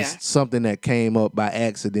 Because something that came up by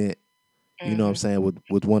accident, you know what I'm saying,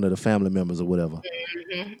 with one of the family members or whatever.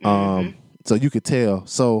 So you could tell.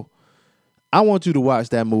 So I want you to watch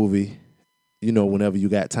that movie, you know, whenever you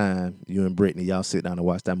got time. You and Brittany, y'all sit down and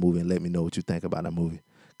watch that movie and let me know what you think about that movie.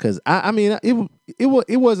 Because, I mean,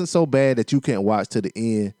 it wasn't so bad that you can't watch to the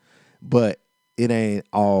end, but it ain't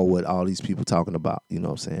all what all these people talking about, you know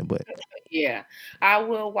what I'm saying? But yeah, I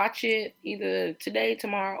will watch it either today,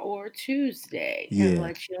 tomorrow, or Tuesday. And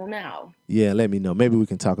let you know. Yeah, let me know. Maybe we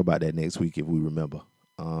can talk about that next week if we remember.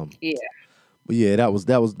 Yeah. But yeah,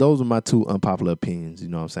 those are my two unpopular opinions. You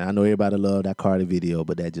know what I'm saying? I know everybody loved that Cardi video,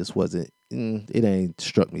 but that just wasn't. It ain't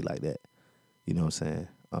struck me like that. You know what I'm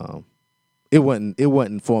saying? It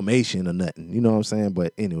wasn't formation or nothing. You know what I'm saying?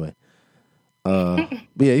 But anyway, but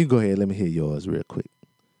yeah, you go ahead. Let me hear yours real quick.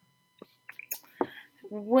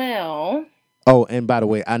 Well. Oh, and by the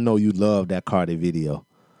way, I know you love that Cardi video.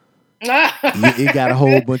 It got a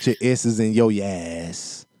whole bunch of S's in your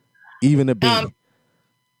ass. Even a B.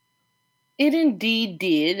 It indeed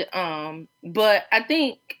did. But I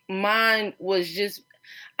think mine was just,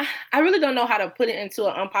 I really don't know how to put it into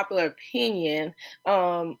an unpopular opinion,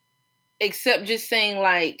 except just saying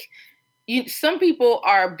like, some people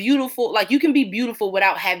are beautiful. Like you can be beautiful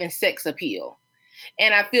without having sex appeal.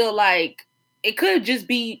 And I feel like it could just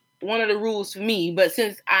be one of the rules for me. But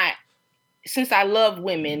since I love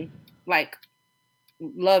women, like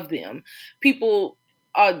love them, people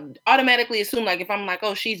automatically assume like if I'm like,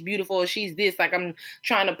 oh, she's beautiful or she's this, like I'm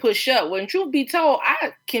trying to push up. When truth be told,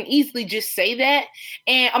 I can easily just say that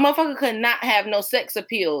and a motherfucker could not have no sex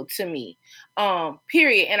appeal to me,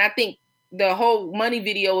 period. And I think the whole money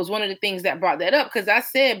video was one of the things that brought that up, because I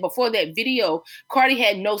said before that video, Cardi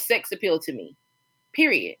had no sex appeal to me,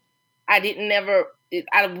 period.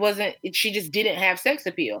 She just didn't have sex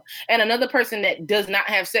appeal. And another person that does not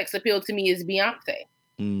have sex appeal to me is Beyonce.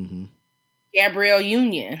 Mm-hmm. Gabrielle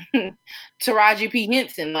Union, Taraji P.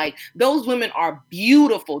 Henson. Like, those women are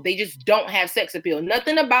beautiful. They just don't have sex appeal.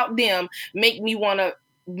 Nothing about them make me want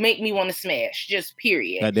to smash, just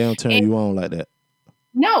period. Like, they don't turn you on like that.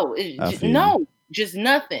 No, just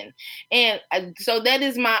nothing. And so that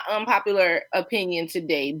is my unpopular opinion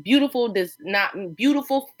today. Beautiful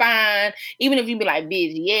fine. Even if you be like,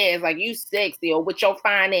 bitch, yes, like you sexy or with your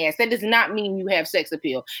fine ass, that does not mean you have sex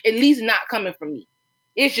appeal. At least not coming from me.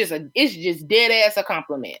 It's just dead ass a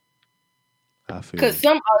compliment. Because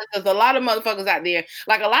there's a lot of motherfuckers out there.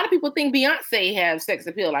 Like, a lot of people think Beyonce has sex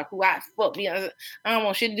appeal. Like, who I fuck Beyonce. I don't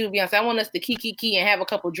want shit to do with Beyonce. I want us to kiki and have a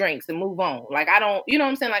couple drinks and move on. Like, I don't, you know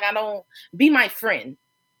what I'm saying? Like, I don't be my friend.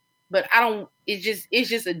 But I don't, it's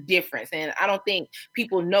just a difference. And I don't think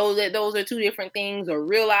people know that those are two different things, or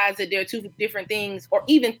realize that they're two different things, or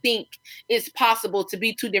even think it's possible to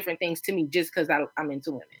be two different things to me just because I'm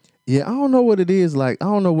into women. Yeah, I don't know what it is. Like, I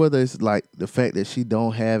don't know whether it's like the fact that she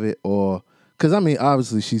don't have it, or because I mean,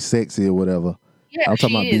 obviously she's sexy or whatever. Yeah, I'm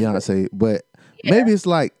talking about Beyonce, but maybe it's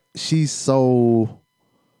like she's so,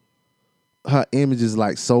 her image is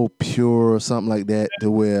like so pure or something like that,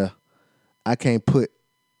 to where I can't put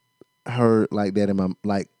her like that in my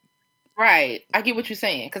like. Right, I get what you're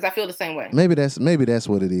saying, because I feel the same way. Maybe that's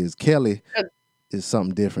what it is. Kelly is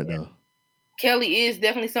something different though. Kelly is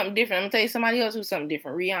definitely something different. I'm gonna tell you somebody else who's something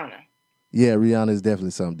different. Rihanna. Yeah, Rihanna is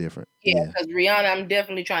definitely something different. Yeah, because Rihanna, I'm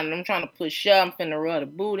trying to push up. I'm finna rub the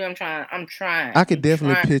booty. I'm trying. I could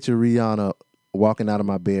definitely picture Rihanna walking out of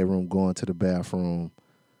my bedroom, going to the bathroom.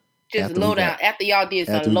 Just low down. After y'all did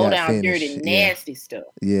some low down, dirty, nasty stuff.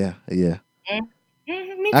 Yeah. Mm-hmm.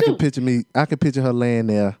 Me too. I can picture her laying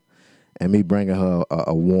there, and me bringing her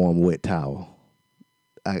a warm, wet towel.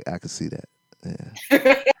 I could see that. Yeah.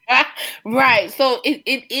 Right. So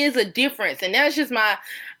it is a difference, and that's just my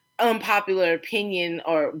unpopular opinion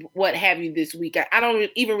or what have you this week. I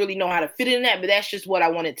don't even really know how to fit in that, but that's just what I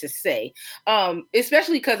wanted to say.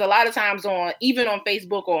 Especially because a lot of times even on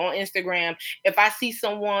Facebook or on Instagram, if I see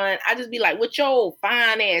someone, I just be like, with your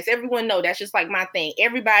fine ass. Everyone know that's just like my thing.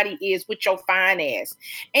 Everybody is with your fine ass.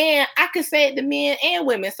 And I can say it to men and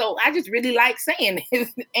women. So I just really like saying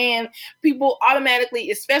this. And people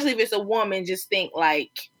automatically, especially if it's a woman, just think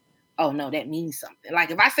like, oh no, that means something. Like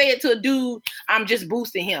if I say it to a dude, I'm just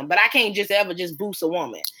boosting him, but I can't just ever just boost a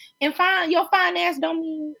woman. And your fine ass don't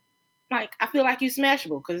mean like I feel like you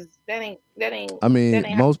smashable, because that ain't. I mean,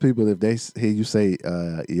 most people, if they hear you say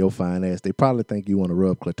your fine ass, they probably think you want to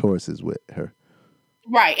rub clitorises with her.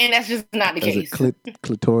 Right, and that's just not the case.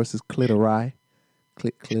 Clitoris is clitori.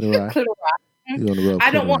 Clitori. You want to rub I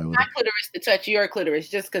don't want my clitoris to touch your clitoris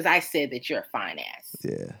just because I said that you're a fine ass.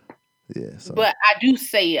 Yeah. Yeah, so. But I do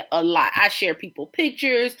say it a lot. I share people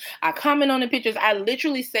pictures. I comment on the pictures. I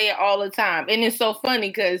literally say it all the time. And it's so funny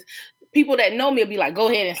because people that know me will be like, go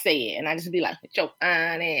ahead and say it. And I just be like, your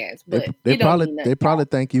fine ass. But they probably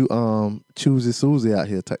think you Choosy Susie out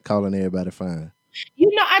here calling everybody fine.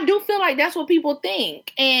 You know, I do feel like that's what people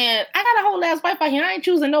think. And I got a whole ass wife out here. I ain't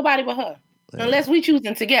choosing nobody but her. Yeah. Unless we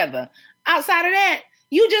choosing together. Outside of that,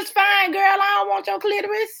 you just fine, girl. I don't want your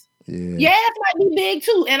clitoris. Yeah, it might be big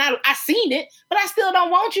too, and I seen it, but I still don't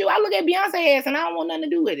want you. I look at Beyonce ass, and I don't want nothing to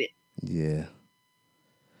do with it. Yeah.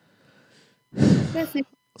 That's it.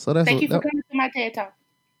 So that's Thank you for coming to my TED Talk.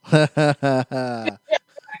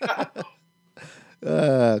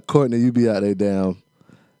 Courtney, you be out there down.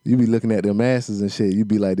 You be looking at them asses and shit. You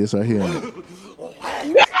be like this right here.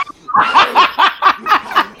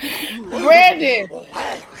 Brandon.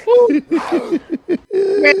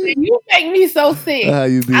 Brandon, you make me so sick. How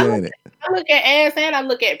you be at it? I look at ass and I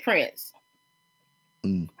look at Prince.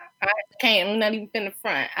 I can't. I'm not even finna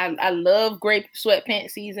front. I love grape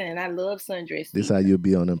sweatpants season, and I love sundress season. This how you'll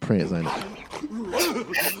be on them prints, ain't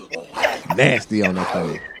it? Nasty on that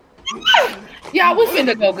thing. Y'all, we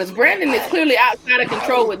finna go because Brandon is clearly outside of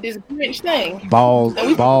control with this Grinch thing. Balls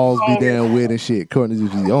be damn wet and shit. Courtney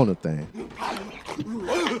just be on the thing.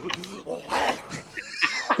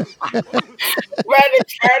 Brandon,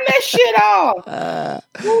 turn that shit off.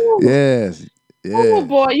 Yes. Yeah. Oh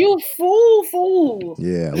boy, you fool.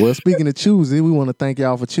 Yeah. Well, speaking of choosing, we want to thank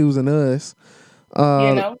y'all for choosing us.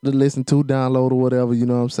 To listen to, download, or whatever. You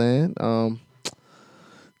know what I'm saying?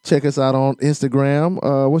 Check us out on Instagram.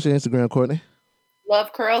 What's your Instagram, Courtney?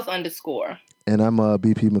 Love Curls _. And I'm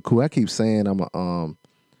BP McCool. I keep saying I'm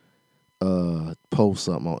post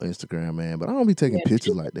something on Instagram, man, but I don't be taking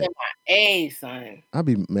pictures like that. Hey, son. I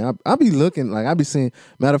be looking like I be seeing.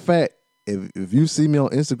 Matter of fact, if you see me on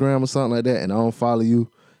Instagram or something like that, and I don't follow you,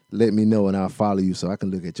 let me know and I'll follow you so I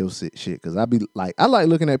can look at your shit. Cause I like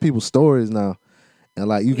looking at people's stories now, and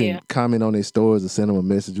like you can comment on their stories or send them a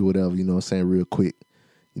message or whatever. You know what I'm saying? Real quick.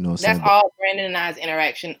 You know what I'm saying? That's all Brandon and I's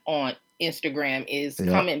interaction on Instagram is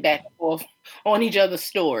comment back and forth on each other's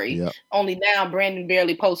story. Yep. Only now Brandon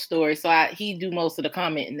barely posts stories, so he do most of the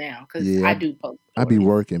commenting now because I do post stories. I be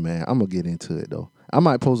working, man. I'm gonna get into it though. I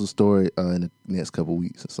might post a story in the next couple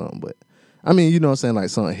weeks or something, but I mean, you know what I'm saying, like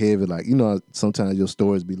something heavy, like you know, sometimes your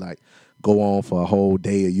stories be like go on for a whole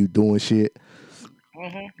day of you doing shit.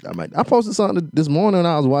 Mm-hmm. I posted something this morning.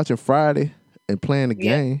 I was watching Friday and playing the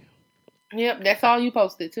game. Yep, that's all you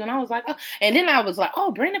posted too. And I was like, oh. And then I was like,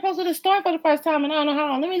 oh, Brandon posted a story for the first time and I don't know how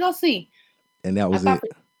long. Let me go see. And that was it.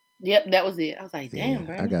 Yep, that was it. I was like, damn,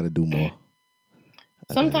 Brandon. I got to do more.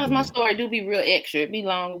 Sometimes my story do be real extra. It be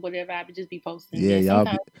long or whatever. I would just be posting.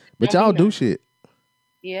 Yeah, but y'all do shit.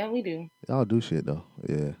 Yeah, we do. Y'all do shit though.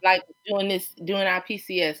 Yeah. Like doing our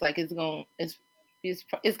PCS, like it's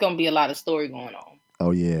gonna be a lot of story going on.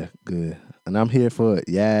 Oh yeah, good. And I'm here for it.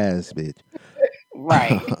 Yes, bitch.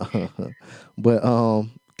 Right. But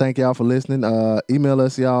thank y'all for listening. Email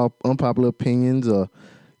us y'all unpopular opinions, or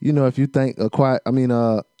you know if you think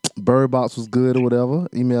Bird Box was good or whatever.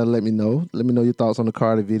 Email, let me know. Let me know your thoughts on the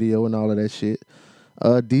Cardi video and all of that shit.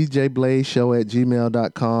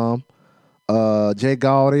 DJBlazeShow@gmail.com. Jay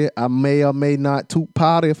Gaudy, I may or may not toot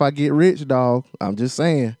powder if I get rich, dog. I'm just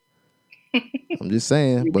saying. But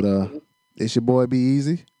it's your boy Be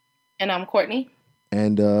Easy. And I'm Courtney.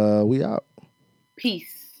 And we out.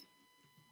 Peace.